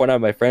was playing Fortnite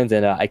with my friends,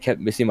 and I kept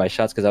missing my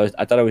shots because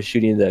I thought I was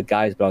shooting the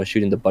guys, but I was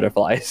shooting the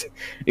butterflies.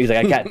 He's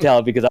like, I can't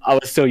tell because I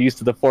was so used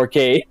to the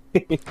 4K.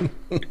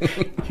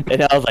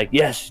 And I was like,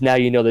 yes, now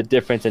you know the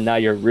difference, and now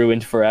you're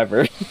ruined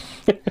forever.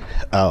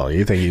 Oh,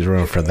 you think he's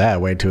ruined for that?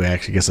 Wait till he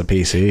actually gets a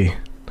PC.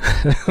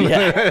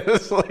 Yeah.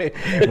 It's like,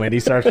 when he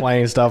starts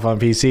playing stuff on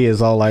PC,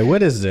 it's all like,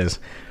 what is this?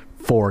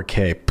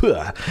 4K.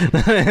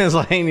 It's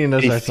like, you know,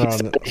 he's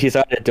starting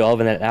to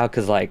delve in that now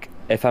because, like,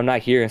 if I'm not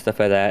here and stuff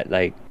like that,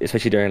 like,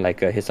 especially during like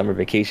his summer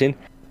vacation,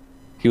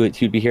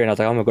 he'd be here, and I was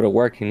like, I'm gonna go to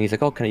work, and he's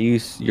like, oh, can I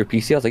use your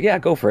PC? I was like, yeah,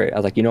 go for it. I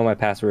was like, you know my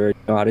password,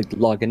 you know how to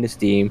log into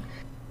Steam,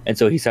 and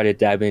so he started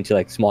dabbing into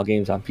like small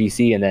games on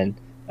PC, and then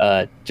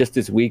just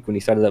this week when he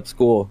started up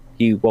school,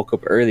 he woke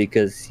up early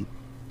because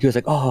he was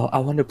like, oh, I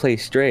want to play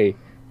Stray. And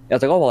I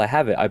was like, oh well, I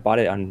have it. I bought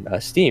it on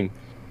Steam.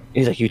 And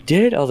he's like, you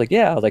did? I was like,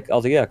 yeah. I was like,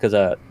 yeah, because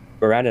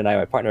Miranda and I,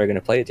 my partner, are gonna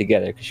play it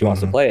together because she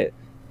wants to play it.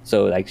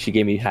 So like she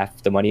gave me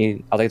half the money.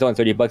 I was like, it's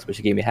only $30, but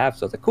she gave me half.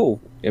 So I was like, cool.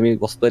 I mean,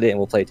 we'll split it and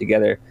we'll play it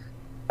together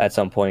at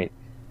some point.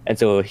 And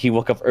so he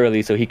woke up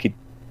early so he could,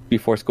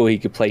 before school, he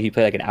could play. He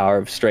played like an hour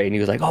of Stray, and he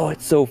was like, oh,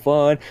 it's so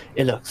fun.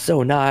 It looks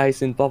so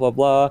nice and blah blah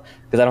blah.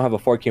 Because I don't have a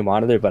 4K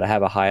monitor, but I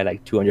have a high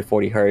like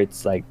 240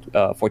 hertz, like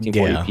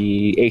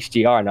 1440p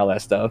HDR and all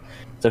that stuff.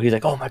 So he's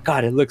like, oh my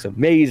god, it looks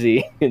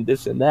amazing and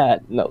this and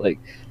that. And I'm like,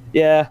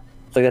 yeah.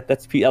 It's like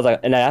that's. I was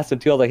like, and I asked him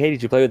too. I was like, hey,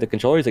 did you play with the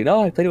controller? He's like,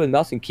 no, I played it with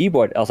mouse and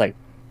keyboard. I was like,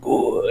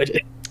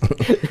 good.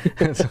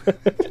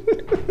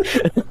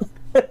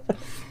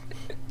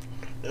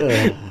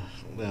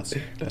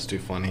 That's too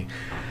funny.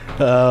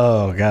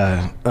 Oh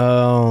god.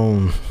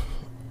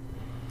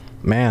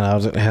 Man, I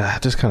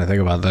just kind of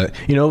think about that.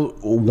 You know,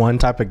 one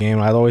type of game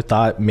I always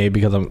thought, maybe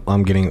because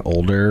I'm getting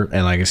older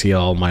and I can see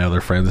all my other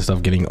friends and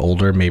stuff getting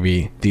older,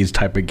 maybe these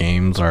type of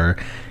games are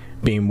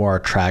being more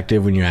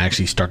attractive when you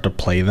actually start to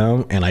play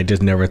them, and I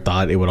just never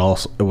thought it would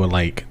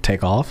like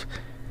take off.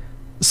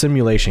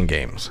 Simulation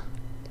games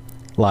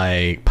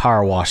like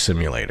Power Wash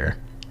Simulator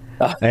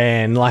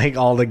and like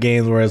all the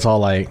games where it's all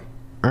like,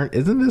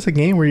 isn't this a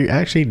game where you're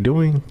actually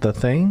doing the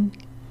thing?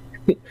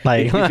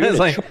 Like it's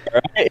like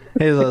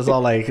it's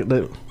all like,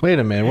 wait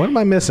a minute, what am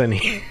I missing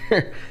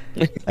here?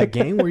 A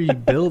game where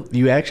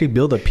you actually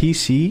build a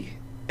PC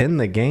in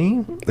the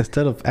game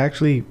instead of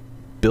actually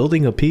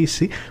building a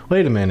PC.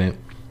 Wait a minute.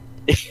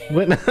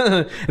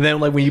 And then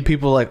like when you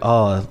people like,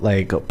 oh,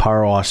 like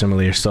Power Wash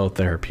Simulator is so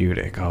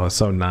therapeutic, oh, it's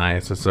so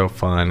nice, it's so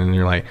fun, and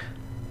you're like,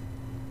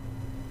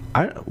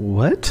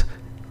 what?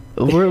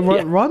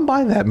 Run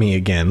by that me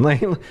again.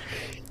 Like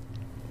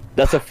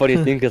that's a funny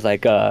thing because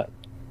like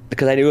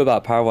because I knew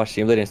about Power Wash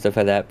Simulator and stuff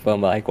like that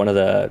from like one of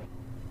the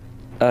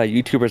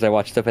YouTubers I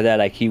watched, stuff like that.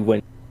 Like he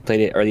went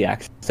played it early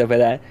access, stuff like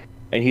that,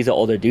 and he's an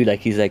older dude. Like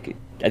he's like,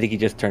 I think he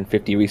just turned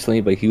 50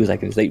 recently, but he was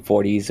like in his late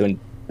 40s when,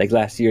 like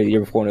last year, the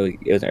year before, when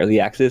it was early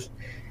access.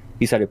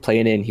 He started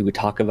playing it and he would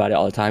talk about it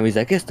all the time. He's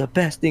like, it's the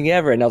best thing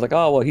ever. And I was like,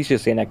 oh well, he's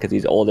just saying that because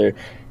he's older.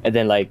 And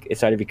then like it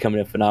started becoming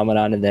a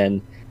phenomenon. And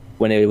then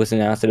when it was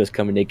announced that it was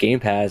coming to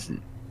Game Pass,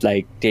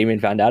 like Damon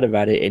found out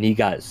about it and he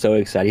got so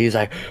excited. He's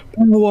like,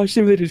 Power Wash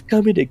Simulator is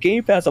coming to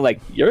Game Pass. I'm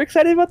like, you're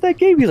excited about that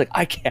game? He's like,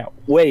 I can't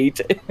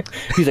wait.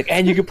 He's like,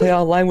 and you can play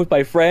online with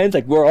my friends.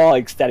 Like we're all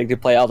ecstatic to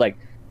play. I was like,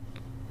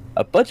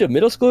 a bunch of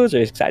middle schoolers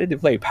are excited to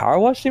play Power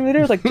Wash Simulator?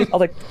 I was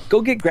like,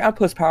 go get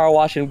Grandpa's Power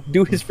Wash and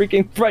do his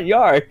freaking front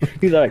yard.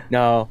 He's like,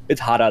 no,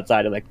 it's hot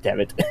outside. I'm like,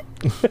 damn it.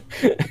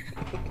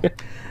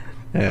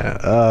 Yeah.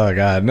 Oh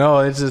god.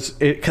 No, it's just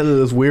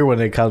because it's weird when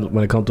it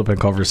comes up in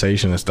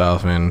conversation and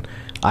stuff. And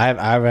I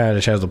haven't had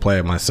a chance to play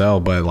it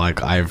myself, but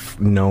like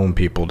I've known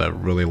people that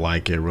really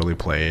like it, really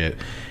play it,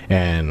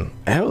 and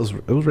it was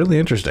really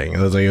interesting. It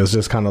was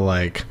just kind of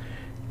like,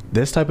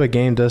 this type of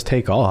game does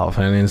take off,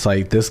 and it's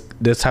like this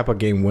type of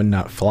game would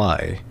not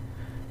fly,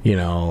 you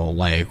know,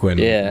 like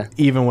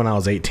even when I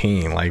was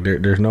 18, like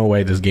there's no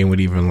way this game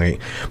would even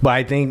like. But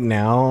I think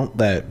now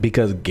that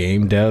because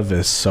game dev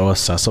is so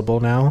accessible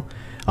now,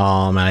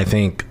 and I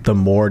think the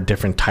more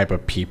different type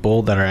of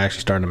people that are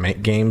actually starting to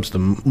make games, the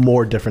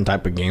more different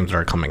type of games that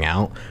are coming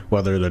out,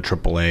 whether they're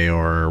AAA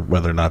or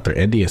whether or not they're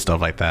indie and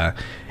stuff like that.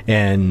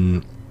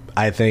 And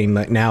I think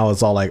like now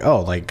it's all like,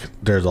 oh, like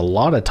there's a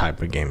lot of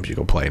type of games you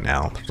can play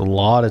now. There's a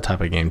lot of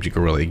type of games you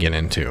can really get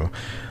into.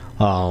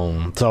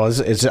 So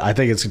it's I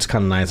think it's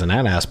kind of nice in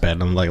that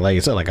aspect. And like you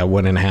said, like I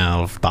wouldn't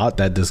have thought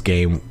that this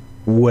game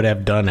would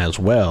have done as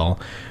well,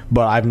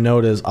 but I've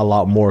noticed a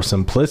lot more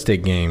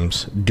simplistic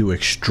games do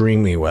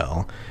extremely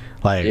well.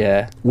 Like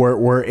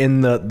we're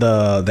in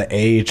the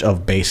age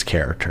of base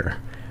character,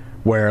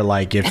 where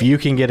like if you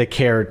can get a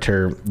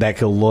character that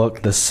could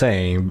look the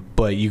same,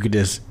 but you could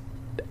just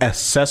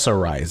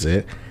accessorize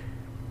it,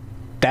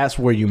 that's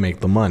where you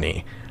make the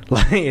money.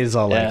 Like it's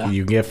all like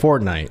you get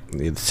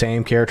Fortnite, the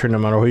same character no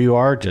matter who you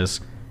are,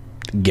 just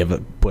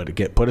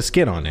put a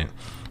skin on it.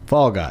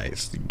 Fall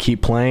Guys,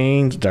 keep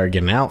playing, start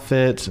getting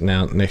outfits.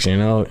 Now next thing you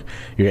know,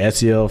 you're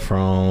Ezio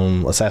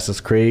from Assassin's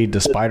Creed to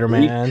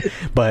Spider-Man.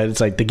 But it's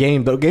like the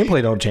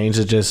gameplay don't change.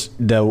 It's just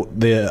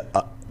the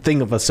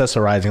thing of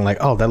accessorizing, like,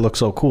 oh, that looks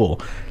so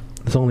cool.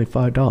 It's only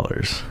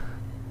 $5.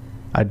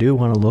 I do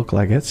want to look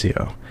like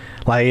Ezio.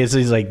 Like it's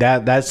like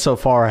that so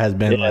far has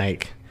been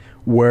like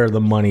where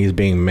the money is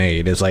being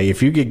made. It's like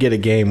if you could get a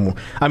game,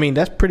 I mean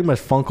that's pretty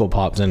much Funko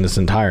Pops in its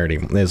entirety.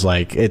 It's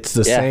like it's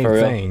the same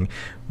thing,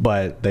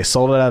 but they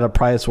sold it at a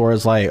price where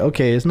it's like,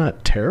 okay, it's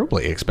not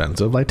terribly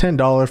expensive, like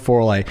 $10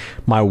 for like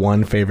my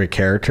one favorite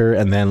character,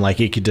 and then like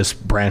you could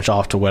just branch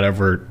off to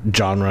whatever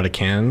genre it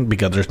can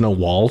because there's no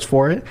walls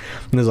for it.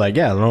 And it's like,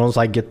 yeah, as long as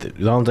I get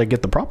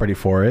the property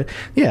for it,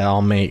 yeah,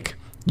 I'll make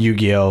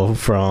Yu-Gi-Oh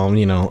from,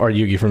 or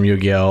Yugi from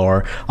Yu-Gi-Oh,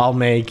 or I'll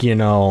make,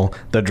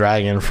 the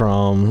dragon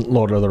from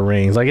Lord of the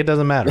Rings. Like, it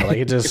doesn't matter. Like,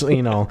 it just,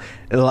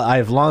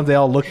 as long as they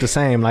all look the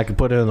same, and I can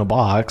put it in a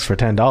box for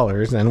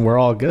 $10, and we're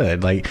all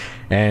good. Like,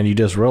 and you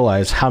just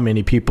realize how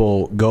many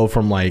people go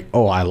from like,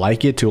 oh, I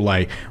like it, to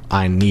like,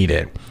 I need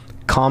it.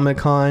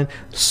 Comic-Con,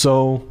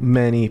 so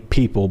many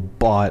people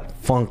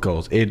bought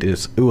Funkos.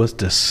 It was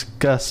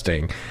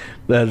disgusting.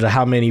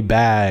 How many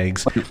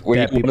bags? Were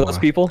you one of those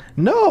people?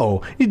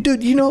 No,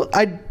 dude.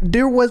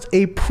 There was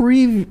a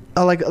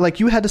like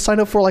you had to sign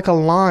up for like a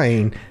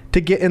line to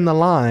get in the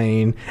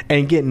line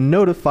and get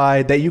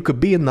notified that you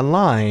could be in the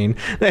line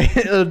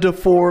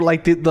for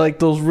like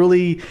those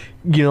really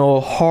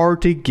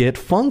hard to get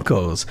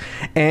Funkos.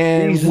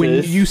 And Jesus.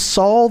 when you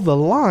saw the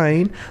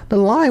line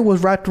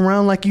was wrapped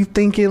around like you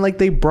thinking like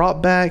they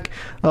brought back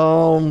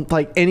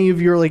like any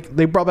of your, like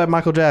they brought back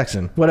Michael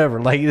Jackson,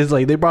 whatever. Like it's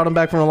like they brought him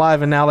back from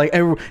alive, and now like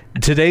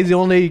today's the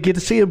only day you get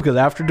to see him, because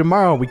after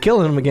tomorrow we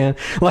killing him again.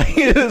 Like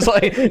it's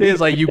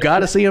like you got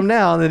to see him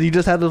now, and then you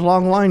just have this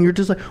long line. You're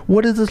just like,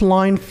 what is this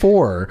line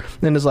for?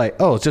 And it's like,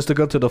 oh, it's just to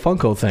go to the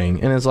Funko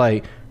thing. And it's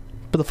like,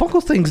 but the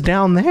Funko thing's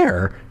down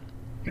there.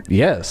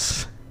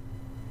 Yes.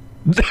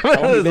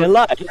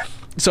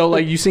 So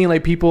like you seen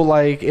like people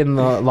like in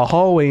the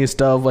hallway and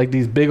stuff, like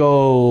these big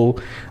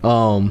old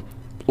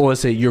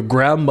let's say your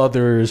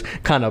grandmother's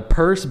kind of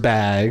purse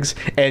bags,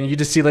 and you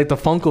just see like the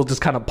Funkos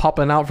just kind of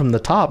popping out from the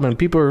top, and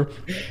people are,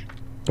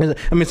 I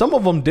mean, some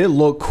of them did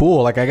look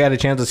cool. Like I got a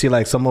chance to see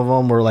like some of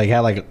them were like had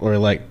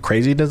like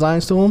crazy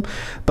designs to them,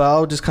 but I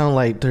was just kind of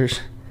like,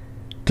 there's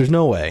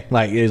no way.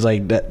 Like it's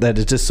like that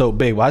is just so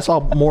big. But I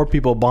saw more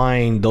people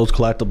buying those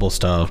collectible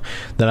stuff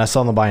than I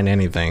saw them buying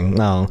anything.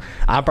 No,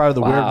 I'm probably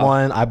the weird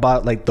one. I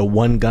bought like the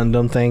one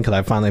Gundam thing because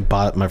I finally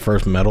bought my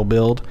first metal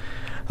build.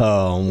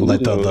 Like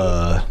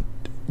the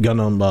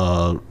Gundam,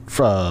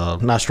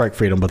 not Strike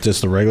Freedom, but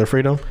just the regular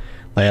Freedom.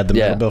 I had the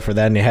metal build for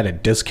that, and they had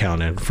it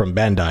discounted from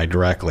Bandai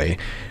directly.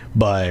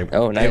 But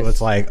nice. It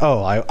was like,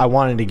 I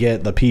wanted to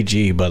get the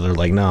PG, but they're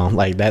like, no,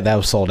 like that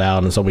was sold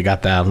out, and so we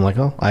got that. I'm like,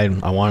 I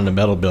wanted a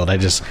metal build.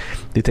 These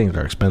things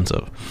are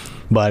expensive.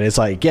 But it's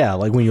like, yeah,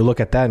 like when you look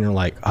at that and you're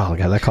like, oh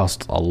god, that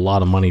costs a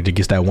lot of money to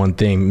get that one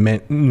thing.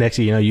 Next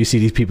thing you see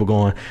these people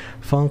going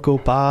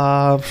Funko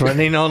Pops,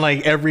 and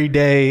like every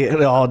day,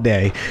 all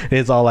day.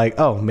 It's all like,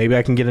 oh, maybe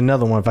I can get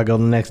another one if I go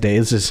the next day.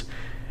 It's just,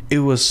 it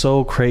was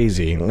so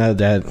crazy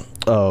that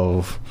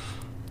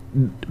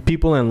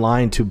people in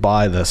line to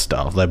buy this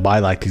stuff, like buy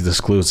like these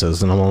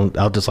exclusives, and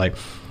I'll just like,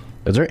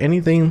 is there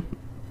anything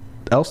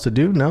else to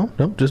do? No,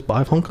 just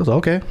buy Funkos.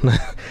 Okay.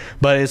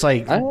 But it's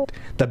like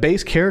the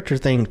base character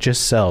thing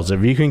just sells.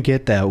 If you can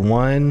get that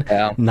one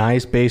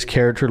nice base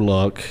character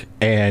look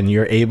and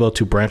you're able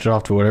to branch it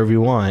off to whatever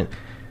you want,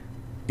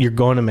 you're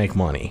going to make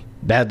money.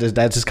 That's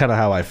just kind of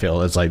how I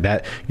feel. It's like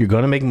that you're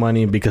going to make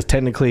money because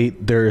technically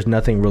there's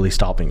nothing really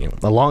stopping you.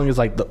 As long as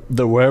like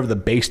the whatever the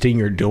base thing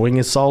you're doing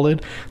is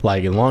solid,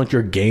 like as long as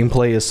your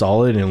gameplay is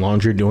solid, and as long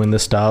as you're doing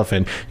this stuff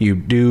and you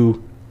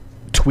do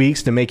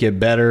tweaks to make it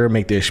better,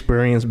 make the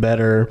experience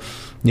better,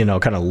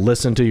 kind of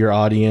listen to your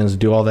audience,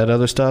 do all that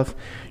other stuff,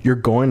 you're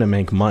going to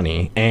make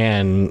money.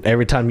 And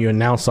every time you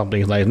announce something,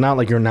 it's not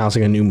like you're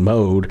announcing a new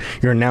mode,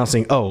 you're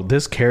announcing, oh,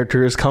 this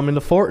character is coming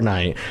to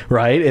Fortnite,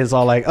 right? It's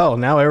all like, oh,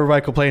 now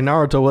everybody can play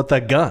Naruto with a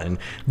gun.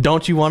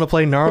 Don't you want to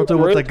play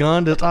Naruto with a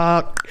gun?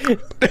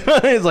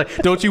 It's like,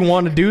 don't you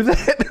want to do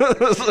that?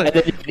 And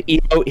then you can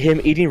eat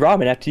him eating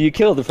ramen after you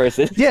kill the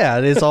person. Yeah,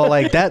 it's all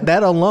like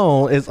that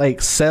alone is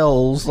like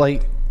sells,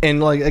 like, and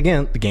like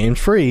again, the game's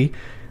free,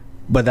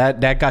 but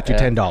that got you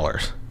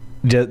 $10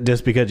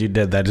 just because you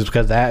did that, just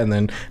because that, and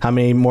then how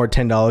many more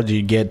 $10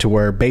 you get to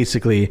where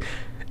basically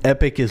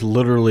Epic is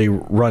literally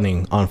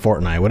running on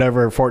Fortnite.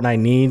 Whatever Fortnite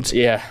needs,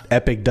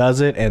 Epic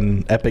does it,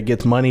 and Epic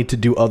gets money to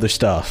do other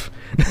stuff.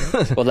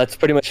 Well, that's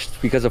pretty much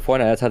because of Fortnite.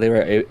 That's how they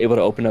were able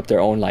to open up their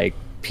own like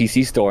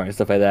PC store and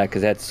stuff like that,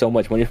 because they had so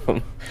much money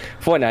from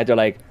Fortnite. They're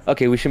like,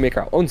 okay, we should make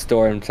our own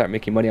store and start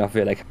making money off of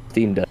it like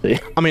Steam does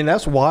it. I mean,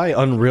 that's why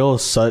Unreal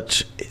is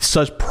such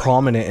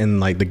prominent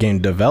in like the game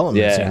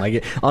development scene.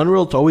 Like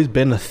Unreal's always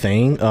been a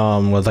thing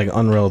with like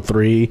Unreal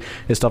 3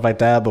 and stuff like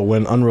that, but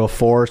when Unreal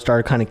 4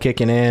 started kind of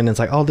kicking in, it's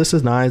like, oh, this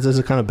is nice, this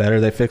is kind of better.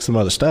 They fixed some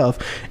other stuff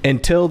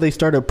until they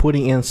started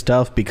putting in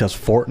stuff because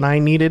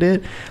Fortnite needed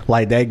it.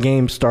 Like that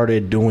game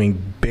started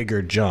doing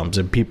bigger jumps,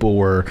 and people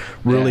were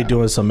really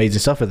doing some amazing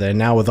stuff with it. And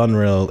now with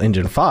Unreal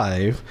Engine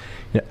 5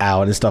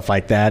 out and stuff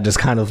like that, just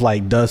kind of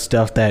like does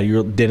stuff that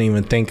you didn't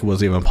even think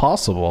was even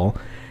possible.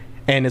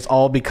 And it's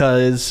all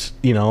because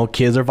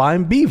kids are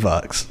buying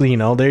V-Bucks.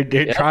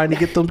 They're trying to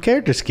get them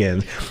character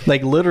skins.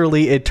 Like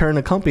literally, it turned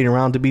a company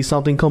around to be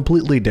something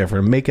completely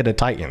different. Make it a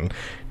Titan.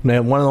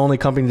 Now, one of the only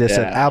companies that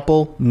said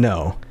Apple,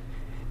 no,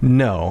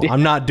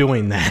 I'm not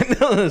doing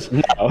that.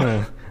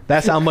 No.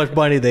 That's how much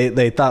money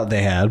they thought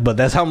they had, but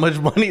that's how much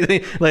money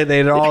they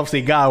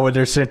obviously got when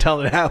they're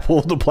telling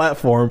Apple, the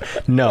platform,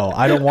 no,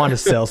 I don't want to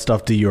sell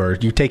stuff to yours.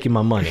 You're taking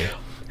my money.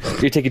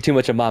 You're taking too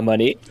much of my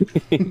money.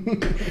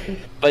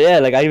 But yeah,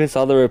 like I even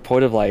saw the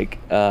report of like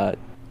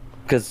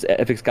because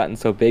Epic's gotten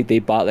so big, they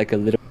bought like a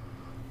little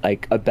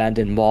like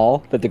abandoned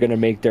mall that they're gonna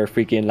make their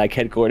freaking like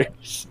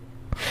headquarters.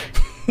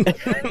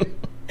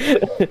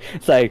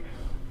 It's like,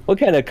 what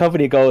kind of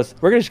company goes,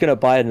 we're just gonna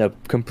buy in a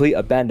complete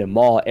abandoned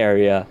mall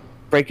area,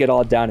 break it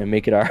all down, and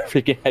make it our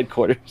freaking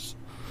headquarters?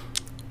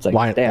 It's like,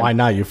 why? damn. Why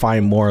not? You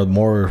find more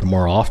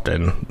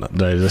often.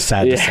 It's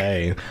sad to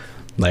say.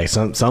 Like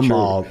some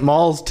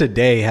malls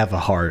today have a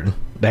hard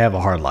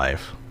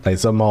life. Like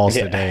some malls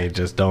today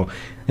just don't.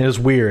 It's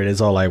weird.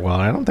 It's all like, well,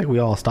 I don't think we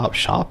all stopped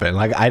shopping.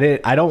 Like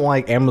I don't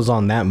like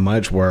Amazon that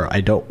much where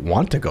I don't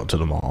want to go to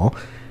the mall.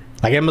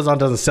 Like Amazon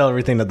doesn't sell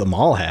everything that the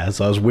mall has,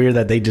 so it's weird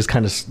that they just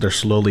kind of, they're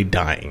slowly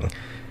dying,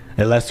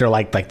 unless they're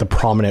like the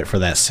prominent for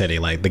that city,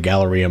 like the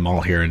Galleria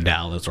Mall here in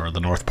Dallas or the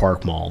North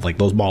Park Mall. Like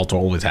those malls will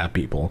always have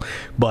people,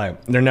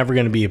 but they're never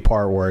going to be a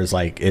part where it's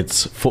like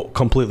it's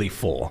completely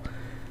full.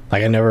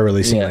 Like I never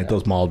really seen like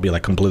those malls be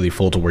like completely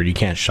full to where you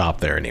can't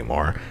shop there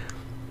anymore.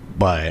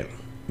 But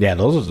yeah,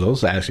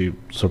 those actually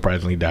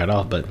surprisingly died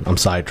off. But I'm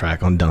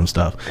sidetracked on dumb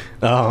stuff.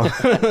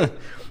 That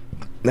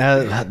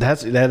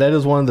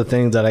is one of the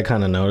things that I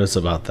kind of notice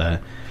about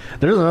that.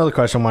 There's another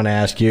question I want to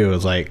ask you.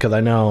 Is like, because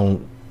I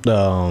know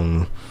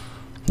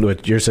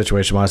with your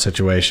situation, my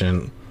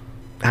situation,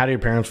 how do your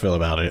parents feel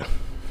about it?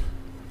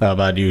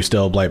 About you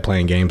still like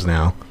playing games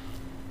now?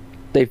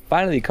 They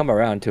finally come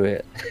around to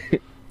it.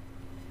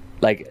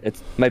 Like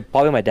it's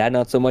probably my dad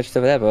not so much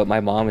stuff like that, but my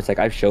mom, it's like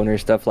I've shown her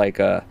stuff like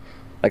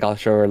I'll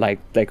show her like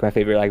my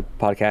favorite like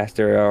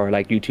podcaster or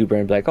like YouTuber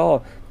and be like,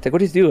 oh, it's like, what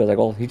does he do? I was like,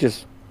 well,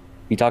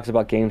 he talks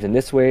about games in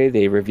this way.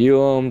 They review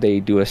them. They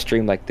do a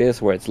stream like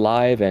this where it's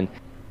live, and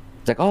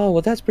it's like, oh,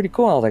 well, that's pretty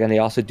cool. I was like, and they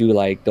also do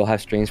like, they'll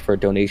have streams for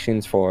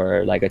donations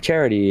for like a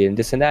charity and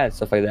this and that,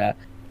 stuff like that.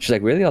 She's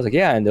like, really? I was like,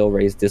 yeah, and they'll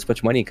raise this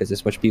much money because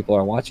this much people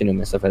are watching them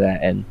and stuff like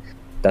that, and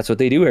that's what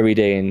they do every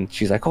day. And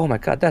she's like, oh my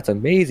god, that's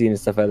amazing and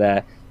stuff like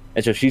that.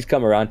 And so she's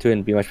come around to it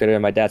and be much better.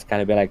 And my dad's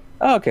kind of been like,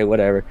 oh, okay,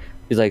 whatever.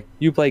 He's like,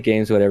 you play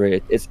games, whatever.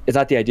 It's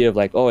not the idea of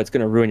like, oh, it's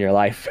gonna ruin your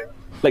life.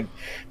 Like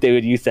they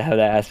would used to have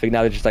that aspect.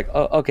 Now they're just like,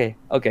 oh, okay.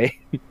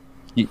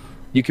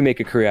 You can make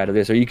a career out of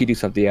this, or you could do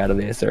something out of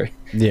this, or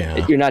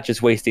you're not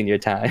just wasting your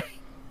time.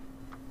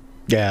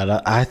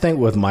 Yeah, I think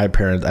with my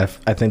parents,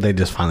 I think they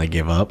just finally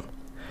gave up.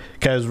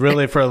 Because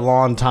really, for a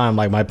long time,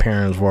 like my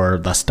parents were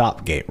the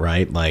stopgate,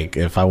 right? Like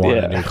if I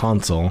wanted a new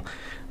console,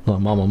 well,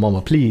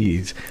 mama,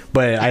 please.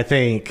 But I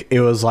think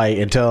it was like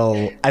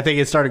I think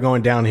it started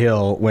going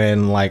downhill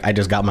when like I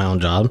just got my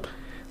own job.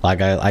 Like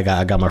I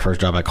got my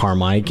first job at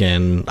Carmike,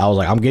 and I was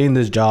like, I'm getting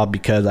this job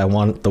because I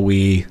want the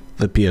Wii,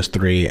 the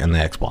PS3, and the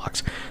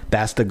Xbox.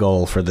 That's the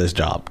goal for this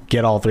job.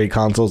 Get all three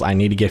consoles. I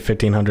need to get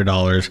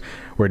 $1,500.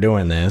 We're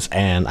doing this,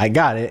 and I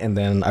got it. And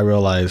then I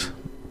realized,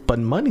 but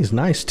money's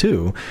nice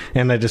too,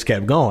 and I just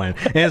kept going.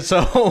 And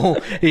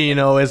so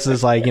it's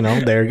just like,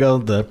 there you go,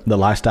 the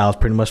lifestyle is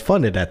pretty much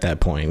funded at that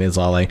point. It's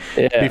all like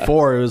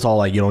before it was all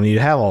like, you don't need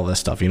to have all this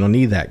stuff, you don't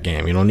need that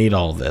game, you don't need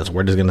all this,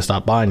 we're just gonna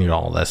stop buying you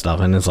all that stuff.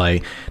 And it's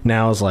like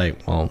now it's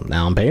like, well,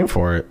 now I'm paying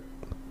for it,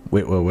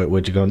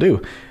 what you gonna do?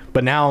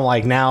 But now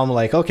I'm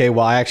like, okay,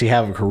 well, I actually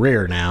have a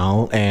career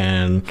now,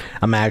 and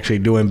I'm actually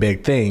doing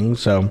big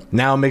things. So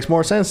now it makes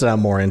more sense that I'm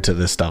more into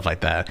this stuff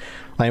like that.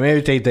 Like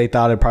maybe they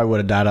thought it probably would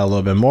have died out a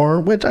little bit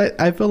more, which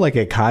I feel like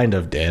it kind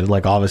of did.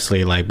 Like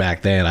obviously, like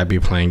back then, I'd be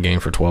playing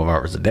games for 12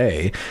 hours a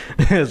day.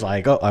 It's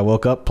like, oh, I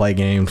woke up, play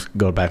games,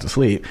 go back to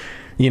sleep.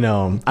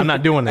 I'm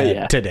not doing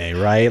that today,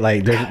 right?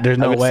 Like there's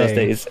no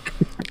way.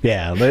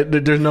 Yeah,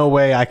 there's no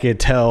way I could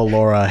tell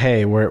Laura,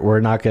 hey,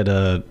 we're not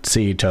gonna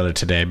see each other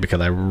today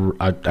because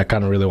I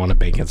kind of really want to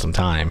bake in some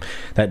time.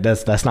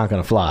 That's not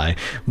gonna fly.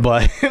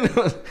 But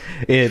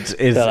it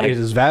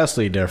is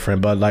vastly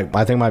different. But like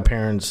I think my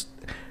parents,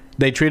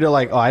 they treat it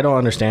like, oh, I don't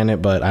understand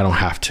it, but I don't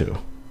have to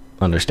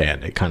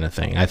understand it, kind of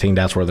thing. I think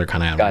that's where they're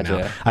kind of at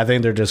right now. I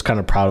think they're just kind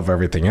of proud of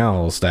everything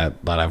else that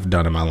I've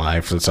done in my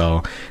life. And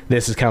so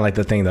this is kind of like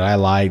the thing that I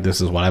like.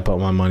 This is what I put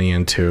my money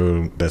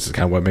into. This is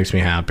kind of what makes me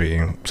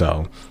happy.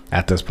 So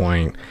at this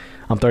point,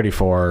 I'm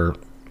 34.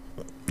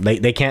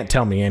 They can't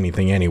tell me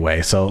anything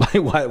anyway. So like,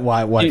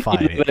 why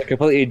fight it? You live in a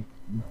completely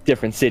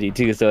different city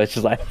too, so it's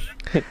just like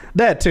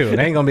that too.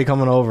 They ain't gonna be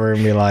coming over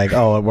and be like,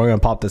 oh, we're gonna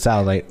pop this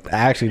out. Like,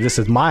 actually, this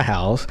is my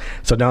house,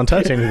 so don't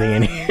touch anything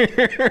in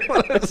here.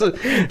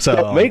 So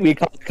don't make me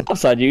call the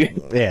cops on you.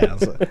 Yeah.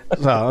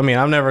 So I mean,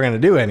 I'm never gonna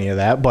do any of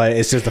that, but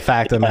it's just the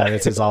fact of the matter.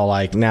 It's all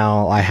like,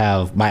 now I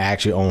have my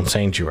actual own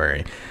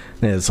sanctuary.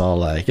 And it's all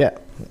like, yeah.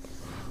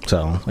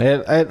 So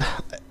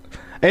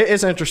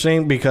it's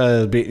interesting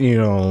because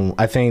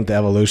I think the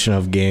evolution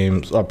of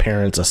games, or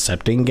parents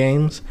accepting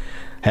games,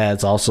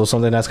 has also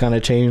something that's kind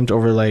of changed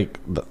over like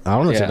I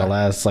don't know, say the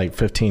last like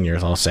 15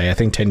 years. I'll say, I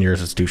think 10 years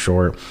is too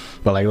short,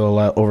 but like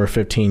over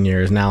 15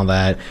 years now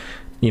that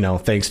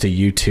thanks to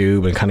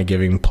YouTube and kind of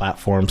giving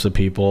platforms to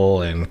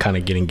people and kind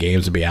of getting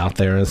games to be out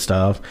there and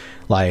stuff,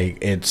 like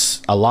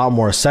it's a lot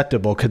more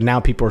acceptable because now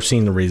people are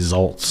seeing the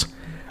results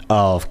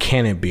of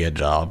can it be a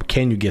job?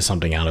 Can you get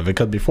something out of it?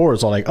 Because before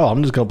it's all like, oh,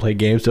 I'm just gonna play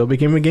games till I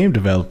became a game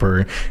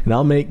developer, and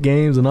I'll make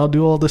games and I'll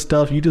do all this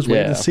stuff. You just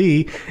wait to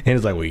see. And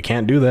it's like, well, you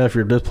can't do that if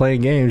you're just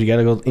playing games. You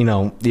gotta go.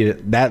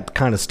 That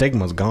kind of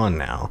stigma's gone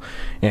now,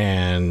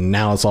 and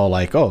now it's all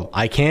like, oh,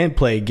 I can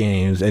play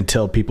games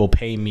until people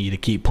pay me to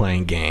keep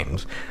playing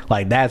games.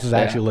 Like that's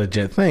actually a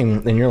legit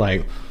thing. And you're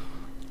like,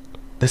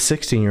 this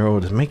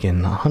 16-year-old is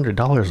making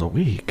 $100 a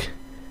week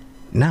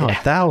now,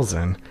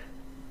 $1,000.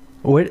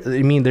 What,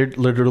 I mean, they're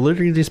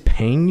literally just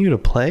paying you to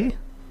play?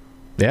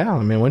 Yeah,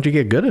 I mean, once you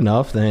get good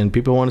enough, then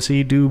people want to see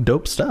you do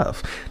dope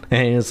stuff.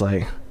 And it's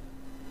like,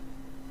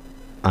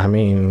 I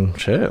mean,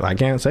 shit, I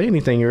can't say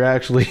anything. You're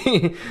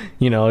actually,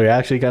 you're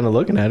actually kind of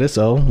looking at it,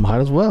 so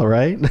might as well,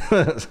 right?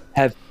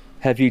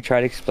 Have you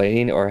tried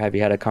explaining, or have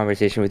you had a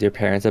conversation with your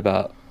parents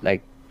about,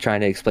 like,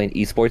 trying to explain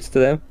esports to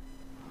them?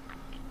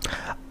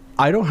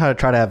 I don't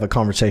try to have a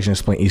conversation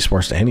explain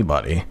esports to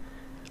anybody.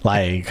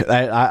 Like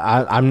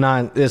I'm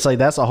not. It's like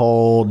that's a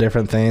whole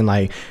different thing.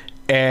 Like,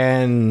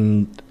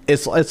 and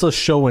it's a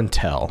show and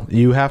tell.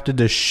 You have to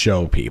just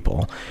show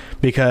people,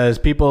 because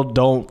people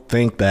don't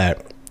think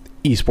that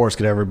esports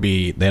could ever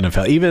be the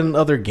NFL. Even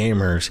other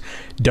gamers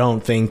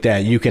don't think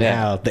that you can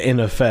have the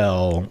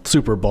NFL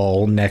Super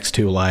Bowl next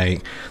to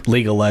like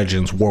League of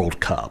Legends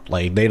World Cup.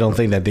 Like they don't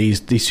think that these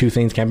two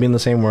things can be in the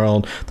same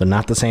world. They're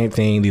not the same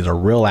thing. These are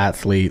real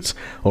athletes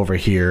over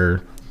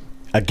here.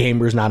 A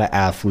gamer's not an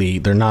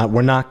athlete.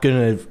 We're not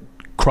gonna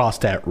cross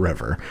that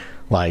river.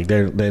 Like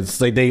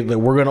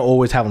we're gonna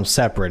always have them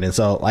separate. And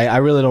so I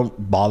really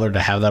don't bother to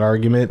have that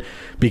argument,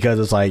 because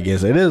it's like,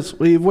 yes, it is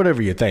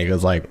whatever you think.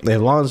 It's like,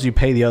 as long as you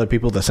pay the other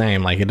people the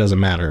same, like it doesn't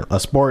matter. A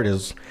sport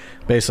is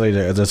basically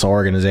this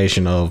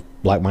organization of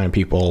like-minded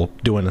people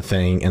doing a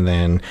thing, and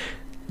then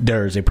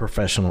there's a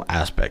professional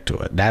aspect to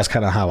it. That's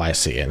kind of how I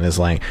see it. And it's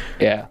like,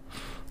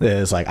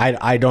 it's like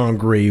I don't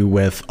agree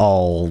with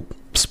all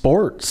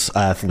sports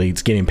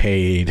athletes getting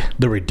paid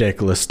the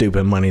ridiculous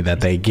stupid money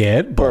that they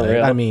get,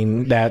 but I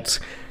mean,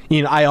 that's,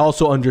 I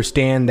also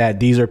understand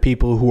that these are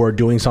people who are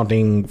doing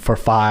something for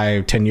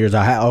 5-10 years,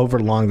 however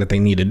long that they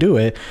need to do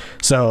it.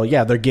 So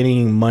yeah, they're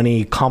getting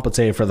money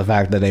compensated for the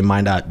fact that they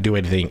might not do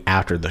anything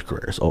after the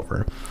career is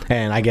over.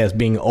 And I guess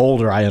being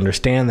older, I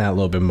understand that a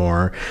little bit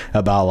more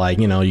about, like,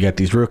 you got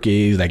these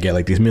rookies that get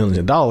like these millions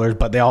of dollars,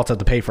 but they also have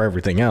to pay for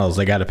everything else.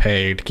 They got to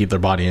pay to keep their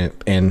body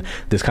in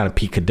this kind of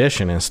peak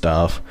condition and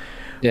stuff.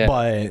 Yeah.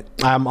 But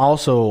I'm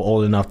also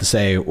old enough to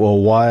say, well,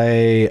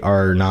 why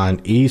are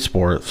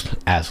non-esports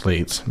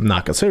athletes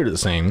not considered the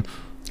same?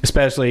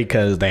 Especially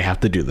because they have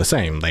to do the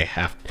same. They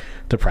have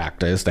to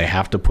practice. They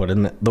have to put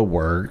in the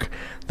work.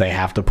 They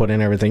have to put in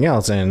everything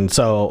else. And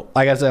so,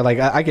 like I said, like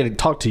I could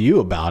talk to you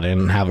about it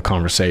and have a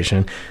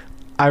conversation.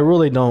 I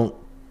really don't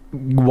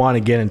want to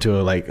get into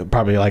it, like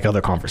probably like other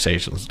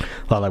conversations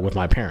like with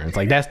my parents.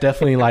 Like that's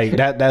definitely like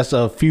that's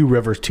a few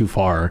rivers too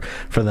far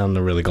for them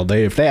to really go.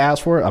 If they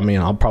ask for it, I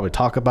mean, I'll probably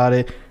talk about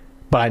it,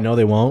 but I know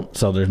they won't,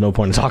 so there's no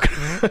point in talking.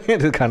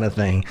 This kind of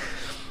thing.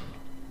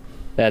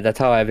 Yeah, that's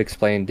how I've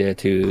explained it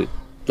to,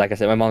 like I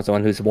said, my mom's the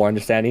one who's more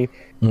understanding.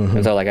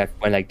 And so like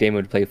when like Damon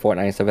would play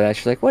Fortnite and stuff like that,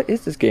 she's like, what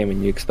is this game?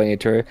 And you explain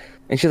it to her,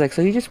 and she's like,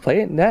 so you just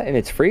play it and that and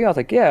it's free? I was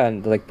like, yeah.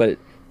 And like, but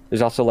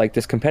there's also like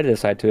this competitive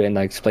side to it, and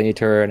I explained it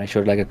to her, and I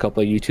showed like a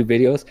couple of YouTube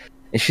videos,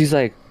 and she's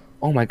like,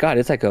 oh my god,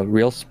 it's like a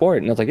real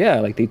sport. And I was like,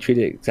 yeah, like they treat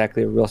it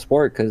exactly a real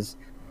sport, because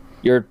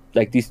you're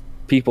like, these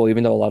people,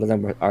 even though a lot of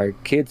them are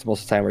kids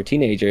most of the time, or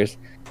teenagers,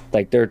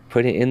 like they're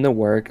putting in the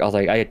work. I was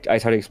like, I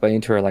started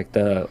explaining to her like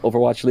the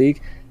Overwatch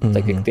League,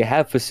 like they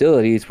have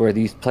facilities where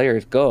these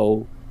players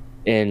go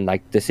in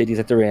like the cities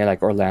that they're in,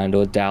 like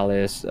Orlando,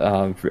 Dallas,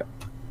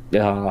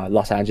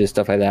 Los Angeles,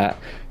 stuff like that.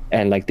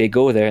 And like they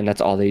go there and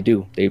that's all they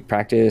do. They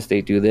practice,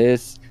 they do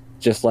this,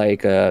 just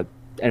like a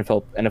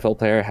NFL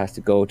player has to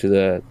go to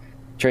the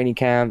training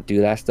camp, do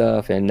that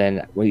stuff, and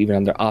then even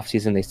on their off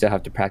season they still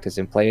have to practice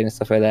and play and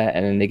stuff like that,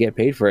 and then they get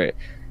paid for it.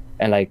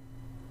 And like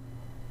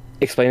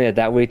explaining it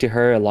that way to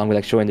her, along with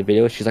like showing the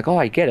video, she's like, oh,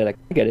 I get it. Like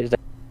I get it. It's like,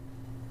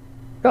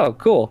 oh,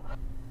 cool.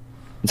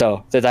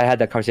 So since I had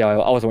that conversation,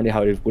 I was wondering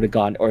how it would have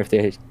gone, or if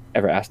they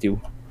ever asked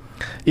you.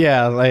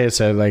 Yeah, like I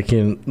said, like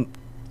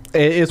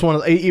it's one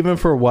of, even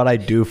for what I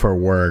do for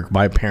work,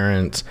 my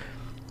parents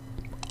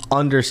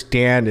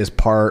understand is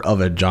part of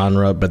a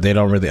genre, but they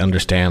don't really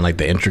understand like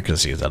the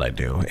intricacies that I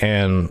do.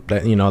 And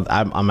that,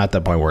 I'm at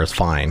that point where it's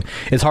fine.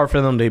 It's hard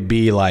for them to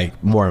be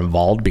like more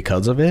involved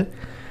because of it,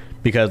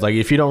 because like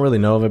if you don't really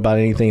know about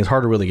anything, it's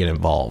hard to really get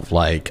involved.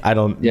 Like I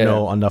don't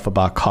know enough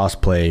about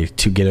cosplay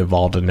to get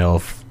involved to know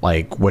if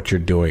like what you're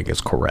doing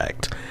is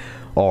correct,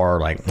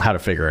 or like how to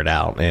figure it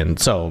out. And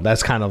so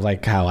that's kind of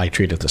like how I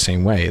treat it the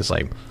same way. It's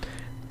like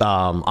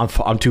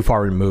I'm too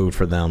far removed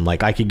for them.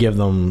 Like I could give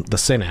them the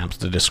synapse,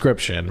 the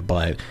description,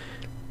 but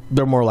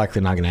they're more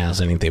likely not going to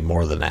ask anything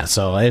more than that.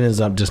 So it ends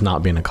up just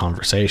not being a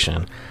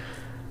conversation.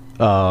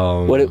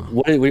 What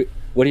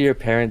do your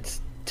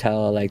parents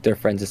tell like their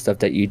friends and stuff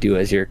that you do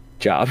as your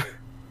job?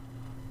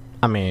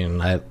 I mean,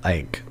 I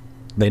like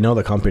they know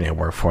the company I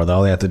work for.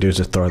 All they have to do is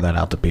just throw that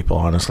out to people.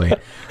 Honestly,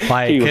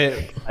 like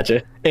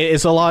Gotcha.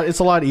 it's a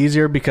lot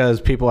easier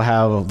because people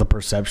have the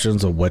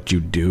perceptions of what you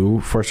do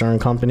for certain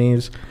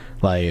companies.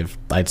 Like if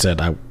I said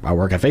I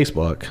work at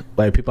Facebook,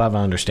 like people have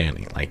an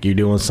understanding. Like you're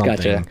doing something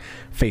Gotcha.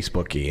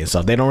 Facebooky and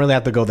stuff. They don't really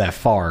have to go that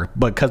far,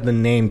 but because the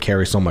name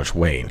carries so much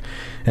weight,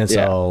 and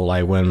so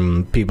like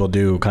when people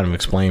do kind of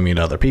explain me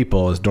to other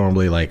people, it's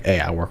normally like, hey,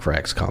 I work for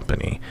X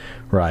company,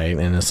 right?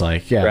 And it's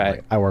like, yeah, Right.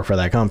 like, I work for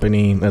that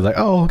company. And it's like,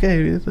 oh,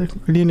 okay, it's like,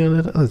 do you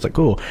know that? It's like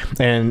cool.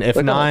 And if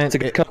Like, oh, not, it's a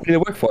good company to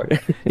work for.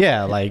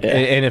 yeah, like, Yeah.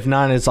 and if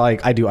not, it's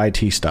like I do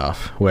IT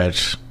stuff,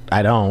 which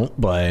I don't,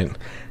 but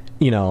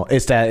you know,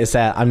 it's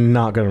that I'm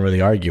not gonna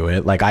really argue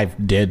it. Like I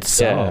did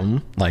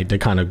some, like to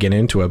kind of get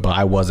into it, but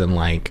I wasn't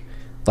like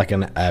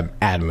an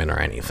admin or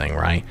anything,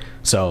 right?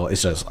 So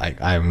it's just like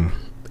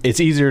it's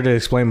easier to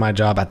explain my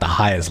job at the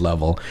highest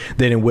level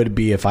than it would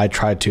be if I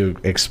tried to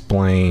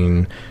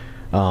explain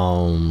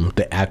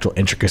the actual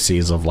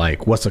intricacies of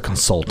like what's a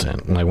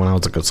consultant. Like when I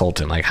was a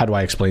consultant, like how do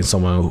I explain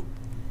someone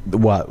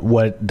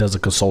what does a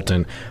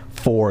consultant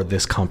for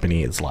this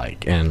company is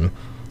like, and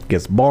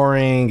gets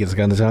boring,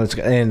 and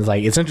it's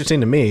like it's interesting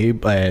to me,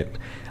 but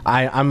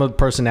I'm a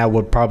person that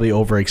would probably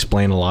over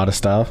explain a lot of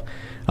stuff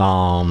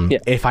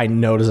if I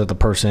notice that the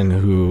person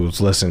who's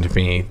listening to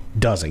me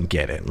doesn't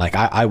get it. Like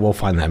I will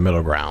find that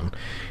middle ground,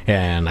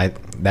 and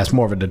that's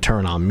more of a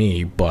deterrent on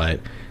me,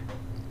 but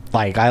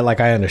I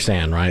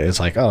understand, right?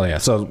 It's like, oh yeah,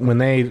 so when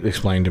they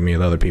explain to me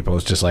with other people,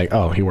 it's just like,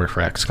 oh, he worked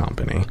for X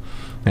company.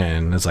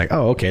 And it's like,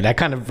 oh, okay, that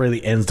kind of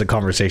really ends the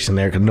conversation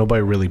there, because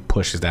nobody really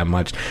pushes that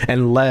much,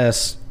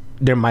 unless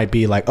there might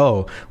be like,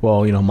 oh,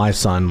 well, you know, my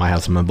son might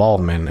have some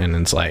involvement, and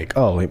it's like,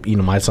 oh, you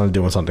know, my son's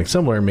doing something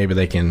similar, maybe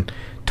they can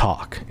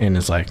talk. And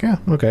it's like, yeah,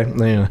 okay,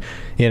 yeah,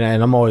 you know,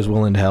 and I'm always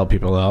willing to help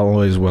people. I'm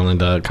always willing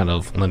to kind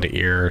of lend an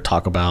ear,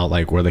 talk about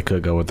like where they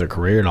could go with their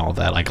career and all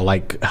that.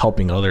 Like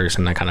helping others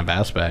in that kind of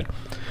aspect.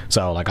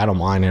 So like I don't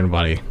mind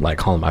anybody like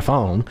calling my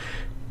phone.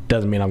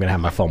 Doesn't mean I'm gonna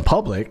have my phone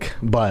public,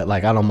 but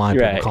like I don't mind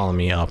people calling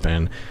me up,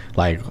 and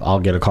like I'll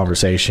get a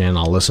conversation,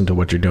 I'll listen to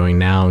what you're doing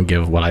now and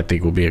give what I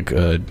think will be a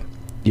good,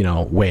 you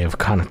know, way of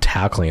kind of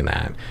tackling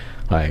that.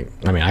 Like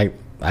I mean,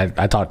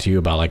 I talked to you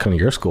about like coming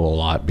to your school a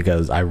lot,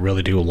 because I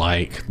really do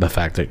like the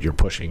fact that you're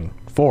pushing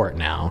for it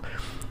now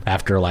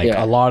after like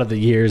a lot of the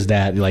years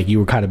that like you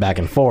were kind of back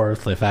and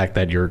forth. The fact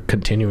that you're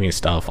continuing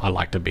stuff, I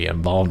like to be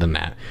involved in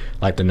that.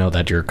 I like to know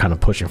that you're kind of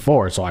pushing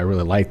forward, so I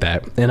really like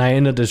that. And I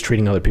ended up just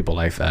treating other people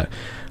like that,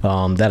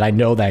 that I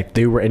know that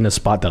they were in the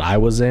spot that I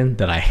was in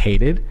that I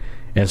hated,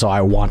 and so I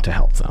want to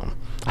help them.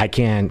 I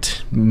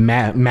can't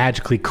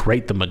magically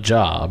create them a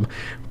job,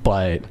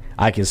 but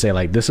I can say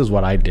like, this is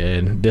what I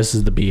did, this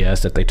is the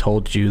BS that they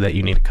told you that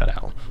you need to cut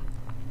out.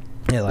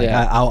 Yeah, like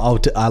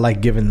I like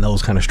giving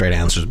those kind of straight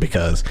answers,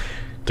 because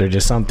they're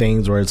just some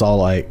things where it's all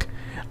like,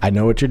 I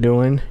know what you're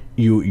doing,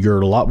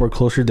 you're a lot more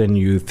closer than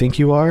you think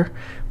you are,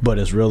 but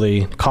it's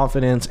really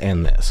confidence,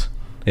 and this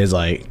is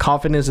like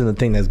confidence in the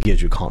thing that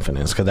gives you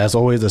confidence, because that's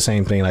always the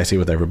same thing I see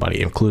with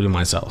everybody, including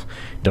myself.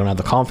 Don't have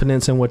the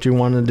confidence in what you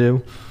want to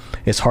do,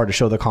 it's hard to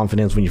show the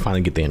confidence when you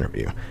finally get the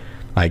interview.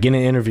 Like getting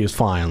an interview is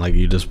fine, like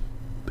you just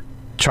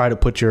try to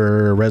put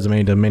your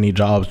resume to many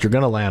jobs, you're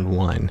gonna land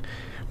one.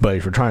 But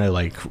if you're trying to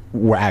like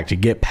actually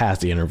get past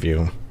the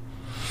interview,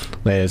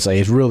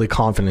 it's really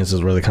confidence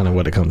is really kind of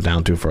what it comes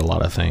down to for a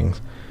lot of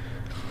things.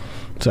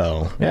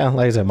 So yeah,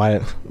 like I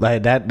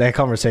said, that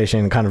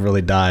conversation kind of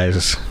really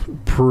dies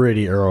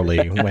pretty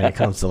early when it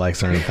comes to like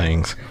certain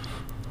things.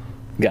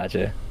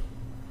 Gotcha.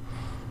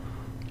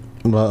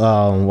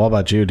 Well, what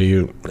about you? Do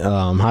you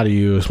how do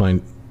you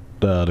explain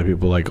to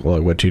people like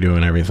what you do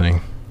and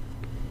everything?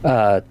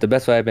 The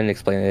best way I've been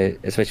explaining it,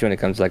 especially when it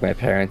comes to like my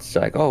parents,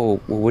 like,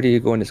 oh, well, what are you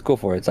going to school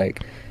for? It's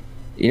like,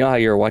 you know how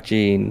you're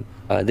watching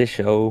this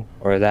show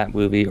or that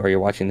movie, or you're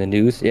watching the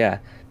news? Yeah.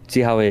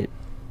 See how it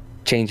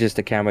changes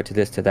the camera to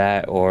this to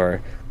that,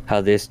 or how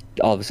this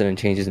all of a sudden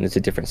changes and it's a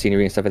different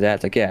scenery and stuff like that.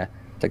 It's like, yeah,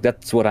 it's like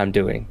that's what I'm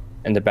doing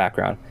in the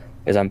background,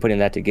 is I'm putting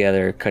that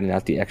together, cutting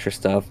out the extra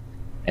stuff,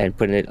 and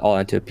putting it all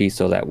into a piece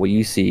so that what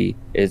you see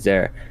is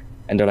there.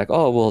 And they're like,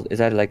 oh, well, is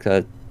that like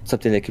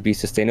something that could be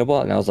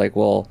sustainable? And I was like,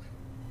 well,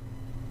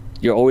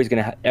 you're always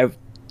gonna have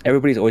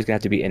everybody's always gonna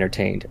have to be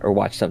entertained or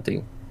watch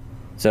something,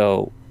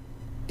 so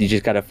you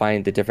just gotta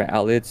find the different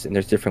outlets, and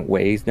there's different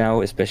ways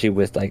now, especially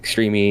with like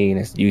streaming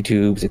and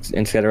YouTube's,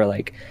 etc.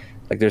 Like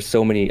there's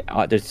so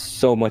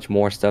much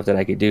more stuff that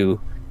I could do,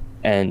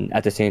 and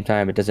at the same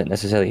time, it doesn't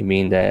necessarily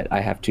mean that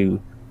I have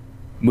to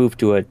move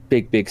to a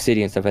big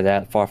city and stuff like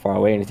that, far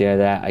away, anything like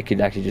that. I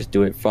could actually just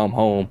do it from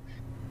home,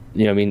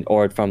 you know what I mean,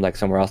 or from like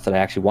somewhere else that I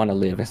actually want to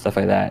live and stuff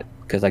like that,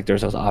 because like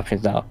there's those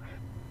options now.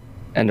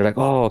 And they're like,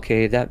 oh,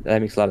 okay, that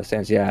makes a lot of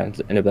sense, yeah. And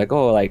they're like,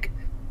 oh, like,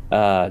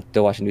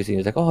 they'll watch the news and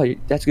it's like, oh,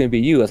 that's gonna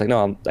be you. I was like,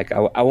 no, I'm like,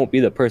 I won't be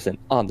the person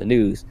on the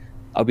news.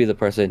 I'll be the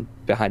person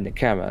behind the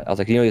camera. I was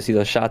like, you know, you see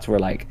those shots where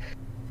like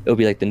it'll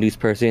be like the news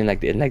person,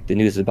 like the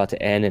news is about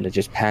to end, and it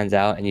just pans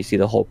out, and you see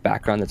the whole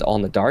background that's all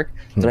in the dark.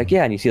 They're like,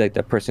 yeah, and you see like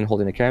the person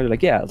holding the camera. They're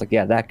like, yeah. I was like,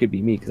 yeah, that could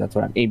be me, because that's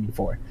what I'm aiming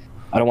for.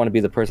 I don't want to be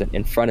the person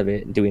in front of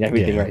it and doing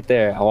everything right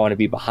there. I want to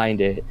be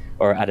behind it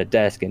or at a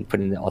desk and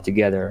putting it all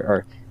together,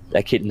 or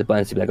like hitting the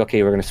buttons to be like,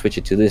 okay, we're gonna switch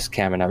it to this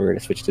camera now, we're gonna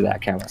switch to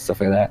that camera,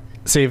 stuff like that.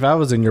 See, if I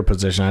was in your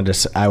position,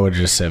 I would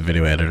just say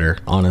video editor.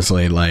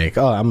 Honestly, like,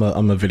 oh, I'm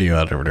a video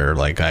editor.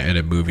 Like, I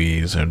edit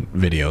movies and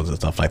videos and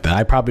stuff like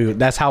that.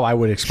 That's how I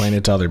would explain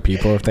it to other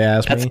people if they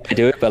ask me. I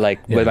do it, but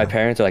like with my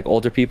parents or like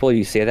older people,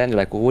 you say that and they're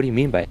like, well, what do you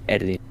mean by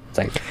editing? It's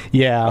like,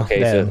 yeah,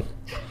 okay, so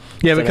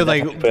yeah, because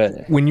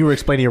like when you were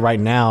explaining it right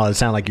now, it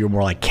sounded like you were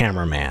more like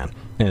cameraman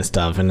and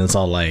stuff, and it's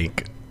all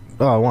like,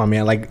 oh, well,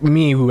 man, like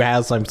me who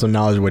has like some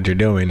knowledge of what you're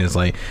doing is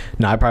like,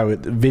 no, I probably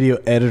video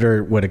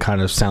editor would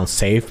kind of sound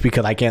safe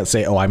because I can't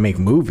say, oh, I make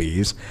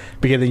movies,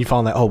 because then you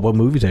fall like, oh, what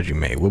movies have you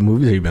made? What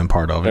movies have you been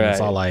part of? And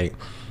it's all like,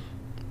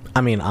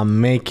 I mean,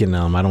 I'm making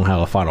them. I don't have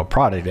a final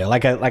product yet.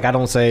 Like I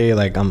don't say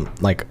like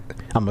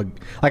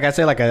I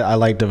say like I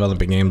like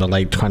developing games. I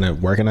like trying to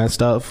work on that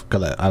stuff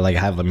because I like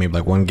have maybe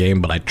like one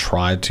game, but I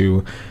try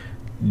to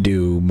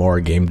do more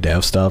game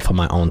dev stuff on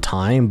my own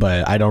time,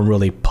 but I don't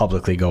really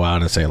publicly go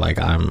out and say like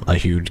I'm a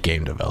huge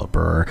game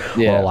developer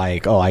or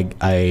like, oh,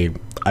 I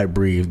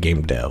breathe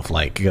game dev,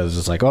 like, because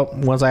it's like, oh,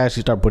 once I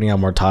actually start putting out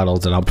more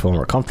titles, then I'll feel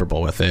more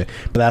comfortable with it.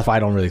 But that's why I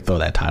don't really throw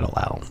that title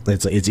out.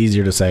 It's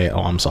easier to say,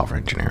 oh, I'm a software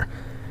engineer,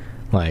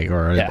 like,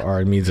 or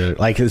it means that,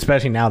 like,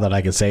 especially now that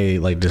I can say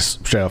like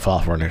just straight up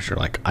software engineer,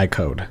 like I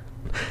code.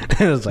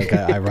 It's like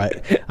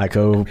I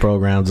code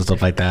programs and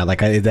stuff like that.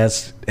 Like it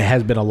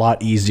has been a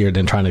lot easier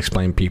than trying to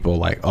explain people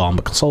like, oh, I'm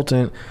a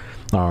consultant,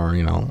 or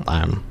you know,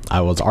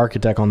 I was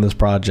architect on this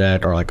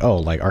project, or like, oh,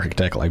 like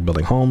architect like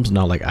building homes.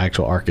 No, like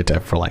actual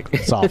architect for like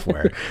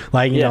software.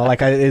 Like you know,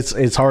 like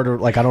it's harder.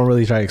 Like I don't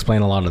really try to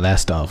explain a lot of that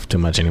stuff too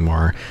much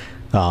anymore.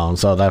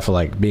 So that's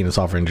like being a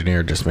software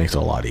engineer just makes it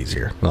a lot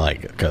easier.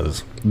 Like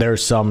because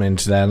there's some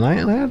into that,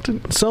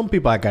 and some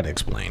people I got to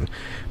explain,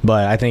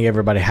 but I think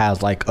everybody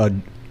has like a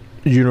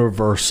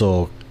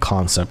universal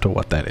concept of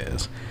what that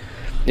is.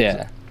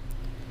 Yeah,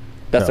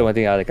 that's the one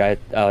thing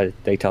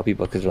they tell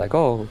people, because they're like,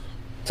 oh,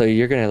 so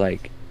you're gonna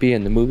like be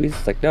in the movies?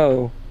 It's like,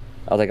 no.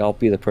 I was like, I'll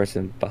be the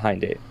person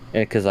behind it,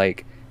 and because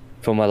like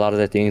from a lot of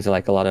the things,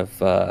 like a lot of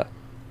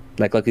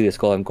like luckily the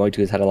school I'm going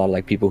to has had a lot of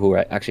like people who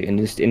are actually in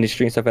this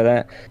industry and stuff like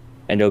that,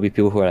 and there'll be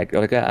people who are like,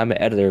 I'm an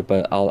editor,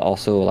 but I'll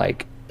also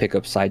like pick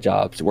up side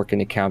jobs, working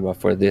the camera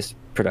for this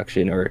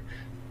production, or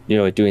you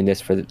know, doing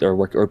this for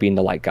or being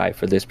the light guy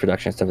for this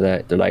production, stuff like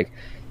that. They're like,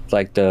 it's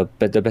like the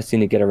best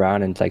thing to get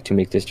around and like to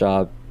make this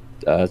job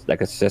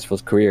like a successful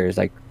career is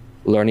like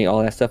learning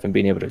all that stuff and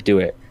being able to do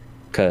it.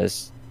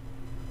 Because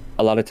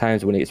a lot of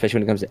times especially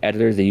when it comes to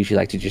editors, they usually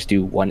like to just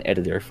do one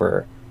editor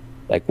for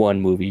like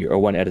one movie, or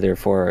one editor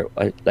for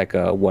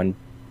one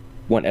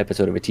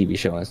episode of a TV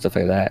show and stuff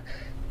like that.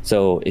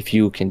 So if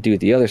you can do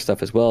the other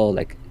stuff as well,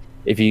 like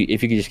if you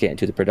could just get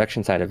into the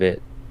production side of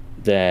it,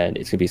 then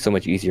it's gonna be so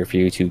much easier for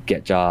you to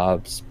get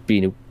jobs,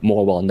 being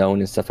more well known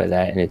and stuff like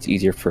that, and it's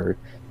easier for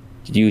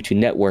you to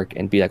network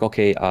and be like,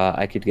 okay,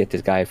 I could get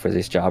this guy for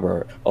this job,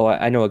 or oh,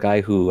 I know a guy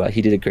who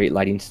he did a great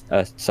lighting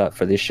stuff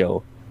for this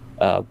show.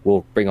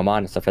 We'll bring him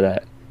on and stuff like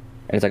that.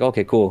 And it's like,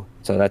 okay, cool.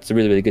 So that's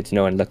really, really good to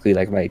know. And luckily,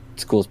 like my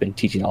school's been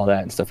teaching all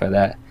that and stuff like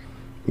that.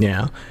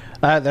 Yeah,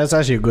 that's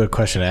actually a good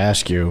question to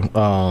ask you.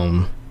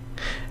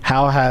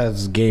 How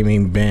has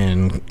gaming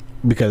been?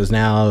 Because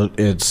now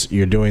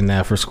you're doing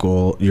that for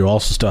school. You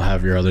also still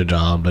have your other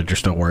job that you're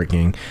still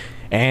working,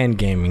 and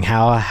gaming.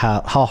 How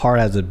hard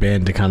has it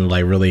been to kind of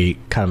like really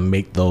kind of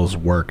make those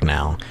work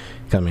now?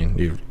 I mean,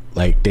 you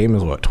like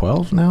Damon's what,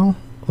 12 now?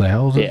 Like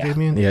how old is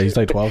Damien? Yeah, he's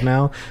like 12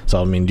 now.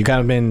 So I mean, you kind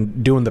of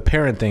been doing the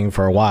parent thing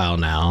for a while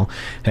now,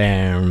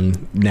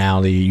 and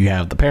now you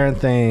have the parent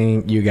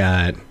thing. You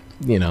got,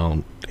 you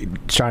know,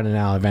 trying to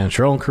now advance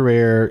your own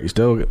career.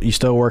 You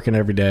still working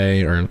every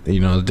day, or you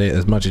know,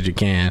 as much as you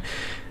can.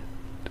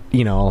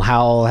 You know,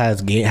 how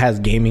has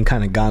gaming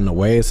kind of gotten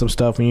away with some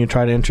stuff when you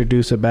try to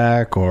introduce it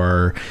back,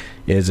 or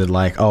is it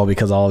like, oh,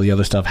 because all the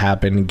other stuff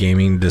happened,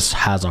 gaming just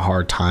has a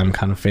hard time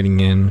kind of fitting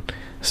in,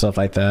 stuff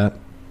like that?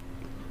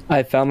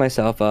 I found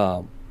myself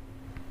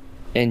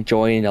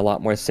enjoying a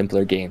lot more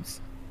simpler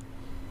games,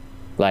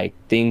 like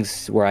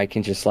things where I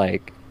can just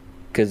like,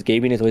 because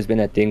gaming has always been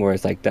that thing where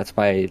it's like that's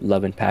my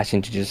love and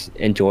passion to just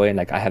enjoy, and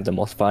like I have the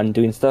most fun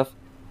doing stuff.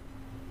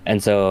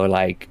 And so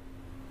like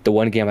the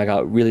one game I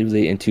got really,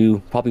 really into,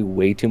 probably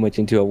way too much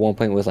into at one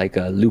point, was like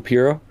a Loop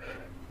Hero.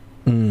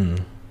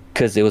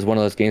 Because it was one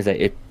of those games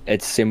that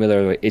it's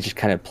similar. It just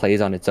kind of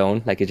plays on its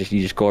own. Like you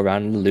just go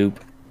around in the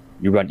loop.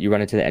 You run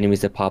into the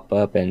enemies that pop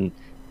up, and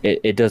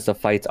it does the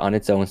fights on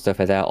its own, stuff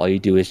like that. All you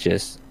do is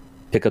just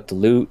pick up the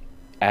loot,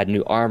 add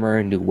new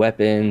armor, new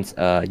weapons.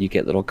 You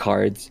get little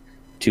cards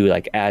to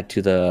like add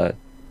to the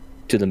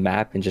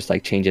map and just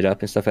like change it up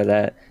and stuff like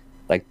that.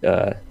 Like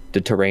the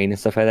terrain and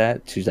stuff like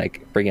that, to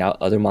like bring out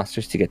other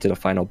monsters to get to the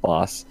final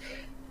boss.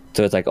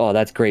 So it's like, oh,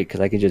 that's great, because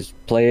I can just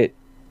play it.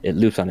 It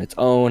loops on its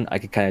own. I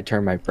could kind of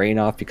turn my brain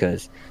off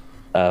because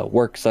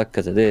work sucked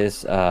because of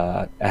this.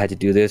 I had to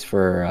do this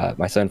for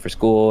my son for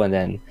school, and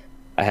then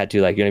I had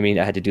to, like, you know what I mean?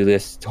 I had to do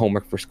this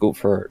homework for school.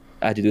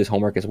 I had to do this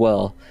homework as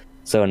well.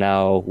 So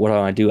now what do I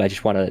want to do? I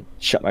just want to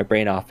shut my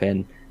brain off,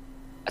 and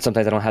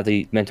sometimes I don't have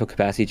the mental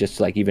capacity just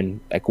to like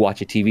even like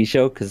watch a TV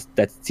show because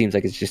that seems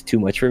like it's just too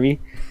much for me.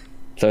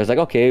 So it's like,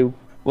 okay,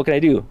 what can I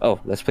do? Oh,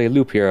 let's play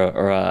Loop Hero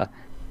or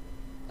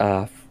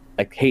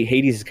like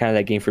Hades is kind of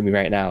that game for me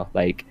right now.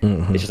 Like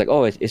it's just like,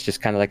 oh, it's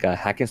just kind of like a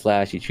hack and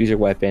slash. You choose your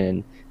weapon,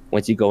 and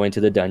once you go into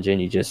the dungeon,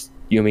 you just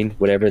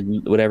whatever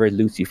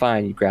loot you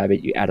find, you grab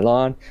it, you add it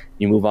on,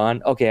 you move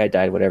on. Okay, I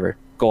died, whatever.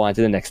 Go on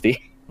to the next thing.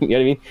 You know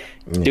what I mean?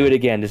 Yeah. Do it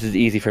again. This is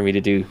easy for me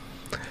to do.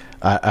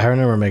 I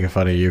remember making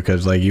fun of you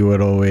because like you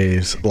would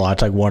always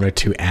watch like 1 or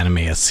 2 anime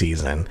a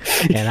season,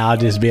 and I'll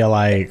just be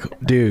like,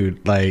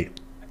 dude, like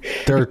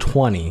there are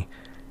 20,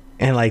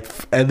 and like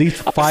at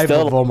least 5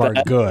 of them are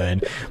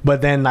good.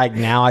 But then like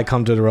now I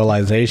come to the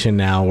realization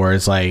now where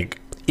it's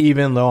like,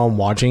 even though I'm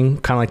watching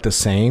kind of like the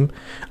same,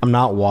 I'm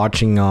not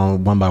watching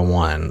one by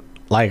one.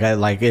 Like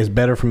it's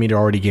better for me to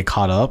already get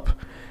caught up.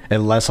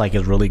 Unless like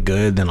it's really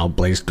good, then I'll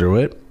blaze through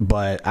it.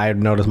 But I've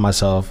noticed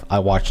myself, I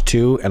watch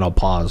 2 and I'll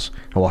pause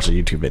and watch a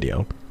YouTube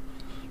video.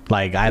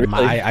 Like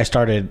I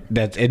started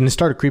that, and it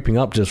started creeping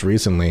up just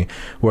recently,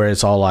 where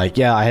it's all like,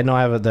 yeah, I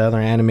have the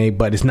other anime,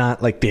 but it's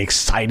not like the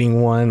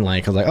exciting one.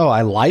 Like I was like, oh,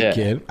 I like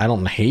it, I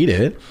don't hate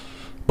it,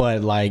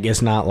 but like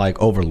it's not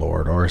like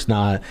Overlord, or it's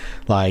not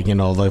like, you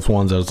know, those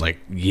ones that was like,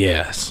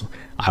 yes,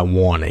 I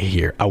want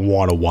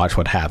to watch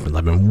what happens.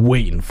 I've been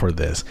waiting for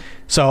this.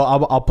 So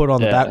I'll put it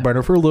on the back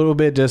burner for a little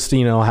bit, just to,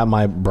 you know, have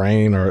my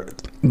brain or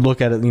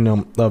look at it, you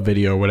know, a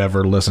video or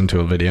whatever, listen to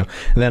a video,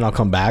 and then I'll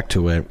come back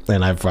to it.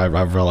 And I've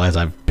realized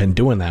I've been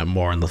doing that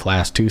more in the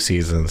last 2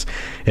 seasons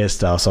and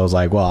stuff. So I was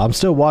like, well, I'm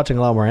still watching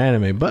a lot more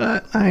anime,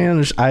 but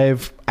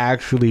I've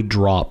actually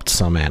dropped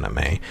some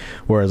anime.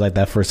 Whereas like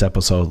that first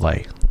episode,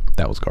 like,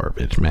 that was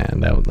garbage,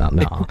 man. That was not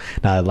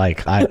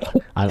like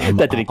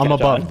I'm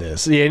above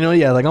this. Yeah, you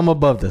know, like I'm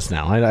above this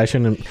now. I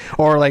shouldn't,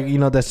 or like, you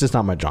know, that's just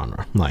not my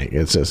genre. Like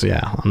it's just,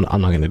 I'm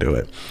not gonna do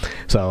it.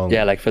 So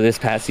yeah, like for this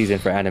past season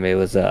for anime, it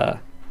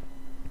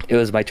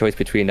was my choice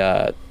between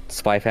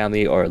Spy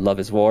Family or Love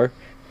is War,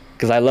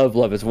 because I love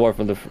Love is War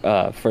from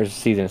the first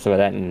season and stuff like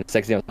that, and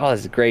second season, I was, oh,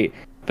 this is great.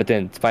 But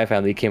then Spy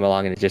Family came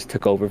along and it just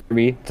took over for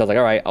me. So I was like,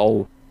 all right,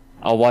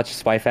 I'll watch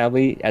Spy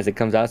Family as it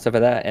comes out, stuff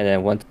like that, and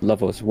then once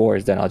Love is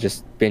Wars, then I'll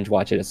just binge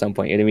watch it at some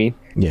point. You know what I mean?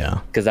 Yeah.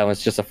 Because that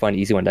one's just a fun,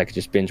 easy one that I could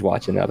just binge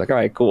watch, and I was like, all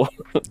right, cool.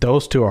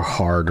 Those 2 are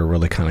hard to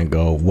really kind of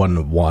go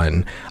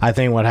 1-to-1. I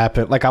think what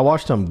happened, like I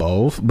watched them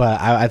both, but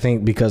I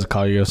think because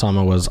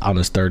Kaguya-sama was on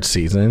his 3rd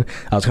season,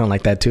 I was kind of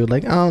like that too.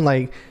 Like, oh,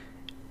 like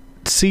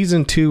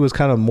season 2 was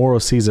kind of more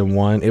of season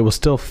 1. It was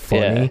still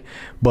funny,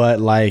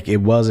 but like it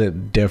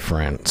wasn't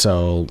different.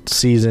 So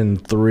season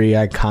 3,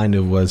 I kind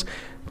of was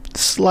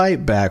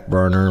slight back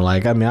burner.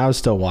 Like, I mean, I was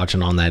still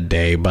watching on that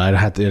day, but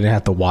I didn't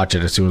have to watch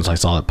it as soon as I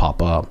saw it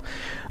pop up.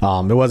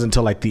 It wasn't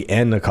until like the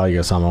end of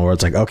Kaguya-sama where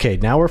it's like, okay,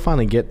 now we're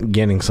finally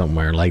getting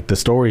somewhere. Like the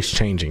story's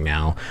changing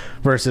now,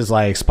 versus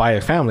like Spy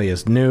Family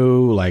is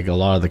new. Like a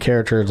lot of the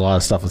characters, a lot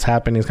of stuff is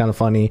happening. It's kind of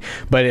funny,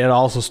 but it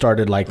also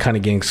started like kind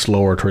of getting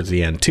slower towards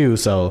the end too.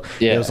 So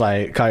it was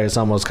like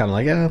Kaguya-sama was kind of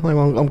like, yeah, like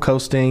I'm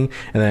coasting,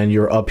 and then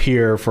you're up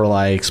here for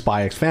like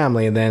Spy X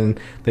Family, and then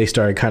they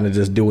started kind of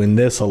just doing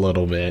this a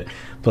little bit.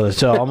 But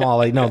so I'm all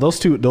like, no, those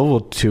two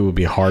would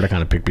be hard to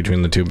kind of pick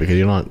between the 2, because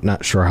you're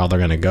not sure how they're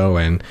gonna go.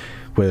 And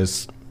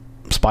with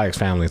Spy X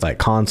Family's like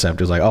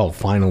concept is like, oh,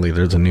 finally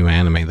there's a new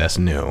anime that's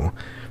new,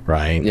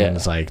 right? Yeah. And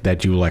it's like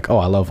that you like, oh,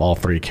 I love all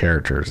 3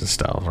 characters and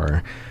stuff,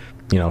 or,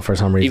 you know, for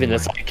some reason even the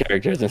like, side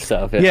characters and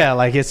stuff. Yeah,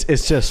 like it's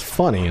just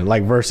funny.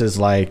 Like versus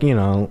like, you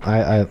know,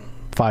 I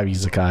 5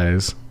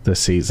 isekais this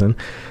season.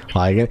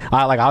 I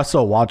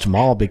still watch them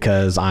all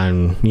because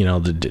I'm, you know,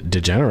 the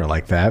degenerate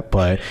like that.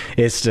 But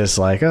it's just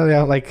like, oh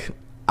yeah, like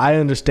I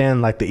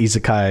understand like the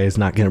isekai is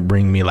not gonna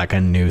bring me like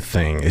a new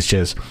thing. It's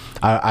just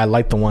I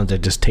like the ones that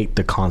just take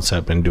the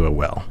concept and do it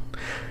well.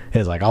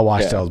 It's like I'll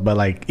watch those, but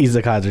like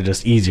isekais are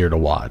just easier to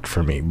watch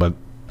for me. But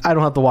I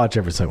don't have to watch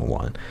every single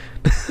one.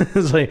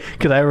 It's like,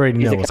 because I already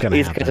know what's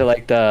gonna happen. Isekais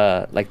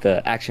are like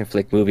the action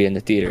flick movie in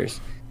the theaters.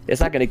 It's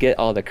not gonna get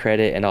all the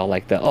credit and all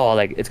like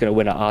like it's gonna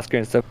win an Oscar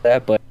and stuff like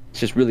that, but it's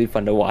just really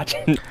fun to watch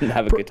and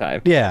have a good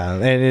time. Yeah,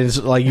 and it's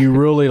like you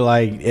really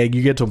like,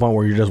 you get to a point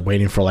where you're just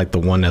waiting for like the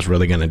one that's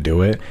really gonna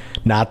do it,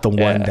 not the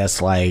one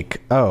that's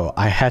like, oh,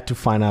 I had to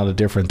find out a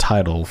different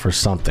title for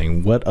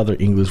something. What other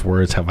English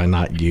words have I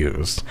not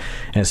used?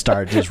 And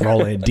start just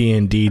rolling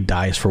D&D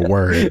dice for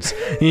words,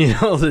 you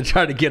know, to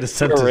try to get a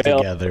sentence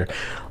together.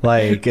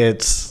 Like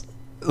it's.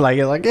 Like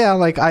yeah,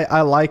 like I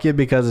like it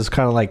because it's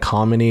kind of like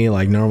comedy.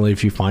 Like normally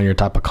if you find your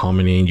type of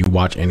comedy and you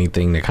watch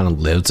anything that kind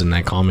of lives in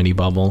that comedy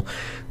bubble,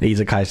 the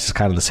isekai is just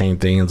kind of the same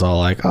thing. It's all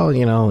like, oh,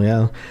 you know,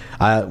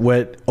 yeah,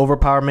 with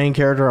overpowered main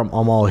character, I'm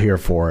all here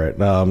for it.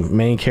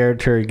 Main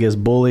character gets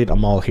bullied,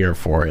 I'm all here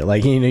for it.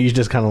 Like, you know, you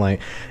just kind of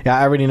like, yeah,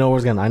 I already know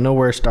I know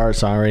where it starts,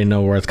 so I already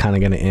know where it's kind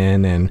of gonna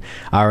end, and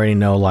I already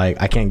know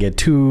like I can't get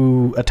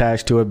too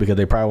attached to it because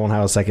they probably won't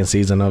have a second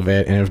season of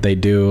it, and if they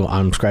do,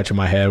 I'm scratching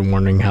my head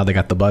wondering how they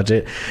got the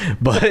budget.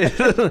 But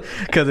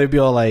because they'd be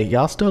all like,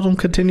 y'all still don't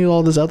continue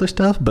all this other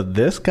stuff, but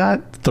this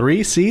got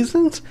 3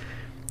 seasons.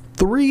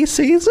 3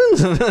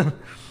 seasons.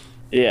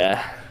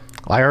 Yeah.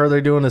 I heard they're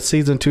doing a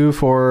season 2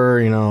 for,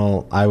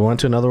 I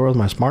Went to Another World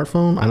with My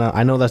Smartphone.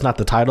 I know that's not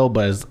the title,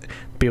 but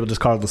people just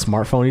call it the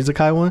smartphone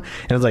isekai one.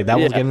 And it's like, that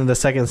was getting the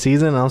second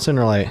season. And I'm sitting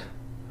there like,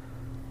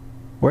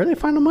 where do they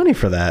find the money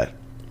for that?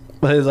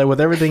 But it's like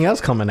with everything else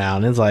coming out.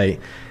 And it's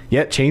like,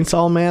 yeah,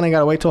 Chainsaw Man, I got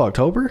to wait till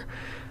October.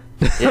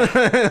 Yeah.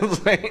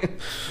 It's like,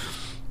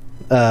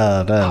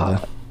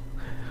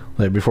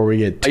 like before we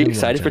get too Are you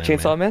excited for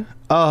Chainsaw Man?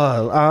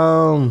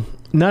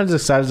 Not as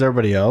excited as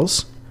everybody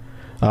else.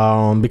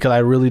 Because I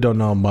really don't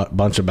know a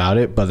bunch about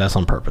it, but that's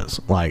on purpose.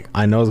 Like,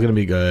 I know it's gonna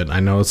be good. I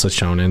know it's a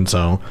shonen,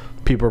 so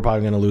people are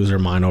probably gonna lose their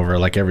mind over it,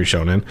 like every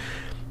shonen.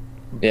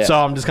 Yeah. So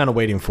I'm just kind of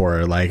waiting for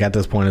it. Like, at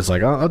this point, it's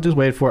like, I'll just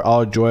wait for it.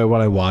 I'll enjoy it when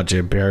I watch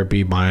it. Better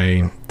be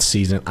my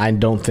season. I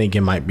don't think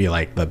it might be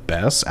like the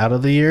best out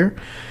of the year,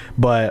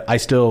 but I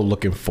still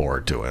looking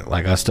forward to it.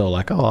 Like, I still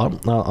like,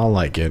 I'll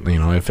like it.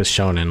 If it's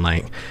shonen,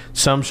 like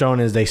some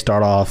shonens, they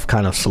start off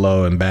kind of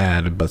slow and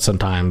bad, but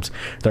sometimes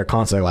they're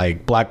constantly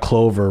like Black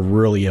Clover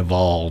really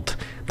evolved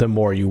the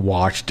more you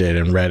watched it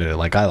and read it.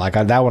 Like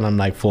I that one. I'm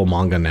like full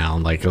manga now.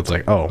 Like, it's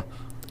like, oh,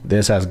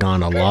 this has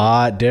gone a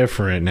lot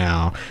different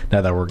now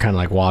that we're kind of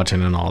like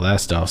watching and all that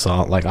stuff.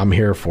 So like, I'm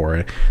here for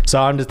it. So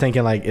I'm just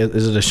thinking like,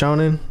 is it a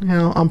shonen?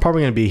 I'm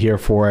probably gonna be here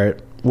for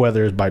it,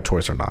 whether it's by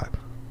choice or not.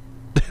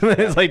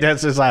 It's like,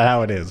 that's just not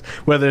how it is.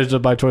 Whether it's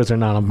just by choice or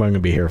not, I'm going to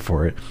be here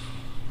for it.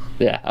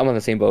 Yeah, I'm on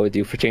the same boat with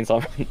you for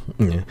Chainsaw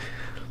Man. Yeah,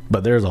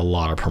 but there's a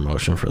lot of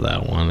promotion for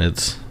that one.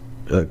 It's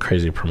a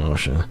crazy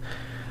promotion.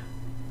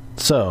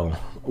 So,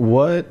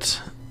 what?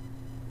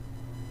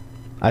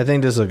 I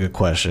think this is a good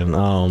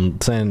question.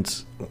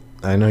 Since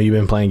I know you've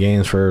been playing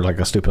games for like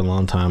a stupid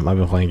long time, I've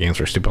been playing games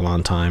for a stupid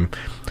long time.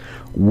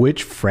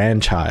 Which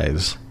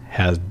franchise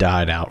has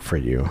died out for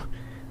you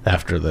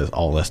after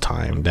all this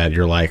time that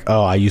you're like,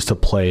 oh, I used to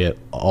play it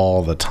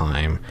all the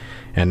time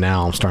and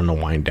now I'm starting to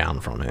wind down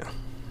from it?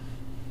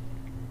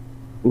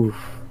 Oof.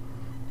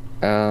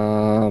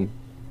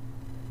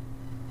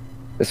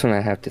 This one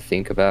I have to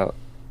think about.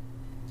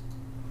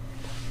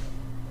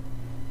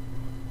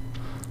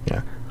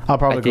 Yeah, I'll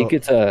probably I think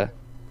it's a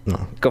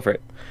no. Go for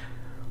it.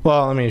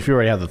 Well, I mean, if you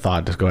already have the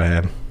thought, just go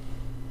ahead.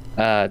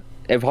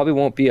 It probably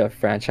won't be a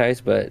franchise,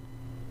 but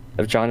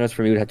of genres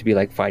for me would have to be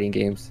like fighting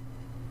games.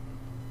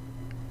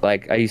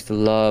 Like, I used to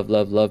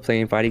love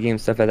playing fighting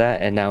games, stuff like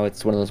that, and now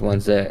it's one of those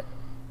ones that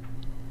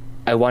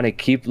I want to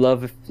keep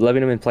loving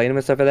them and playing them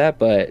and stuff like that,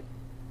 but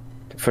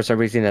for some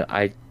reason that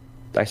I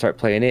start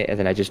playing it and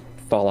then I just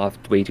fall off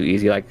way too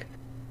easy. Like,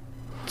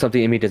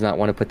 something in me does not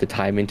want to put the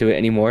time into it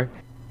anymore.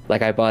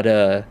 Like, I bought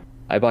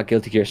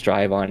Guilty Gear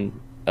Strive on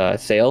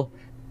sale,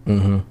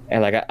 and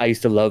like I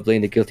used to love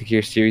playing the Guilty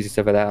Gear series and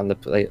stuff like that on the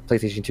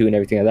PlayStation 2 and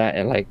everything like that,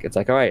 and like, it's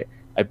like, all right,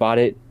 I bought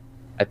it,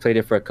 I played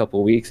it for a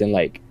couple weeks, and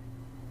like,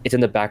 it's in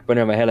the back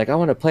burner of my head, like, I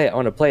want to play it,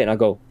 and I'll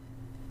go,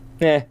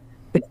 maybe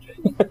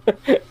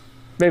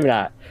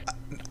not.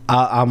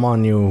 I'm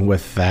on you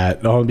with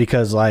that,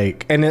 because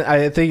like, and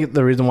I think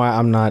the reason why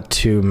I'm not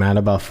too mad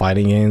about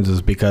fighting games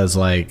is because,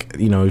 like,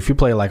 if you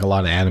play like a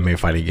lot of anime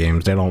fighting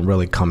games, they don't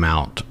really come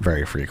out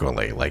very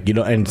frequently. Like,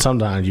 and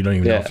sometimes you don't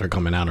even know if they're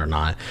coming out or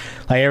not.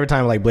 Like, every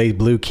time like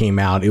BlazBlue came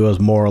out, it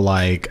was more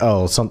like,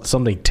 oh,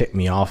 something ticked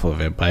me off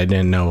of it, but I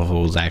didn't know if it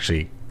was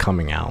actually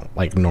coming out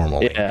like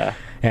normally. Yeah.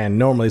 And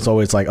normally it's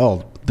always like,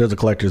 oh, there's a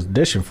collector's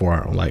edition for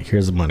it. I'm like,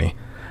 here's the money.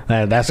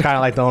 And that's kind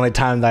of like the only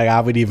time that I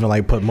would even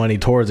like put money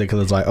towards it,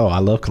 because it's like, oh, I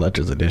love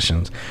collector's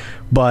editions.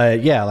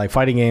 But yeah, like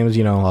fighting games,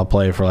 I'll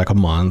play for like a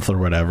month or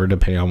whatever,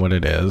 depending on what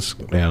it is.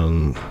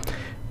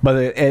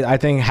 But I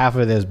think half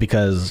of it is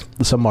because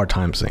some more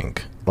time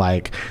sink.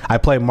 Like, I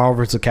played Marvel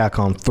vs.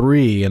 Capcom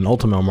 3 and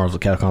Ultimate Marvel vs.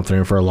 Capcom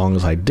 3 for as long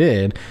as I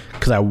did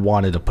because I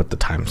wanted to put the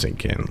time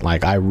sink in.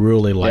 Like, I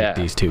really liked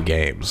these two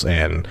games,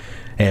 and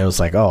it was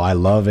like, oh, I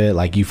love it.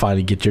 Like, you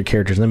finally get your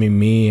characters. I mean,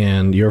 me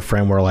and your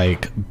friend were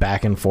like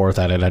back and forth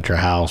at it at your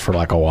house for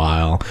like a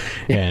while,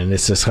 and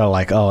it's just kind of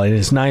like, oh, and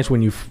it's nice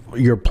when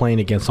you're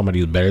playing against somebody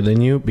who's better than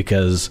you,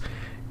 because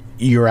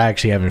you're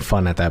actually having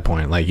fun at that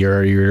point. Like,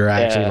 you're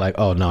actually like,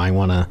 oh no, I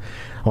want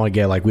to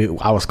get, like,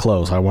 I was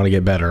close, I want to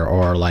get better.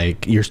 Or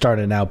like, you're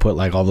starting to now put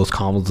like all those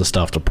combos and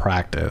stuff to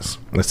practice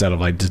instead of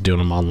like just doing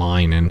them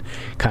online and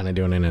kind of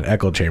doing it in an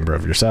echo chamber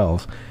of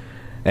yourself.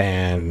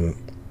 And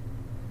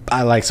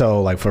I like,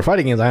 so like for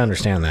fighting games, I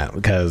understand that,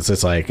 because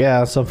it's like,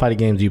 yeah, some fighting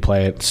games you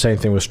play it. Same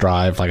thing with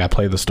Strive. Like, I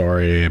played the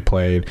story, I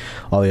played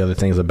all the other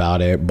things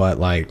about it, but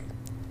like,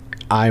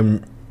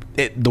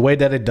 the way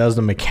that it does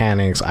the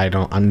mechanics,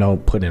 I'm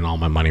not putting in all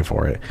my money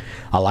for it.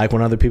 I like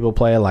when other people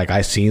play it. Like,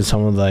 I've seen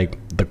some of like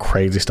the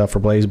crazy stuff for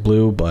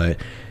BlazBlue, but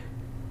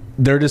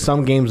there are just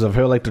some games that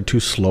feel like they're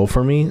too slow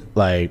for me.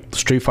 Like,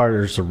 Street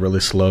Fighter is a really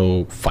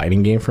slow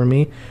fighting game for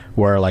me,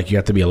 where like you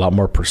have to be a lot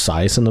more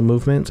precise in the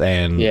movements,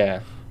 and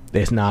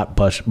it's not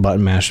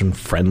button mashing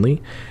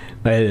friendly.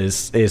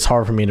 It's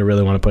hard for me to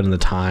really want to put in the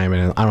time,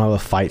 and I don't have a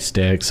fight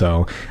stick,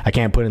 so I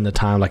can't put in the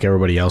time like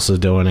everybody else is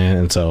doing it.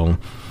 And so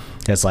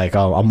it's like,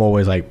 oh, I'm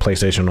always like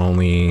PlayStation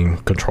only,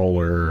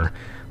 controller,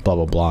 blah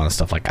blah blah and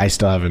stuff. Like, I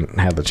still haven't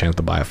had the chance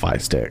to buy a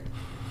fight stick.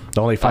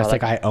 The only fight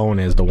stick I own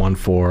is the one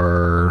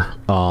for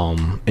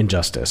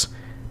Injustice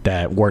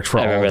that works for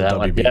all the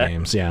WB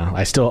games. Yeah,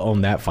 I still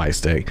own that fight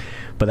stick,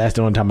 but that's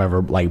the only time I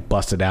ever like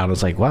busted out.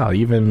 It's like, wow,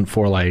 even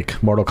for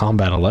like Mortal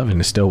Kombat 11,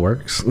 it still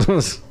works.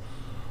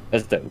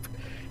 That's dope.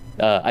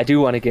 I do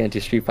want to get into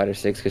Street Fighter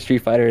 6 because Street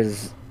Fighter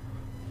is.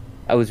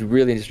 I was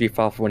really into Street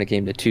Fighter when it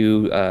came to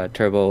 2,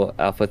 Turbo,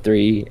 Alpha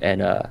 3,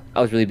 and I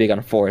was really big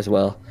on 4 as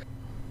well.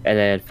 And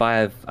then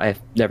 5, I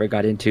never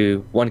got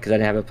into, 1 because I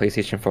didn't have a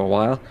PlayStation for a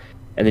while,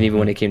 and then even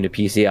when it came to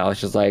PC, I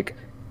was just like,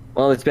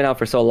 well, it's been out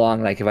for so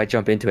long, like if I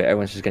jump into it,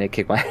 everyone's just gonna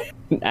kick my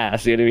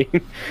ass, you know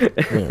what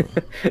I mean?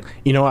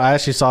 You know, I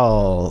actually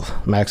saw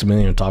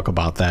Maximilian talk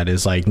about that.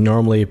 Is like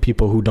normally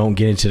people who don't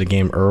get into the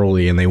game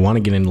early and they want to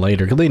get in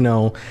later because they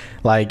know,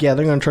 like, yeah,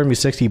 they're gonna charge me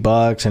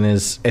 $60 and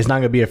it's not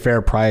gonna be a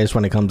fair price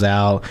when it comes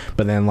out.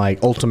 But then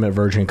like Ultimate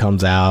version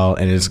comes out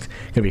and it's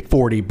gonna be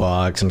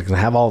 $40 and it's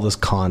gonna have all this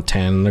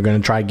content. And they're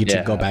gonna try to get you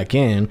to go back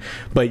in,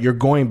 but you're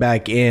going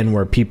back in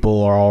where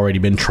people are already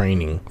been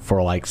training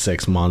for like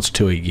 6 months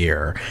to a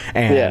year.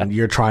 And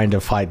you're trying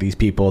to fight these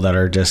people that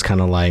are just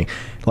kind of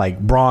like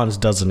bronze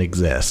doesn't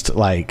exist.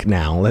 Like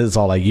now, it's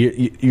all like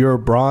you're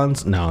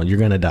bronze. No, you're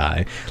gonna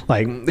die.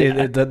 Like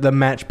the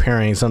match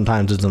pairing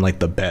sometimes isn't like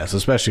the best,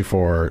 especially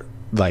for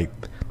like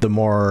the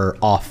more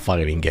off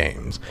fighting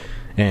games.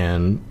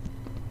 And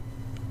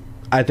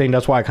I think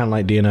that's why I kind of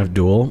like DNF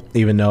Duel,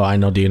 even though I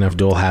know DNF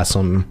Duel has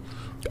some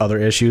other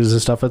issues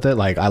and stuff with it.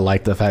 Like I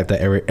like the fact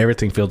that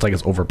everything feels like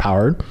it's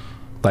overpowered.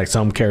 Like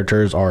some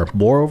characters are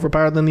more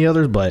overpowered than the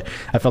others, but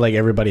I feel like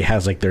everybody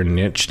has like their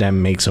niche that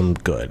makes them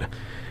good.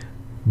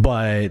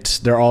 But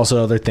there are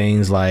also other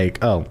things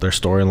like, oh, their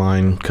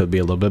storyline could be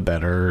a little bit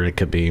better. It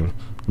could be a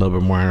little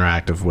bit more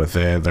interactive with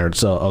it.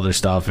 There's other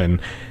stuff.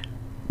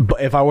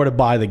 But if I were to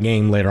buy the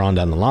game later on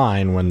down the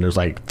line when there's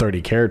like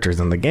 30 characters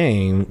in the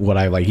game, would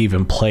I like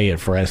even play it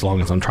for as long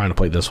as I'm trying to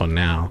play this one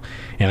now?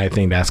 And I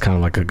think that's kind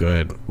of like a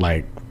good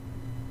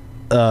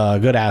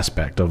good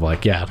aspect of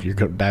like, yeah,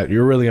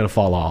 you're really gonna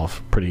fall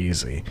off pretty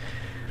easy.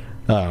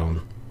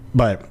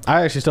 But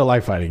I actually still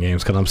like fighting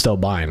games because I'm still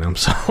buying them.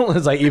 So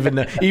it's like even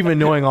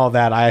knowing all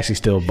that, I actually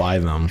still buy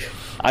them.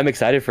 I'm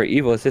excited for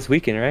Evo. It's this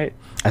weekend, right?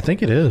 I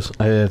think it is.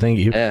 I think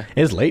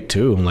it's late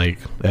too. Like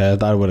I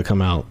thought it would have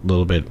come out a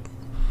little bit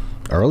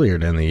earlier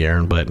than the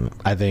year, but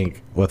I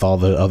think with all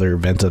the other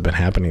events that have been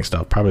happening,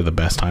 stuff probably the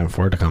best time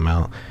for it to come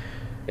out.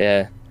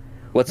 Yeah.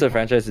 What's the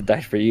franchise that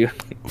died for you?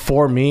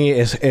 For me,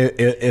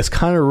 it's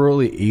kind of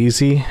really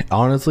easy.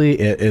 Honestly,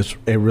 it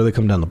really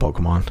comes down to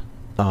Pokemon.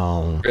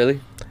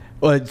 Really?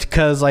 Well,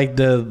 because like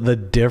the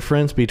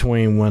difference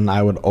between when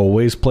I would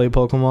always play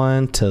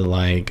Pokemon to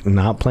like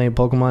not playing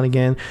Pokemon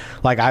again,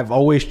 like I've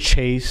always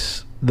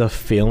chased the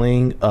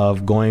feeling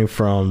of going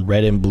from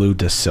Red and Blue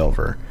to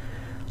Silver.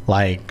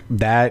 Like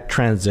that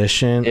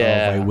transition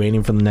of like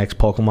waiting for the next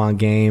Pokemon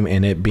game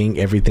and it being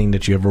everything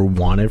that you ever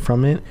wanted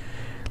from it.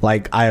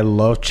 Like I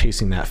love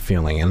chasing that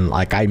feeling and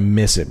like I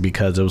miss it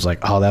because it was like,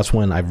 oh, that's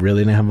when I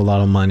really didn't have a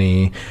lot of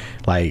money.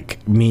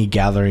 Like me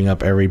gathering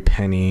up every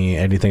penny,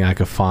 anything I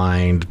could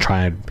find to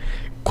try and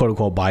quote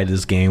unquote buy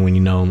this game when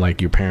you know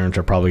like your parents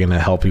are probably gonna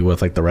help you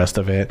with like the rest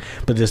of it.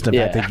 But just the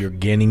fact that you're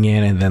getting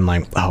in and then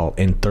like, oh,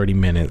 in 30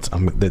 minutes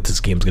this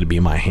game's gonna be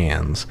in my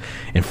hands.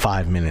 In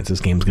 5 minutes this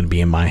game's gonna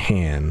be in my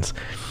hands.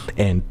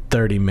 In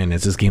 30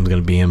 minutes this game's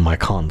gonna be in my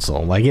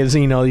console. Like it's,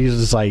 you know, you're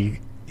just like,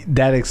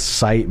 that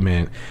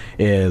excitement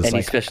is any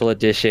like, special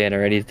edition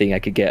or anything I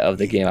could get of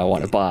the game I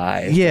want to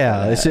buy.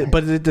 Yeah,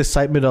 but the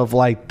excitement of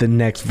like the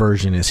next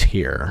version is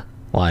here.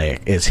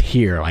 Like it's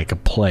here. I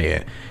could play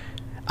it.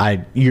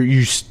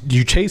 You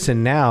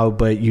chasing now,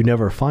 but you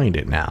never find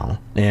it now,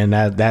 and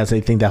that's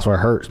I think that's what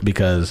hurts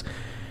because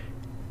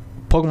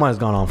Pokemon has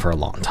gone on for a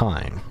long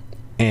time,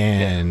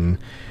 and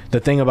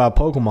the thing about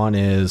Pokemon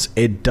is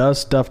it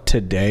does stuff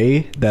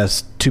today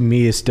that's to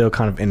me is still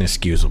kind of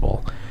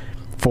inexcusable.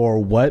 For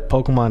what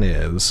Pokemon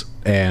is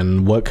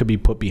and what could be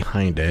put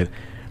behind it,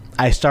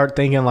 I start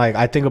thinking like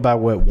I think about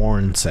what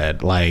Warren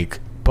said, like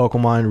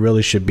Pokemon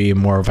really should be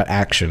more of an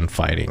action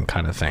fighting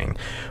kind of thing,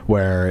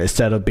 where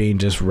instead of being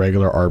just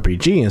regular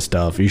RPG and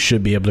stuff, you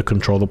should be able to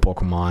control the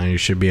Pokemon. You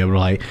should be able to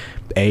like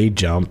A,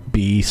 jump,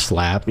 B,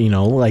 slap, you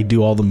know, like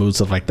do all the moves,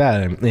 stuff like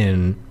that.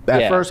 And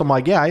at first I'm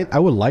like, yeah, I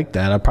would like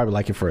that. I'd probably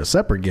like it for a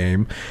separate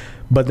game.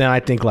 But then I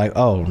think like,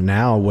 oh,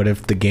 now what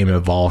if the game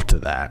evolved to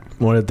that?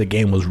 What if the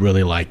game was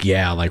really like,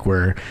 yeah, like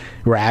we're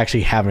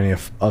actually having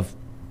a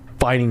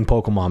fighting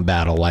Pokemon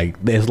battle, like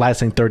it's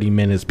lasting 30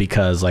 minutes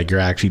because like you're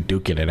actually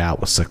duking it out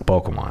with sick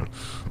Pokemon.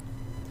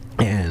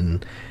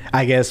 And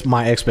I guess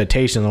my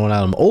expectation when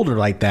I'm older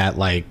like that,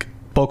 like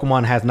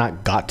Pokemon has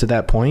not got to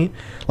that point.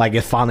 Like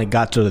it finally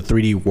got to the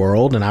 3D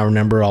world, and I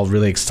remember I was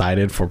really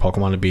excited for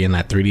Pokemon to be in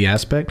that 3D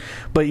aspect,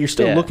 but you're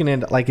still looking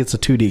at it like it's a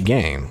 2D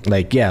game.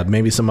 Like yeah,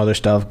 maybe some other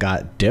stuff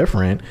got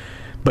different,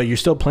 but you're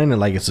still playing it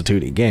like it's a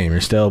 2D game.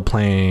 You're still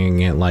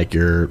playing it like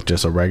you're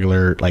just a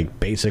regular like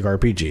basic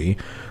RPG,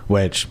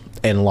 which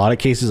in a lot of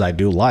cases I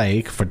do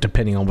like, for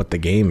depending on what the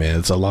game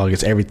is, so long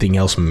as everything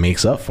else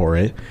makes up for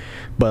it.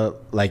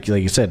 But like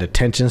you said,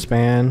 attention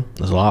span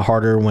is a lot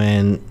harder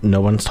when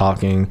no one's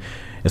talking.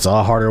 It's a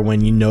lot harder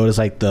when you notice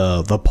like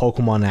the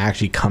Pokemon that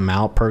actually come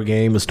out per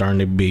game is starting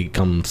to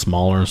become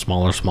smaller and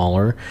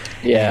smaller.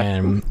 Yeah.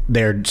 And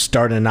they're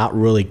starting to not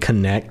really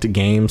connect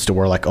games to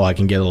where like, oh, I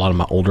can get a lot of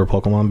my older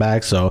Pokemon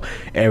back. So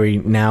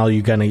now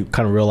you kind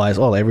of realize,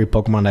 oh, every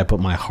Pokemon I put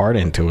my heart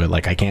into it,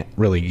 like I can't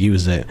really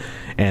use it.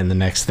 And the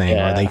next thing,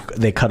 or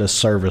they cut a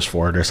service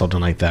for it or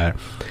something like that.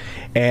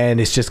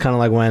 And it's just kind of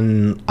like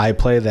when I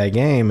play that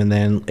game and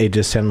then it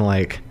just sounded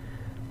like,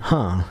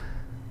 huh,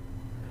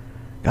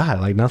 God,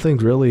 like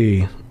nothing's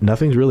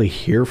really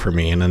here for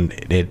me. And then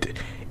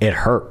it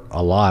hurt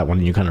a lot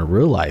when you kind of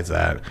realize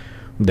that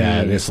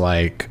it's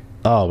like,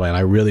 oh man,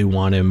 I really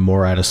wanted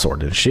more out of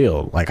Sword and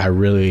Shield. Like I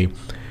really,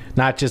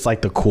 not just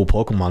like the cool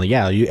Pokemon.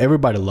 Yeah,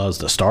 everybody loves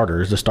the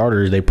starters. The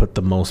starters they put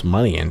the most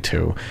money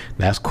into.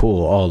 That's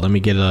cool. Oh, let me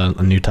get a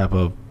new type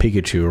of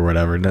Pikachu or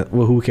whatever.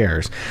 Well, who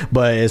cares?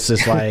 But it's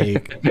just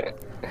like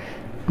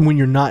when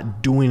you're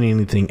not doing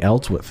anything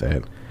else with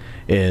it,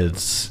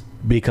 it's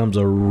becomes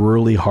a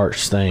really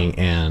harsh thing.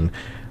 And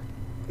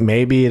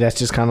maybe that's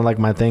just kind of like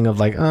my thing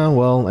of like, oh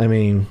well, I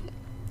mean,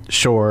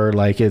 sure,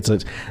 like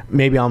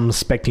maybe I'm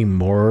expecting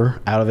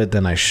more out of it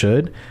than I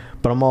should,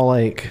 but I'm all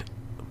like,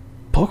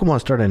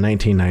 Pokemon started in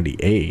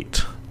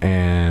 1998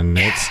 and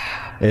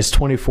it's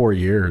 24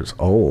 years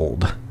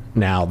old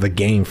now. The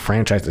game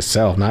franchise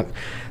itself, not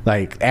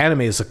like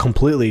anime, is a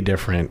completely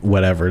different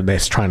whatever they're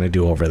trying to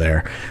do over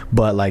there,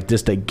 but like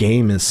just the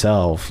game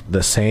itself,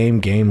 the same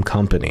game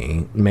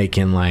company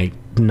making like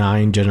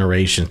 10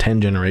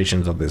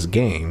 generations of this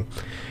game,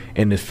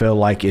 and it felt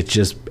like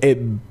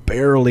it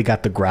barely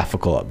got the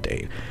graphical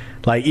update.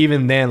 Like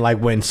even then, like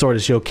when Sword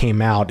and Shield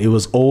came out, it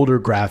was older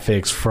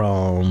graphics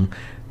from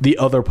the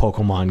other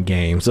Pokemon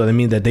games. So I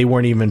mean that they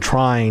weren't even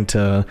trying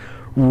to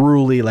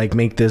really like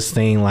make this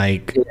thing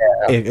like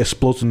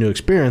explosive new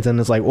experience. And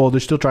it's like, well, they're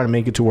still trying to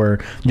make it to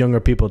where younger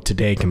people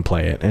today can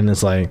play it. And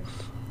it's like,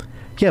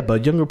 yeah,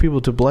 but younger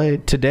people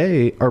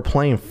today are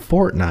playing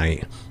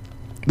Fortnite.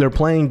 They're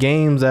playing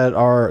games that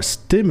are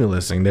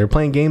stimulating. They're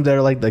playing games that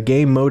are like the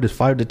game mode is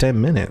 5 to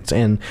 10 minutes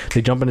and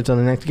they jump into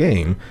the next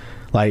game.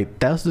 Like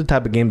that's the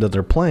type of game that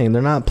they're playing.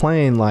 They're not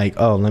playing like,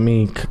 oh, let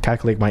me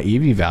calculate my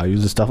EV values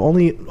and stuff.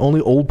 Only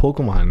old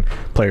Pokemon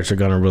players are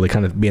gonna really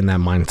kind of be in that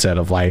mindset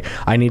of like,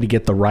 I need to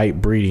get the right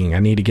breeding. I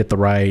need to get the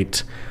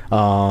right, like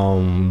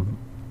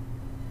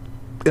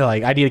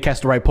I need to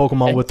catch the right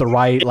Pokemon with the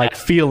right like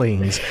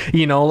feelings.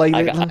 You know, like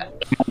I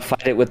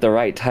fight it with the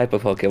right type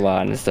of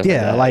Pokemon and stuff.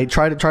 Yeah, like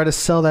try to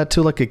sell that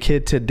to like a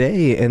kid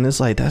today, and it's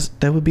like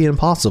that would be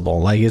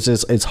impossible. Like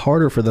it's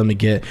harder for them to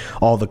get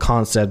all the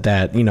concept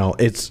that, you know,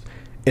 it's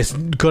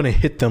gonna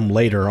hit them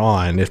later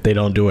on if they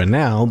don't do it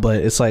now. But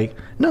it's like,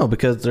 no,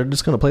 because they're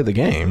just gonna play the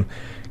game,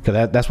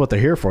 because that's what they're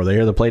here for. They're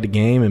here to play the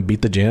game and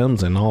beat the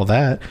gyms and all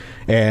that.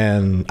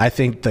 And I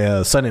think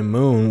the Sun and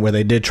Moon, where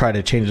they did try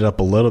to change it up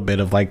a little bit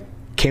of like,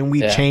 can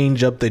we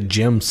change up the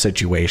gym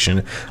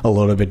situation a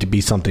little bit to be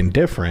something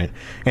different?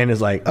 And it's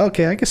like,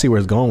 okay, I can see where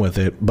it's going with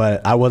it,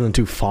 but I wasn't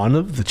too fond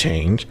of the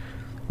change.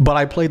 But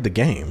I played the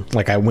game.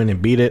 Like I went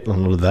and beat it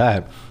and all of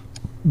that.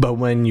 But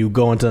when you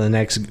go into the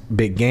next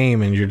big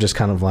game and you're just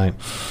kind of like,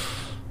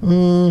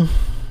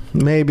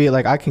 maybe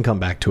like I can come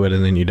back to it,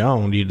 and then you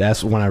don't.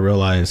 That's when I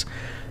realized,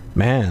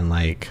 man,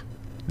 like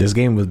this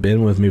game has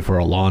been with me for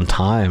a long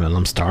time, and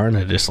I'm starting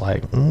to just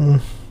like,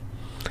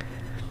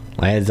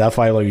 that's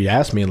why like, you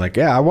asked me, like,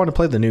 yeah, I want to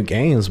play the new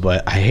games,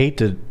 but I hate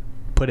to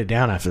put it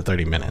down after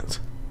 30 minutes.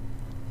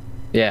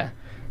 Yeah,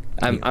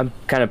 I'm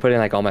kind of putting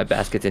like all my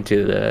baskets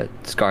into the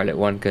Scarlet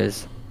one,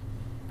 because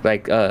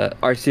like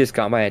Arceus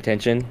got my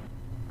attention.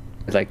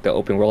 It's like the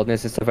open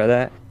worldness and stuff like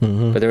that.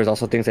 But there was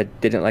also things I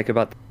didn't like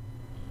about.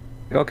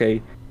 Like, okay,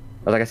 I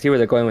was like, I see where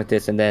they're going with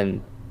this, and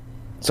then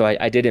so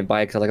I didn't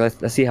buy it because I was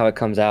like, let's see how it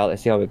comes out.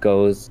 Let's see how it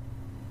goes.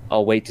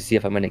 I'll wait to see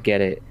if I'm gonna get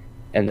it,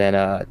 and then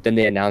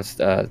they announced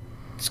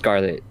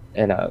Scarlet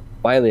and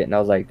Violet, and I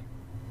was like,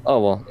 oh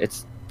well,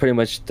 it's pretty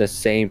much the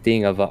same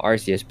thing of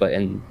Arceus, but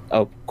in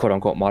a quote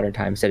unquote modern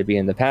time instead of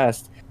being in the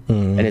past,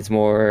 and it's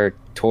more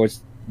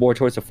towards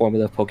the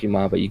formula of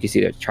Pokemon, but you can see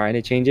they're trying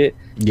to change it.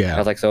 Yeah. I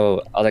was like,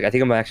 I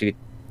think I'm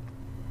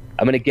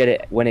gonna get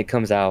it when it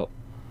comes out,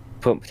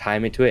 put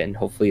time into it, and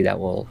hopefully that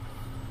will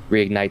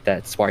reignite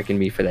that spark in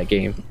me for that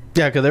game.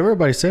 Yeah, because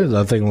everybody says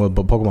that thing with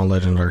Pokemon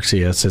Legends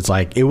Arceus, it's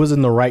like it was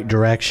in the right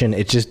direction,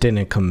 it just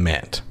didn't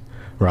commit.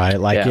 Right,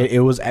 like it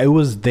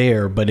was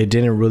there, but it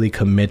didn't really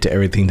commit to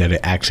everything that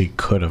it actually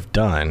could have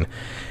done.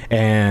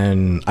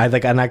 And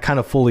I kind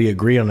of fully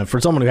agree on it.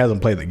 For someone who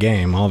hasn't played the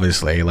game,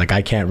 obviously, like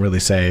I can't really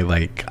say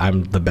like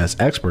I'm the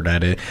best expert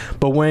at it.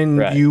 But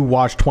when you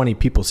watch 20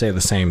 people say the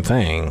same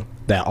thing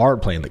that are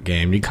playing the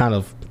game, you kind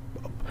of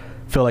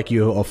feel like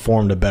you have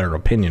formed a better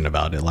opinion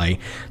about it. Like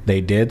they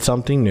did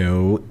something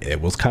new,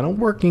 it was kind of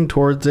working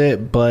towards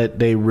it, but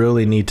they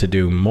really need to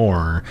do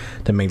more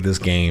to make this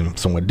game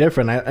somewhat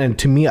different. And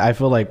to me, I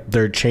feel like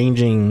they're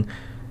changing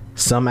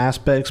some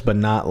aspects, but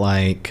not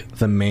like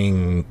the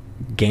main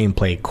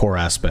gameplay core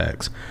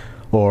aspects.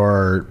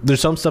 or there's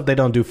some stuff they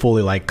don't do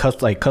fully, like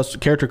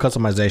character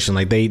customization.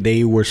 Like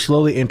they were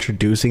slowly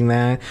introducing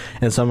that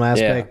in some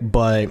aspect,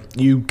 but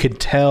you could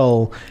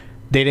tell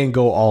they didn't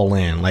go all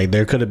in. Like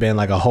there could have been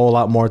like a whole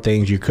lot more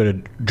things you could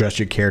have dressed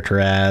your character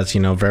as,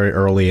 very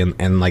early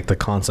and like the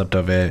concept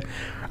of it.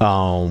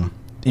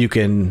 You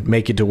can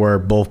make it to where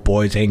both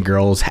boys and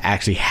girls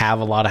actually have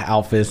a lot of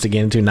outfits to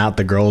get into, not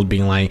the girls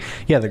being like,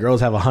 yeah, the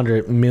girls have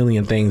 100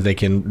 million things they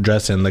can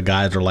dress in. The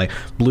guys are like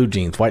blue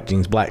jeans, white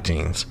jeans, black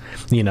jeans.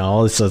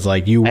 It's just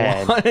like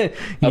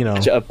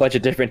a bunch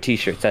of different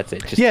t-shirts. That's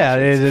it.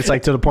 It's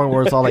like to the point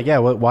where it's all like, yeah,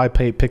 why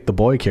pick the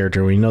boy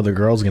character when the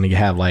girl's going to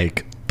have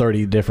like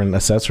 30 different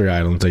accessory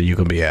items that you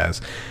can be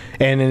as.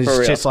 And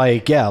it's just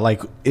like,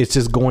 it's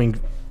just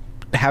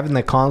having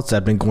that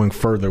concept and going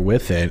further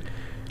with it,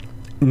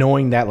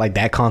 knowing that like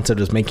that concept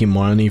is making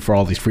money for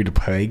all these free to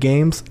play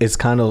games. It's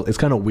kind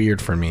of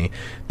weird for me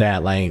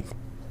that like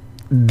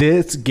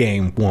this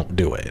game won't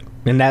do it.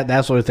 And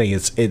that's what I think.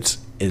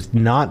 It's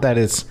not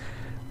that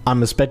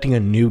I'm expecting a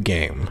new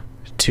game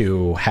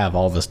to have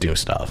all this new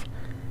stuff.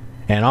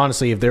 And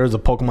honestly, if there was a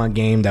Pokemon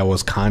game that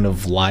was kind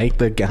of like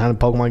the kind of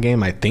Pokemon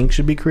game I think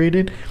should be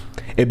created,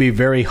 it'd be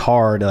very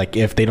hard, like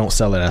if they don't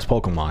sell it as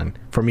Pokemon,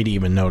 for me to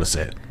even notice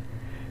it.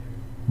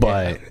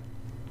 But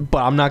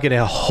I'm not going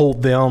to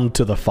hold them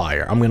to the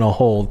fire. I'm going to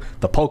hold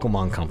the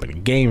Pokemon Company,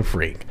 Game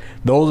Freak.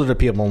 Those are the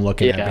people I'm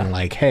looking at being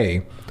like,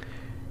 hey,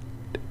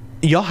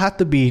 y'all have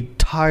to be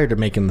tired of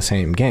making the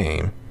same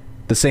game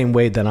the same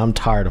way that I'm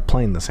tired of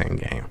playing the same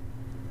game.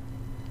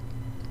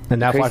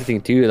 And that's the crazy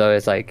thing too, though,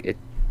 is like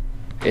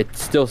they're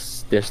still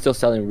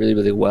selling really,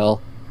 really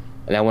well.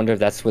 And I wonder if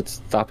that's what's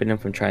stopping them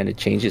from trying to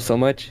change it so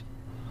much.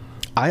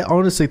 I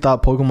honestly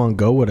thought Pokemon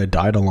Go would have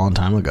died a long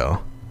time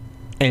ago.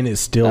 And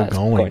it's still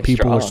going.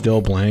 People are still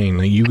playing.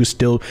 Like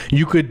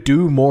you could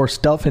do more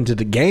stuff into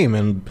the game.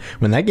 And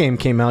when that game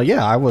came out,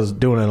 I was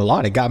doing it a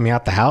lot. It got me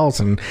out the house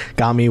and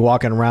got me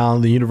walking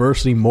around the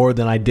university more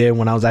than I did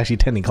when I was actually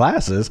attending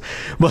classes.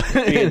 But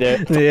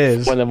it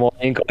is 1 in the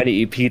morning, going to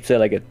eat pizza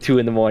like at 2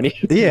 in the morning.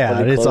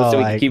 Yeah, it's all so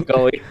we like can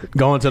keep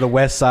going to the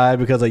west side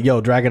because like,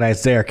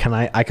 Dragonite's there.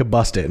 I could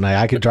bust it and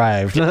I could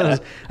drive.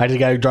 I just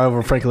got to drive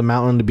over Franklin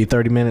Mountain to be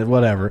 30 minutes,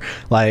 whatever.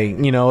 Like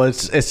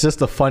it's just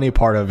the funny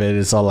part of it.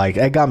 It's all like,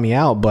 got me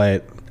out,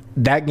 but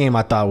that game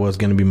I thought was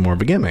going to be more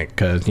of a gimmick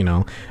because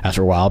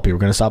after a while people were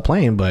going to stop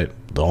playing, but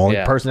the only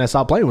person that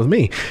stopped playing was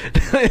me.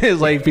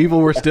 It's like people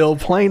were still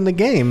playing the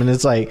game, and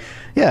it's like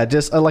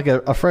just like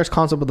a fresh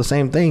concept of the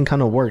same thing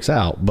kind of works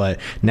out. But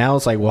now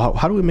it's like, well,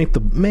 how do we make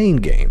the main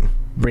game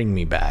bring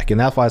me back? And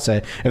that's why I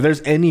said if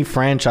there's any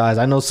franchise,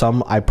 I know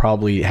some I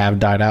probably have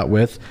died out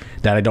with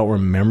that I don't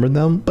remember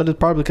them, but it's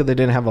probably because they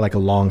didn't have like a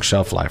long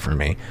shelf life for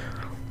me.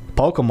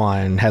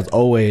 Pokemon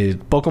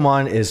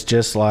is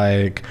just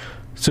like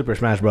Super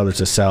Smash Brothers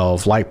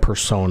itself, like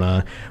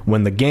Persona.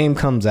 When the game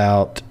comes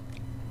out,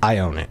 I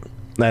own it.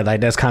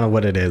 That's kind of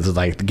what it is. It's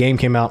like the game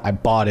came out, I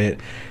bought it.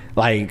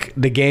 Like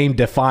the game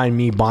defined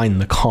me buying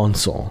the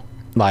console.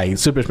 Like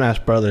Super Smash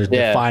Brothers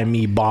defined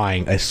me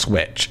buying a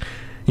Switch.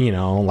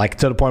 Like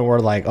to the point where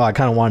like, I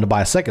kind of wanted to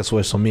buy a second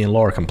Switch so me and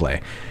Laura can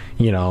play.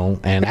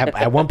 And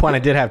at one point I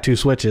did have 2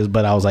 Switches,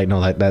 but I was like, no,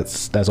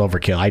 that's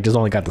overkill. I just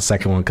only got the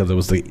second one because it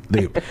was the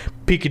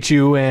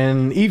Pikachu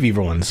and Eevee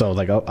one. So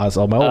like I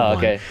saw my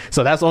old one.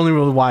 So that's the only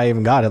reason why I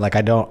even got it. Like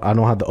I don't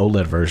have the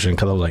OLED version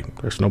because I was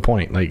like, there's no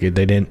point. Like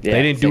they didn't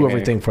do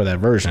everything for that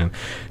version,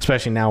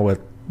 especially now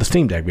with the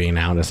Steam Deck being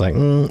out. It's like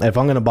if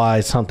I'm gonna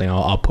buy something,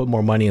 I'll put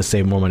more money and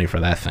save more money for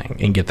that thing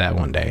and get that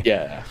one day.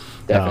 Yeah,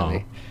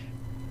 definitely.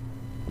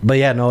 But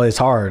it's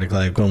hard.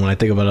 Like when I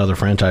think about other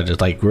franchises,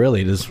 like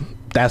really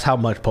that's how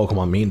much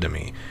Pokemon mean to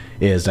me,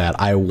 is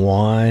that I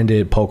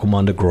wanted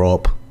Pokemon to grow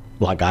up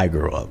like I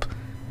grew up.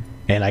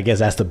 And I guess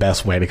that's the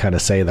best way to kind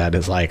of say that,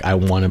 is like I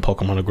wanted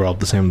Pokemon to grow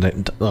up the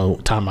same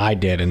time I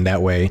did, and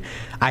that way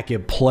I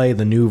could play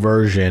the new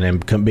version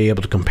and be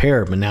able to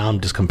compare it. But now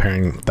I'm just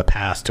comparing the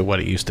past to what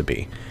it used to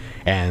be,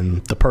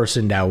 and the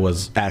person that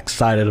was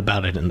excited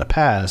about it in the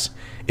past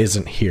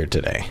isn't here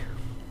today.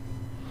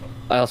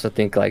 I also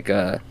think like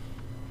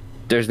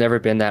there's never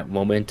been that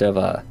moment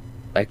of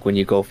like when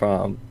you go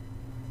from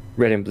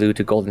Red and Blue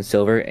to Gold and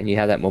Silver, and you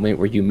have that moment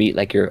where you meet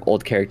like your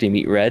old character, you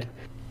meet Red,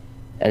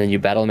 and then you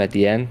battle him at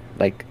the end.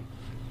 Like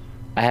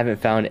I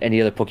haven't found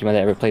any other Pokemon that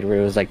I ever played where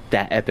it was like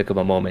that epic of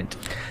a moment.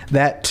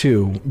 That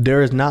too,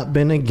 there has not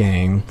been a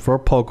game for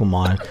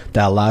Pokemon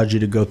that allowed you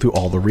to go through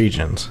all the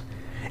regions,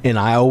 and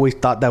I always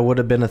thought that would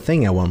have been a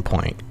thing at one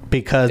point,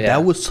 because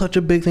that was such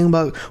a big thing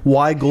about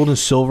why Gold and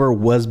Silver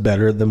was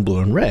better than Blue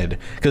and Red.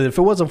 Because if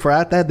it wasn't for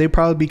that, they'd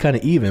probably be kind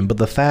of even. But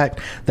the fact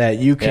that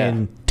you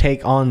can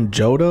take on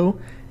Johto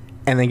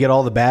and then get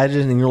all the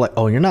badges, and you're like,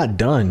 oh, you're not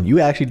done. You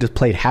actually just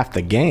played half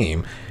the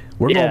game.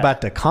 We're going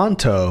back to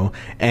Kanto,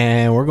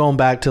 and we're going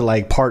back to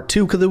like part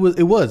 2, because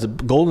it was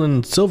Gold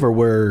and Silver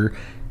were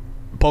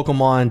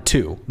Pokemon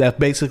 2. That's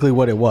basically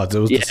what it was. It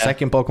was the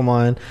second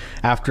Pokemon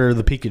after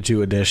the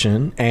Pikachu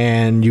edition.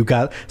 And you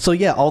got... So,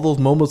 yeah, all those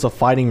moments of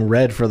fighting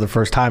Red for the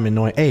first time and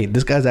knowing, hey,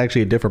 this guy's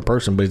actually a different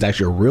person, but he's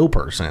actually a real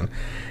person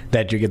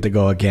that you get to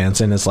go against.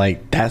 And it's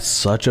like, that's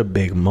such a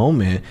big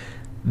moment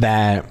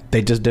that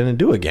they just didn't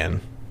do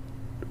again.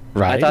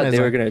 Right? I thought they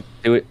were going to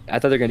do it. I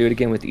thought they were going to do it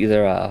again with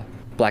either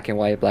Black and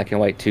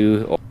White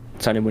 2, or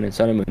Sun and Moon and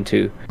Sun and Moon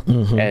 2.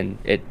 Mm-hmm. And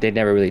they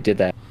never really did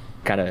that.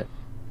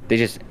 They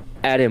just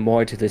added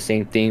more to the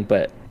same thing,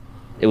 but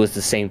it was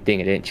the same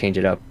thing. It didn't change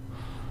it up.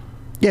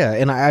 Yeah,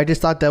 and I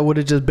just thought that would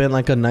have just been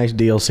like a nice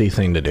DLC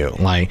thing to do.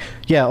 Like,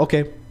 yeah,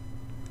 okay,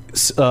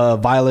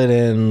 Violet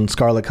and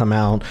Scarlet come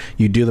out,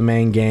 you do the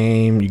main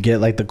game, you get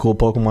like the cool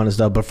Pokemon and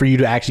stuff, but for you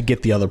to actually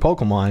get the other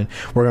Pokemon,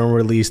 we're going to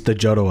release the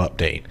Johto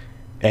update.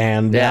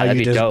 And now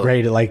you just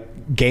graded like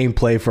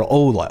gameplay for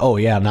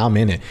now I'm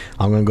in it.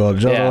 I'm gonna go to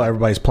Johto.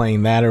 Everybody's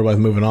playing that. Everybody's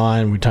moving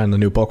on. We turn the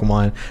new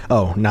Pokemon.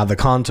 Oh, now the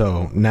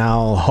Kanto.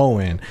 Now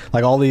Hoenn.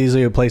 Like all these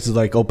other places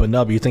like opened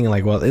up. You're thinking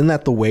like, well, isn't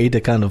that the way to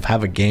kind of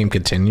have a game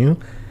continue?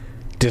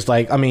 Just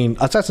like, I mean,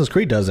 Assassin's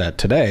Creed does that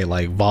today.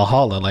 Like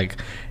Valhalla, like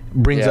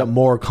brings up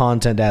more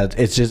content that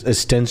it's just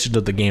extension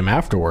of the game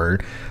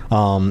afterward.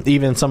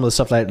 Even some of the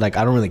stuff that like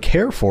I don't really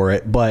care for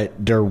it, but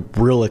they're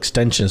real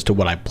extensions to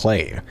what I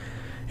play.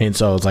 And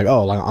so it's like,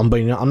 I'm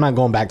not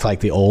going back to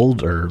like the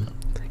older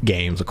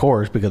games, of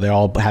course, because they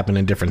all happen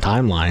in different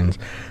timelines.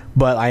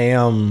 But I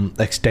am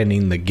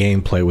extending the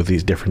gameplay with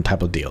these different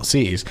type of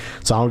DLCs.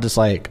 So I'm just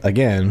like,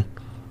 again,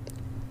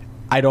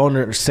 I don't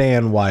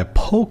understand why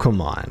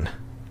Pokemon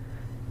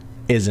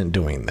isn't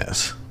doing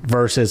this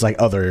versus like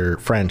other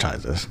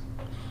franchises.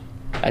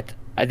 I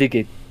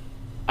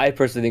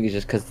personally think it's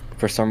just because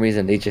for some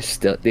reason they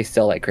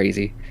sell like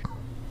crazy.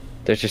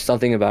 There's just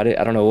something about it.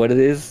 I don't know what it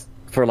is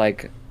for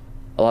like.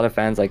 A lot of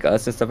fans like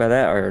us and stuff like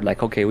that are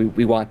like, okay,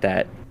 we want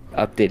that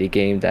updated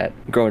game, that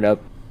grown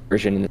up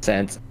version in a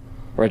sense,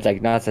 where it's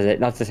like not to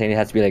say it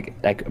has to be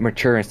like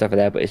mature and stuff like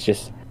that, but it's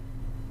just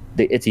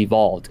it's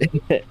evolved.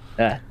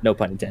 No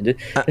pun intended.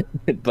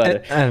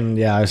 But and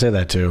yeah, I say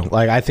that too.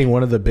 Like I think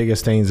one of the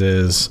biggest things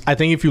is I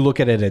think if you look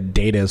at it at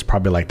data is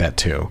probably like that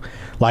too.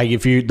 Like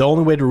the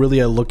only way to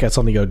really look at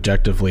something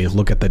objectively is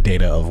look at the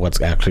data of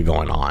what's actually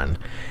going on.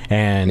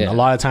 And a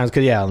lot of times,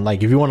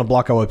 like if you want to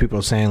block out what people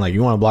are saying, like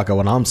you want to block out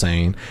what I'm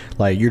saying,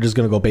 like you're just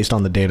gonna go based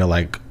on the data,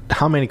 like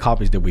how many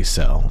copies did we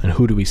sell and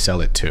who do we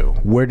sell it to?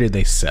 Where did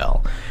they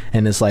sell?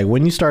 And it's like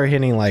when you start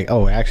hitting like,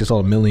 oh, I actually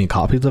sold 1 million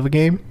copies of a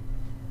game.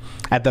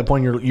 At that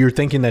point, you're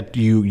thinking that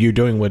you're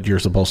doing what you're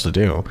supposed to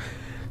do.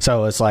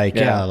 So it's like,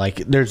 like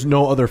there's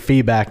no other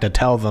feedback to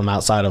tell them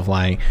outside of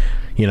like,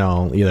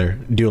 either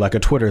do like a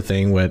Twitter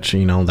thing, which,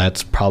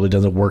 that's probably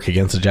doesn't work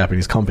against the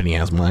Japanese company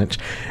as much.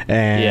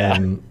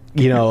 And,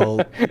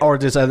 or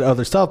just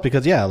other stuff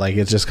because, like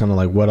it's just kind of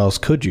like, what else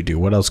could you do?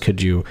 What else could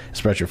you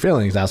express your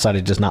feelings outside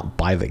of just not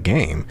buy the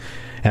game?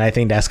 And I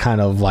think that's kind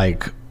of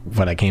like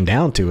what I came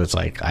down to. It's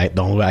like,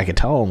 the only way I could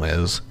tell them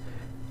is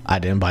I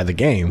didn't buy the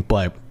game,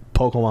 but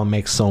Pokemon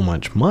makes so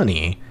much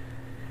money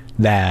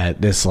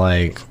that it's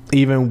like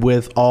even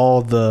with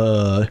all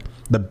the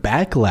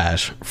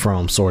backlash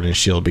from Sword and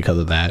Shield because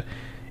of that,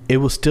 it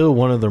was still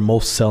one of their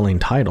most selling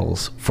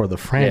titles for the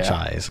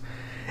franchise.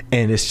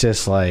 And it's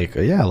just like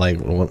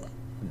well,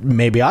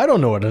 maybe I don't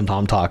know what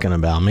I'm talking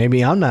about,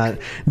 maybe I'm not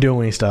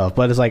doing stuff,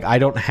 but it's like I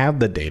don't have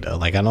the data,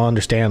 like I don't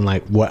understand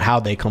like how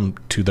they come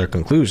to their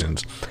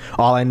conclusions.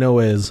 All I know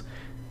is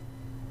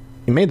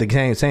you made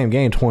the same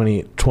game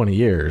 20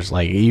 years.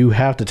 Like you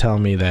have to tell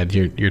me that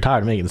you're tired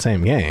of making the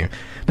same game.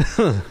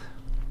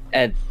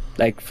 And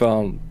like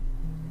from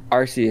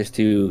Arceus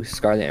to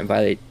Scarlet and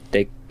Violet,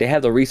 they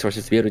have the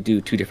resources to be able to do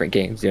 2 different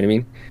games. You know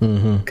what I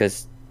mean?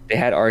 Because they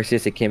had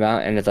Arceus that came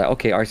out, and it's like,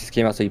 okay, Arceus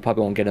came out, so you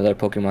probably won't get another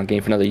Pokemon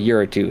game for another year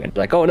or 2. And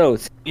like, oh no,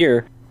 it's a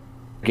year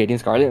getting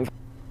Scarlet.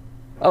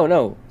 Oh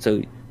no,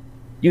 so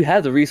you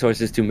have the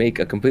resources to make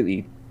a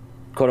completely,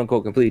 quote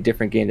unquote, completely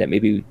different game that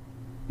maybe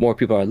more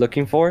people are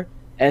looking for,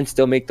 and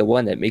still make the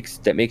one that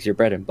makes your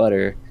bread and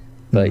butter,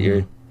 but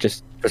you're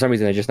just for some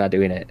reason they're just not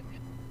doing it.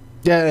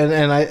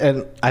 And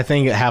I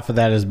think half of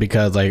that is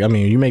because like I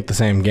mean you make the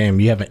same game,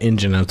 you have an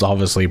engine that's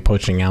obviously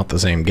pushing out the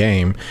same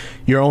game.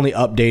 You're only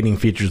updating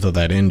features of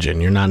that engine.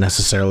 You're not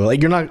necessarily like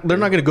they're not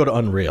going to go to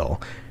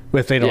Unreal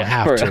if they don't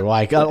have to.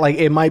 Like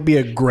it might be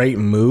a great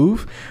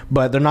move,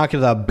 but they're not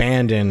going to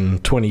abandon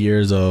 20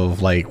 years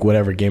of like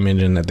whatever game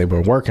engine that they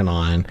were working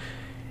on.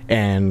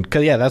 And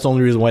because that's the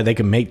only reason why they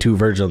can make 2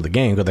 versions of the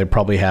game, because they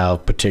probably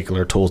have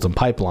particular tools and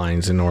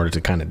pipelines in order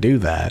to kind of do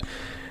that.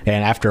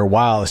 And after a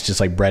while, it's just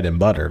like bread and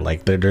butter.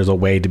 Like there's a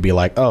way to be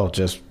like, oh,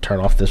 just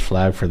turn off this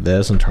flag for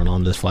this and turn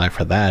on this flag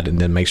for that, and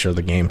then make sure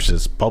the game's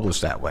just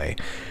published that way.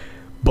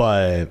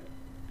 But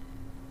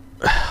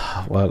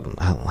well,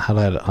 how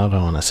do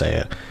I want to say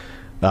it?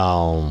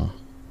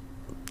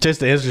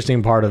 Just the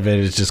interesting part of it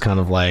is just kind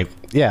of like,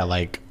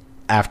 like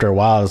after a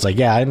while, it's like,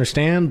 I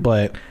understand,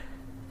 but.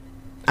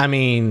 I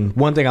mean,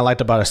 one thing I liked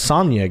about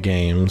Insomnia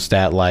Games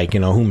that, like,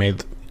 who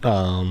made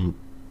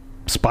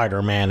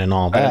Spider-Man and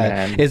all that,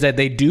 Spider-Man. is that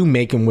they do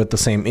make them with the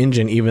same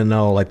engine, even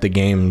though like the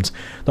games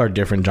are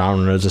different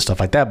genres and stuff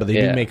like that, but they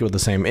do make it with the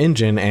same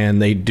engine,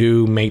 and they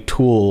do make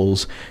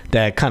tools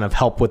that kind of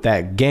help with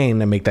that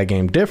game and make that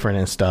game different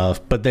and stuff,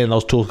 but then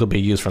those tools could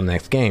be used for the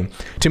next game.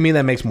 To me,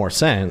 that makes more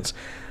sense.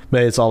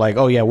 But it's all like,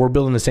 oh yeah, we're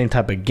building the same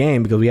type of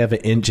game because we have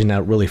an engine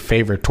that really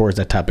favored towards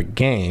that type of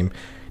game.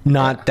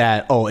 Not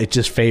that, oh, it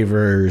just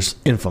favors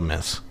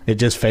Infamous. It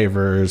just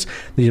favors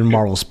the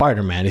Marvel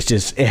Spider-Man. It's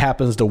just, it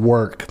happens to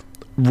work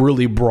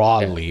really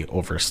broadly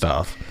over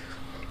stuff.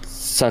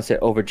 Sunset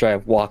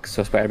Overdrive walks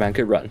so Spider-Man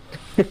could run.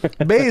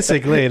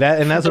 Basically,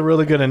 that's a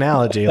really good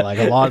analogy. Like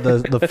a lot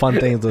of the fun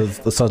things is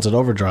the Sunset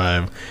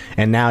Overdrive,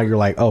 and now you're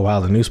like, oh wow,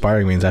 the new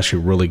Spider-Man is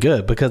actually really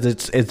good because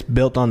it's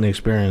built on the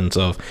experience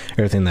of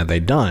everything that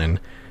they've done.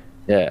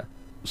 Yeah.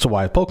 So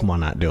why is Pokemon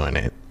not doing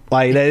it?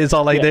 Like it's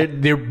all like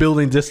they're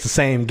building just the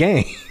same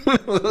game.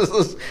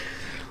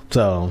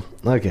 So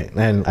okay,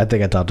 and I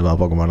think I talked about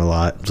Pokemon a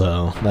lot.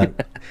 So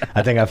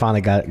I think I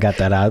finally got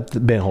that out.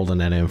 I've been holding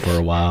that in for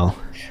a while.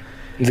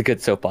 It's a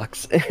good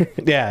soapbox.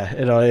 Yeah,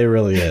 it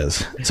really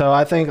is. So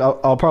I think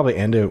I'll probably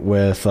end it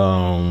with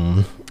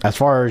as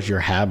far as your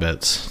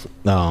habits,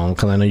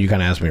 because I know you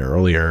kind of asked me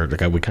earlier,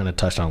 like we kind of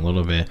touched on a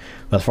little bit.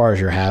 But as far as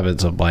your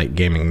habits of like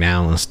gaming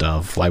now and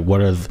stuff, like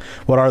what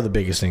are the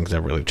biggest things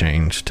that really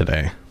changed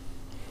today?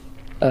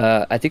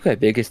 I think my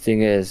biggest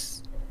thing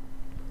is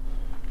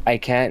I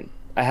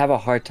have a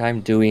hard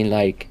time doing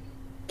like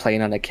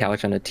playing on the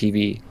couch on a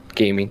TV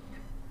gaming.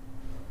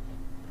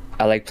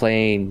 I like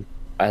playing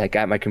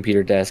at my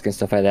computer desk and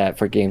stuff like that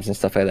for games and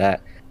stuff like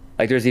that.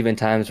 Like there's even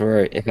times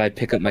where if I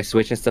pick up my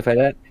Switch and stuff like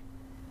that,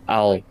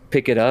 I'll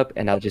pick it up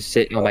and I'll just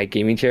sit on my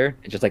gaming chair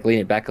and just like lean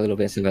it back a little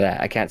bit and stuff like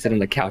that. I can't sit on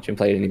the couch and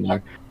play it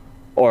anymore.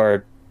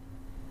 Or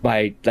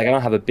I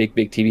don't have a big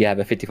TV. I have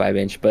a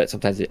 55-inch, but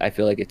sometimes I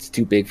feel like it's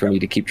too big for me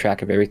to keep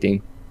track of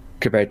everything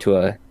compared to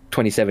a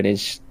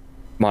 27-inch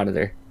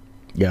monitor.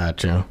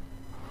 Gotcha.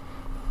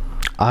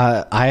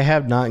 I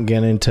have not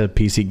gotten into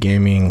PC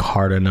gaming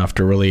hard enough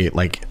to really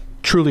like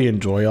truly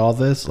enjoy all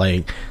this.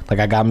 Like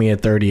I got me a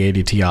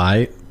 3080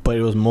 Ti, but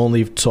it was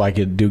mainly so I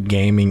could do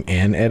gaming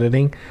and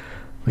editing.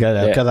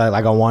 Because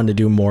I wanted to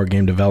do more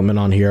game development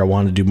on here. I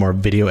wanted to do more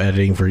video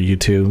editing for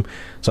YouTube.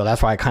 So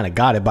that's why I kind of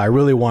got it. But I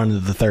really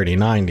wanted the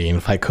 3090. And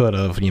if I could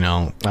have,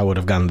 I would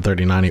have gotten the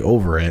 3090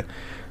 over it.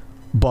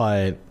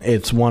 But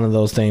it's one of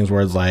those things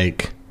where it's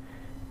like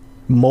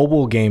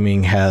mobile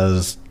gaming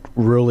has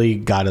really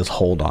got its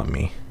hold on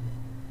me.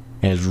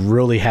 And it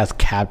really has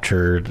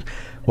captured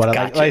what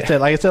I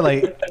said,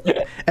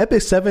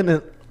 Epic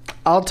 7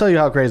 I'll tell you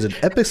how crazy it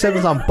is. Epic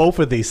 7's on both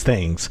of these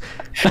things.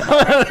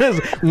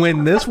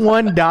 When this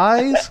one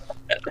dies,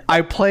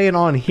 I play it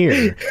on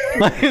here.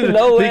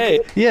 No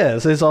way.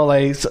 Yes, it's all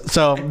like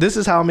so. This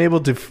is how I'm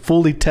able to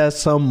fully test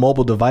some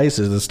mobile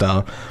devices and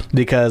stuff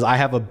because I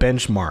have a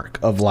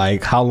benchmark of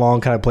like how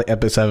long can I play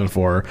Epic 7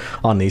 for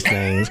on these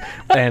things,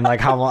 and like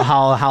how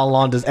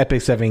long does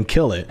Epic 7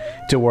 kill it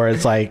to where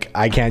it's like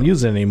I can't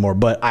use it anymore.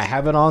 But I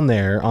have it on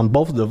there on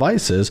both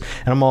devices,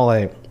 and I'm all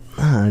like,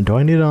 do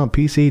I need it on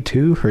PC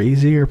too for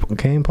easier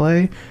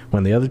gameplay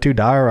when the other two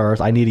die,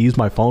 or I need to use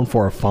my phone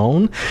for a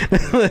phone?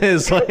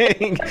 It's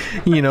like,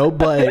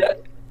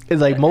 but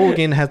it's like mobile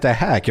game has that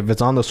hack. If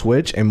it's on the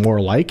Switch and more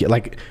like it,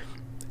 like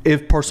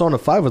if Persona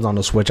 5 was on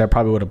the Switch, I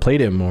probably would have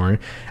played it more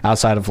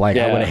outside of I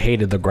would have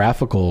hated the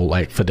graphical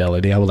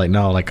fidelity. I was like,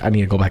 no, I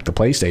need to go back to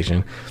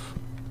PlayStation.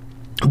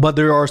 But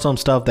there are some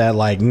stuff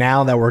that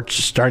now that we're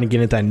starting to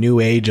get into that new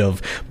age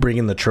of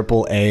bringing the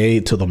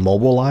AAA to the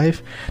mobile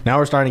life, now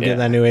we're starting to get in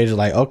that new age of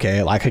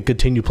okay, I could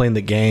continue playing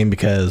the game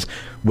because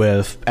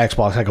with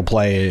Xbox I could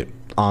play it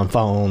on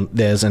phone,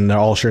 and they're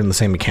all sharing the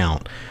same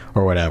account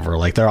or whatever.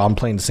 They're all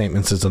playing the same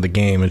instance of the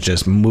game. It's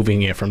just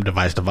moving it from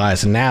device to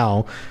device. And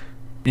now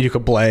you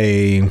could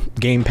play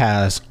Game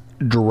Pass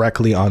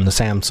directly on the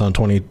Samsung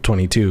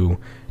 2022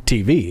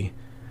 TV.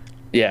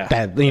 Yeah,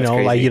 that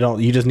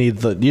you just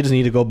need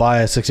to go buy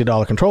a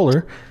 $60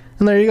 controller,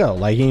 and there you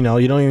go. You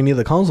don't even need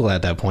the console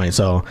at that point.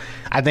 So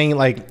I think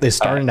it's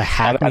starting to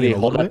happen.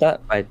 Hold on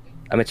that. I'm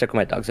gonna check what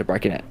my dogs are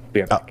barking at.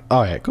 Be right back.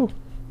 All right, cool.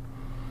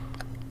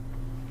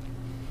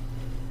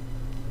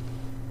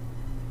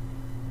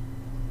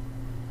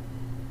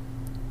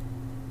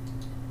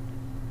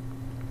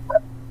 All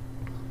right.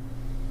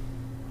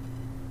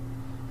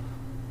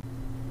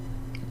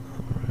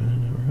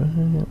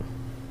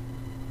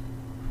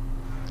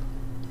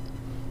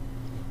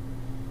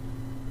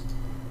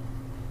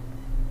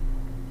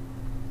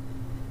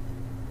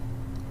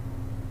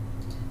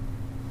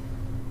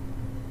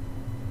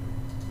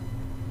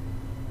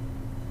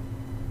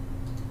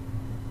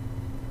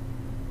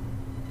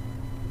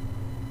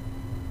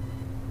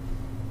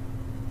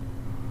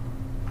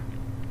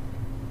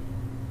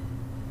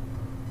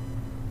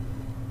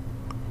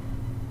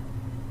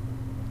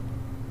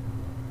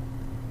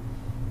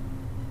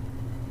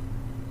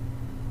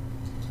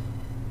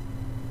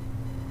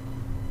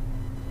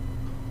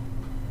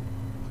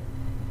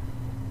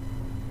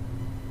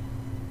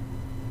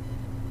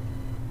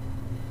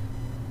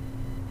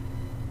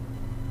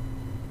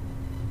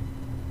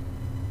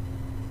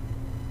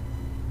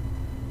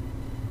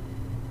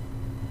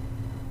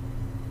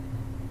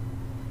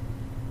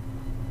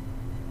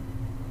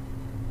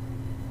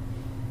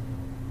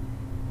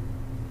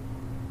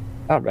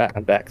 All right,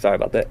 I'm back. Sorry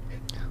about that.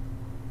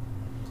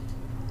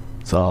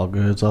 It's all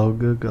good. It's all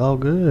good. All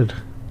good.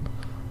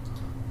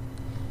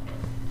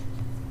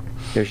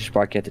 There's just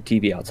barking at the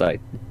TV outside.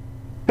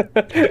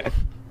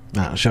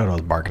 Nah, Shoto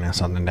was barking at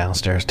something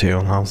downstairs too,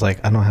 and I was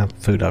like, I don't have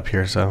food up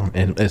here, so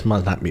it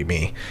must not be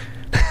me.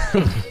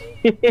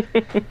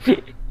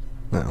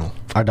 No,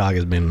 our dog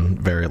has been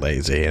very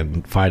lazy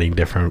and finding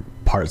different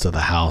parts of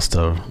the house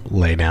to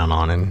lay down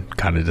on and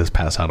kind of just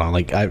pass out on.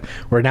 Like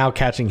we're now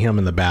catching him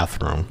in the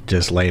bathroom,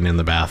 just laying in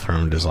the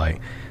bathroom, just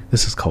like,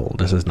 this is cold,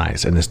 this is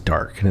nice, and it's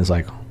dark, and it's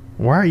like,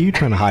 why are you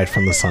trying to hide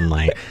from the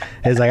sunlight?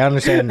 It's like, I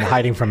understand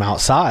hiding from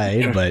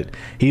outside, but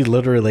he's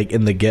literally like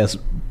in the guest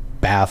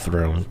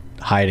bathroom,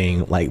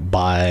 hiding like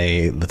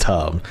by the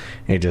tub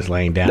and just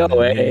laying down. No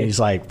way. He's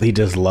like, he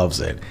just loves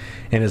it.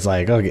 And it's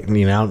like, okay,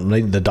 you know,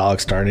 the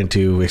dog's starting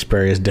to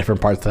experience different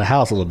parts of the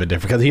house a little bit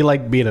different, because he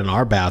liked being in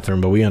our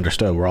bathroom, but we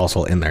understood we're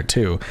also in there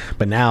too.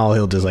 But now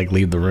he'll just like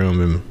leave the room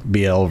and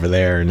be over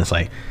there, and it's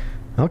like,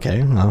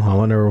 okay, well, I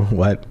wonder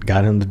what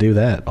got him to do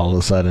that all of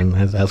a sudden.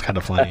 That's kind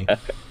of funny.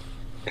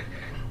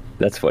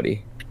 That's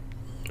funny.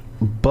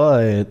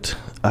 But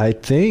I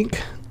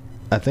think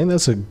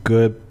that's a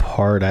good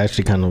part. I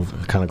actually kind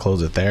of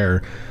close it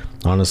there.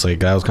 Honestly,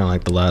 that was kind of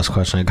like the last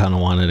question I kind of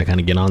wanted to kind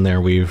of get on there.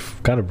 We've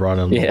kind of brought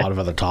in a lot of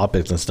other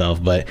topics and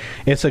stuff, but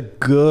it's a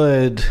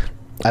good,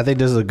 I think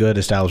this is a good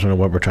establishment of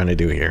what we're trying to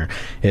do here.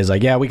 Is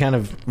like, yeah, we kind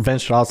of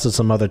ventured off to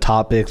some other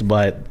topics,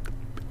 but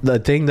the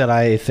thing that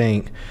I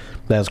think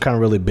that's kind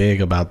of really big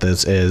about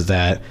this is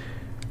that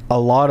a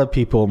lot of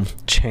people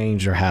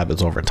change their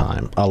habits over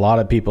time. A lot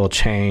of people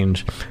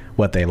change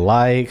what they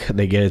like.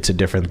 They get into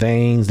different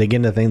things. They get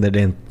into things they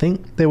didn't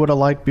think they would have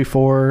liked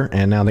before,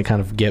 and now they kind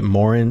of get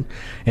more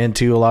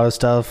into a lot of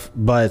stuff.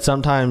 But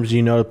sometimes,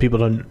 you know, people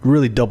don't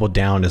really double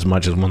down as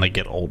much as when they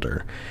get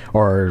older,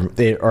 or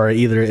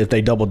either if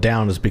they double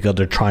down, it's because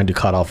they're trying to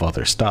cut off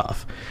other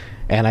stuff.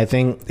 And I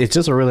think it's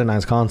just a really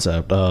nice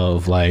concept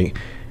of like,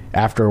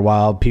 after a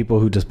while,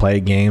 people who just play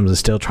games are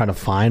still trying to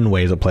find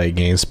ways to play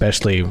games,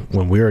 especially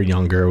when we were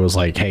younger. It was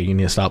like, hey, you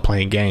need to stop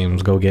playing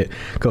games, go get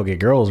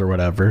girls or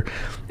whatever.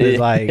 It's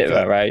like,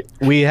 right.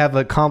 We have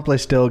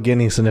accomplished still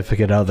getting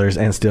significant others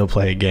and still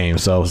play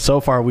games. So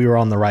far we were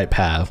on the right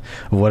path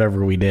of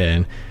whatever we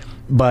did.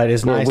 But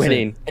it's nice.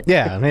 Winning.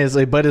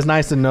 But it's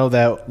nice to know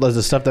that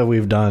the stuff that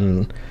we've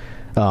done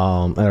in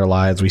our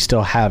lives, we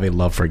still have a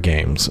love for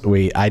games.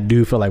 I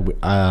do feel like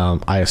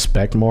I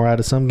expect more out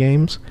of some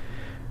games.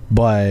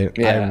 But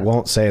I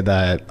won't say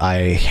that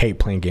I hate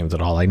playing games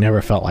at all. I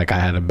never felt like I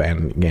had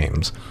abandoned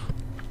games.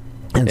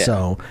 And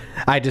so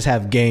I just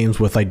have games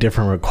with like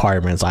different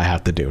requirements I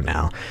have to do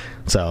now.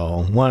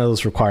 So one of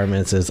those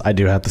requirements is I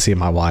do have to see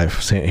my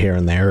wife here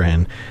and there,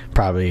 and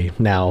probably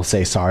now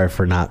say sorry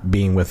for not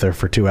being with her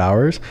for 2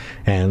 hours.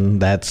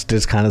 And that's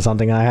just kind of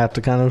something I have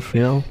to kind of,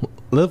 you know,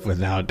 live with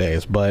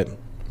nowadays. But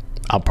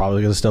I'm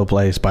probably gonna still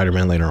play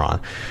Spider-Man later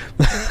on.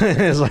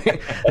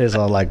 it's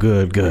all like,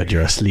 good,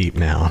 you're asleep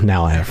now.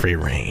 Now I have free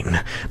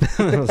reign.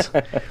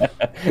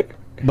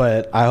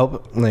 But I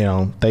hope, you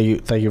know,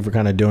 thank you for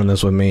kind of doing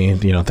this with me.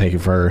 You know, thank you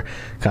for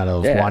kind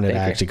of wanting to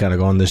actually kind of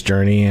go on this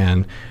journey.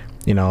 And,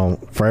 you know,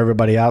 for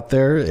everybody out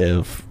there,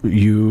 if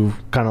you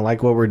kind of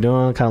like what we're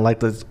doing, kind of like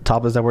the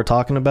topics that we're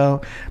talking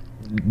about,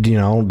 you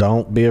know,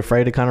 don't be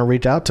afraid to kind of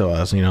reach out to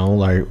us. You know,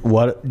 like,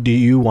 what do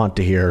you want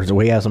to hear? So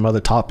we have some other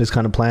topics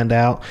kind of planned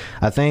out.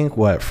 I think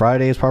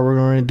Friday is probably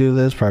going to do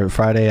this, probably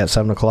Friday at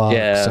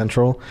 7:00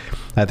 Central.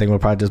 I think we'll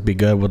probably just be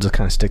good. We'll just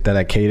kind of stick that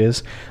at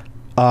Cadis.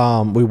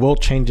 We will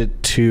change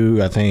it to,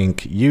 I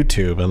think,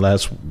 YouTube,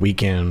 unless we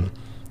can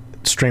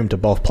stream to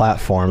both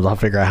platforms. I'll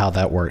figure out how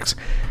that works.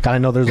 Kind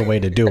of know there's a way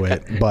to do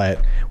it,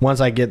 but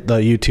once I get the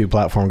YouTube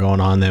platform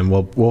going on, then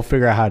we'll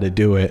figure out how to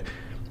do it.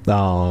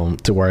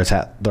 To where it's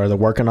at, they're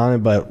working on it,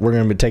 but we're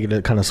going to be taking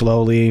it kind of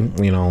slowly,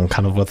 you know,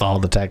 kind of with all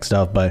the tech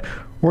stuff. But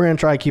we're going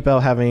to try to keep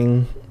out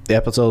having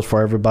episodes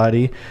for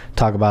everybody,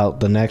 talk about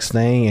the next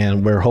thing,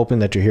 and we're hoping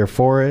that you're here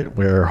for it.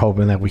 We're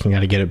hoping that we can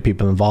kind of get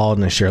people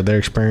involved and share their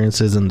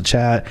experiences in the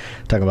chat,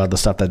 talk about the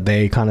stuff that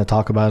they kind of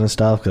talk about and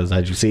stuff, because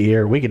as you see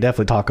here, we could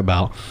definitely talk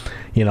about,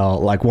 you know,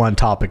 like one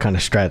topic kind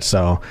of stretch.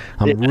 So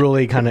I'm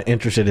really kind of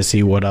interested to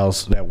see what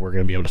else that we're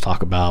going to be able to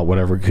talk about,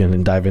 whatever we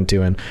can dive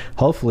into, and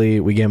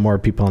hopefully we get more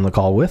people on the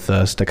call with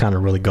us to kind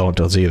of really go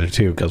into those either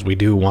too, because we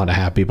do want to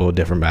have people with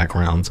different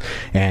backgrounds,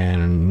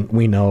 and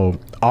we know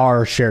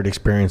our shared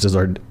experiences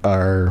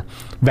are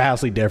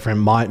vastly different.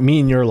 Me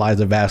and your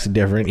lives are vastly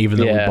different, even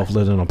though we both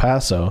lived in El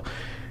Paso.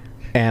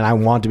 And I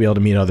want to be able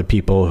to meet other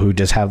people who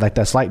just have like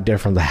that slight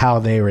difference of how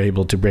they were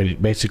able to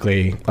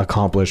basically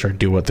accomplish or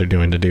do what they're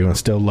doing to do and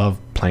still love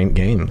playing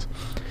games.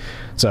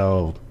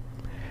 So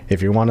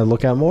if you want to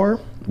look at more,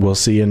 we'll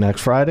see you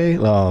next Friday.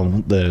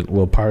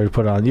 We'll probably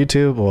put it on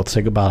YouTube. We'll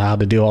think about how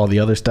to do all the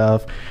other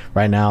stuff.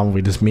 Right now,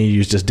 we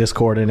use just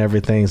Discord and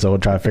everything, so we'll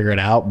try to figure it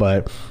out.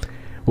 But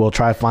we'll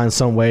try to find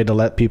some way to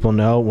let people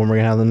know when we're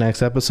going to have the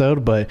next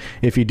episode. But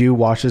if you do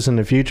watch this in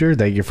the future,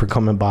 thank you for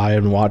coming by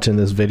and watching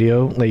this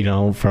video, you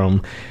know,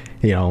 from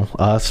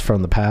us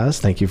from the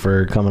past. Thank you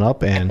for coming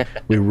up, and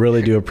we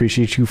really do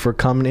appreciate you for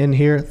coming in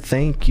here.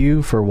 Thank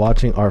you for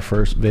watching our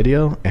first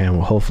video, and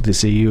we'll hopefully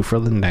see you for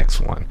the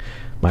next one.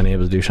 My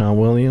name is Dushan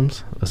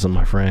Williams. This is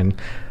my friend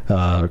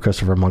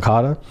Christopher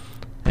Moncada,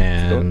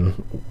 and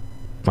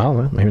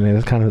well, maybe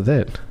that's kind of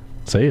it.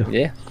 See you.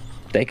 Yeah.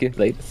 Thank you,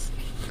 ladies.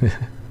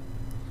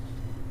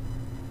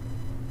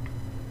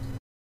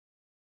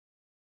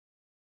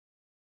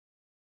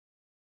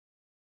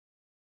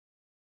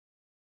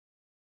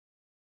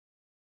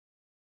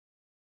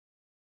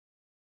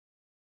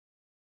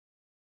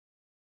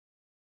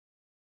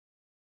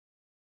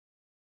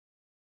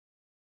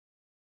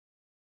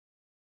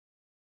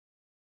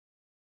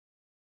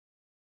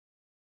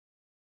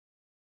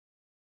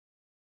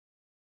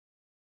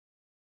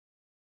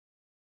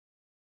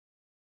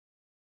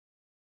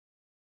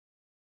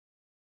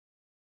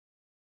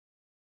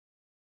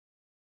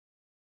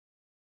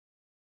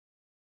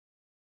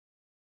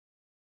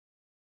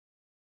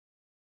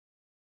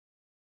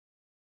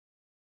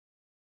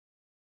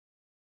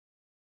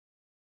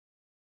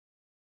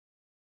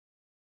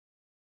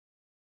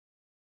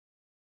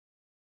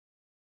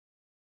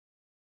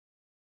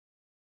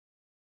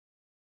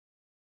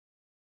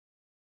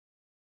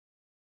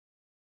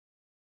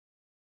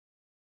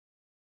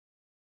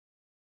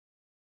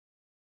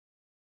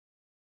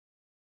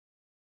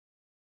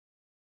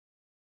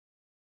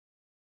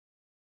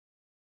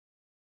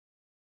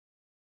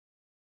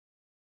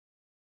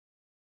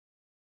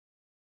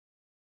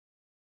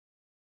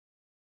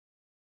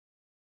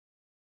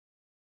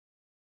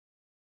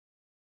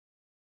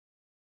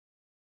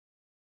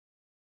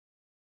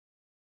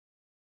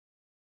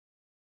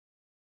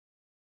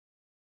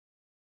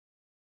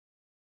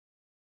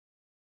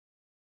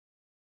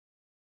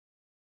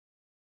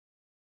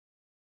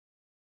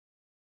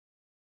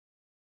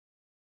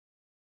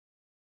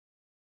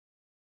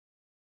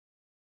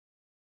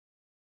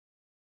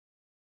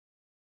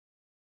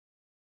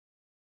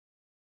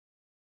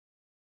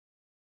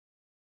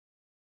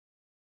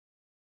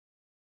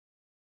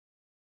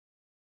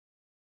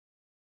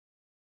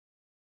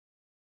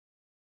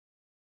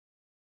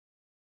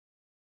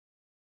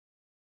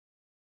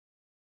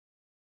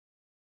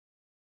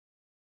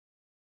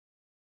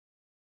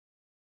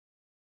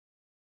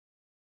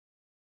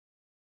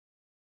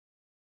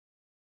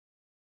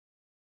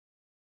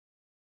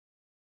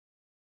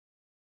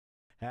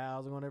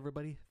 How's it going,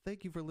 everybody?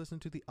 Thank you for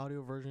listening to the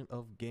audio version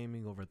of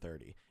Gaming Over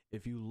 30.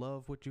 If you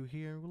love what you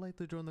hear and would like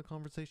to join the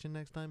conversation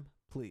next time,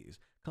 please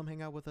come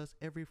hang out with us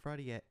every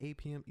Friday at 8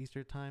 p.m.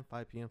 Eastern Time,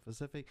 5 p.m.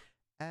 Pacific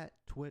at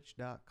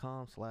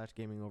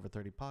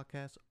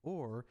twitch.com/gamingover30podcast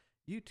or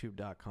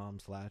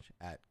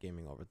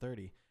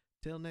youtube.com/@gamingover30.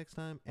 Till next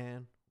time,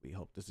 and we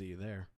hope to see you there.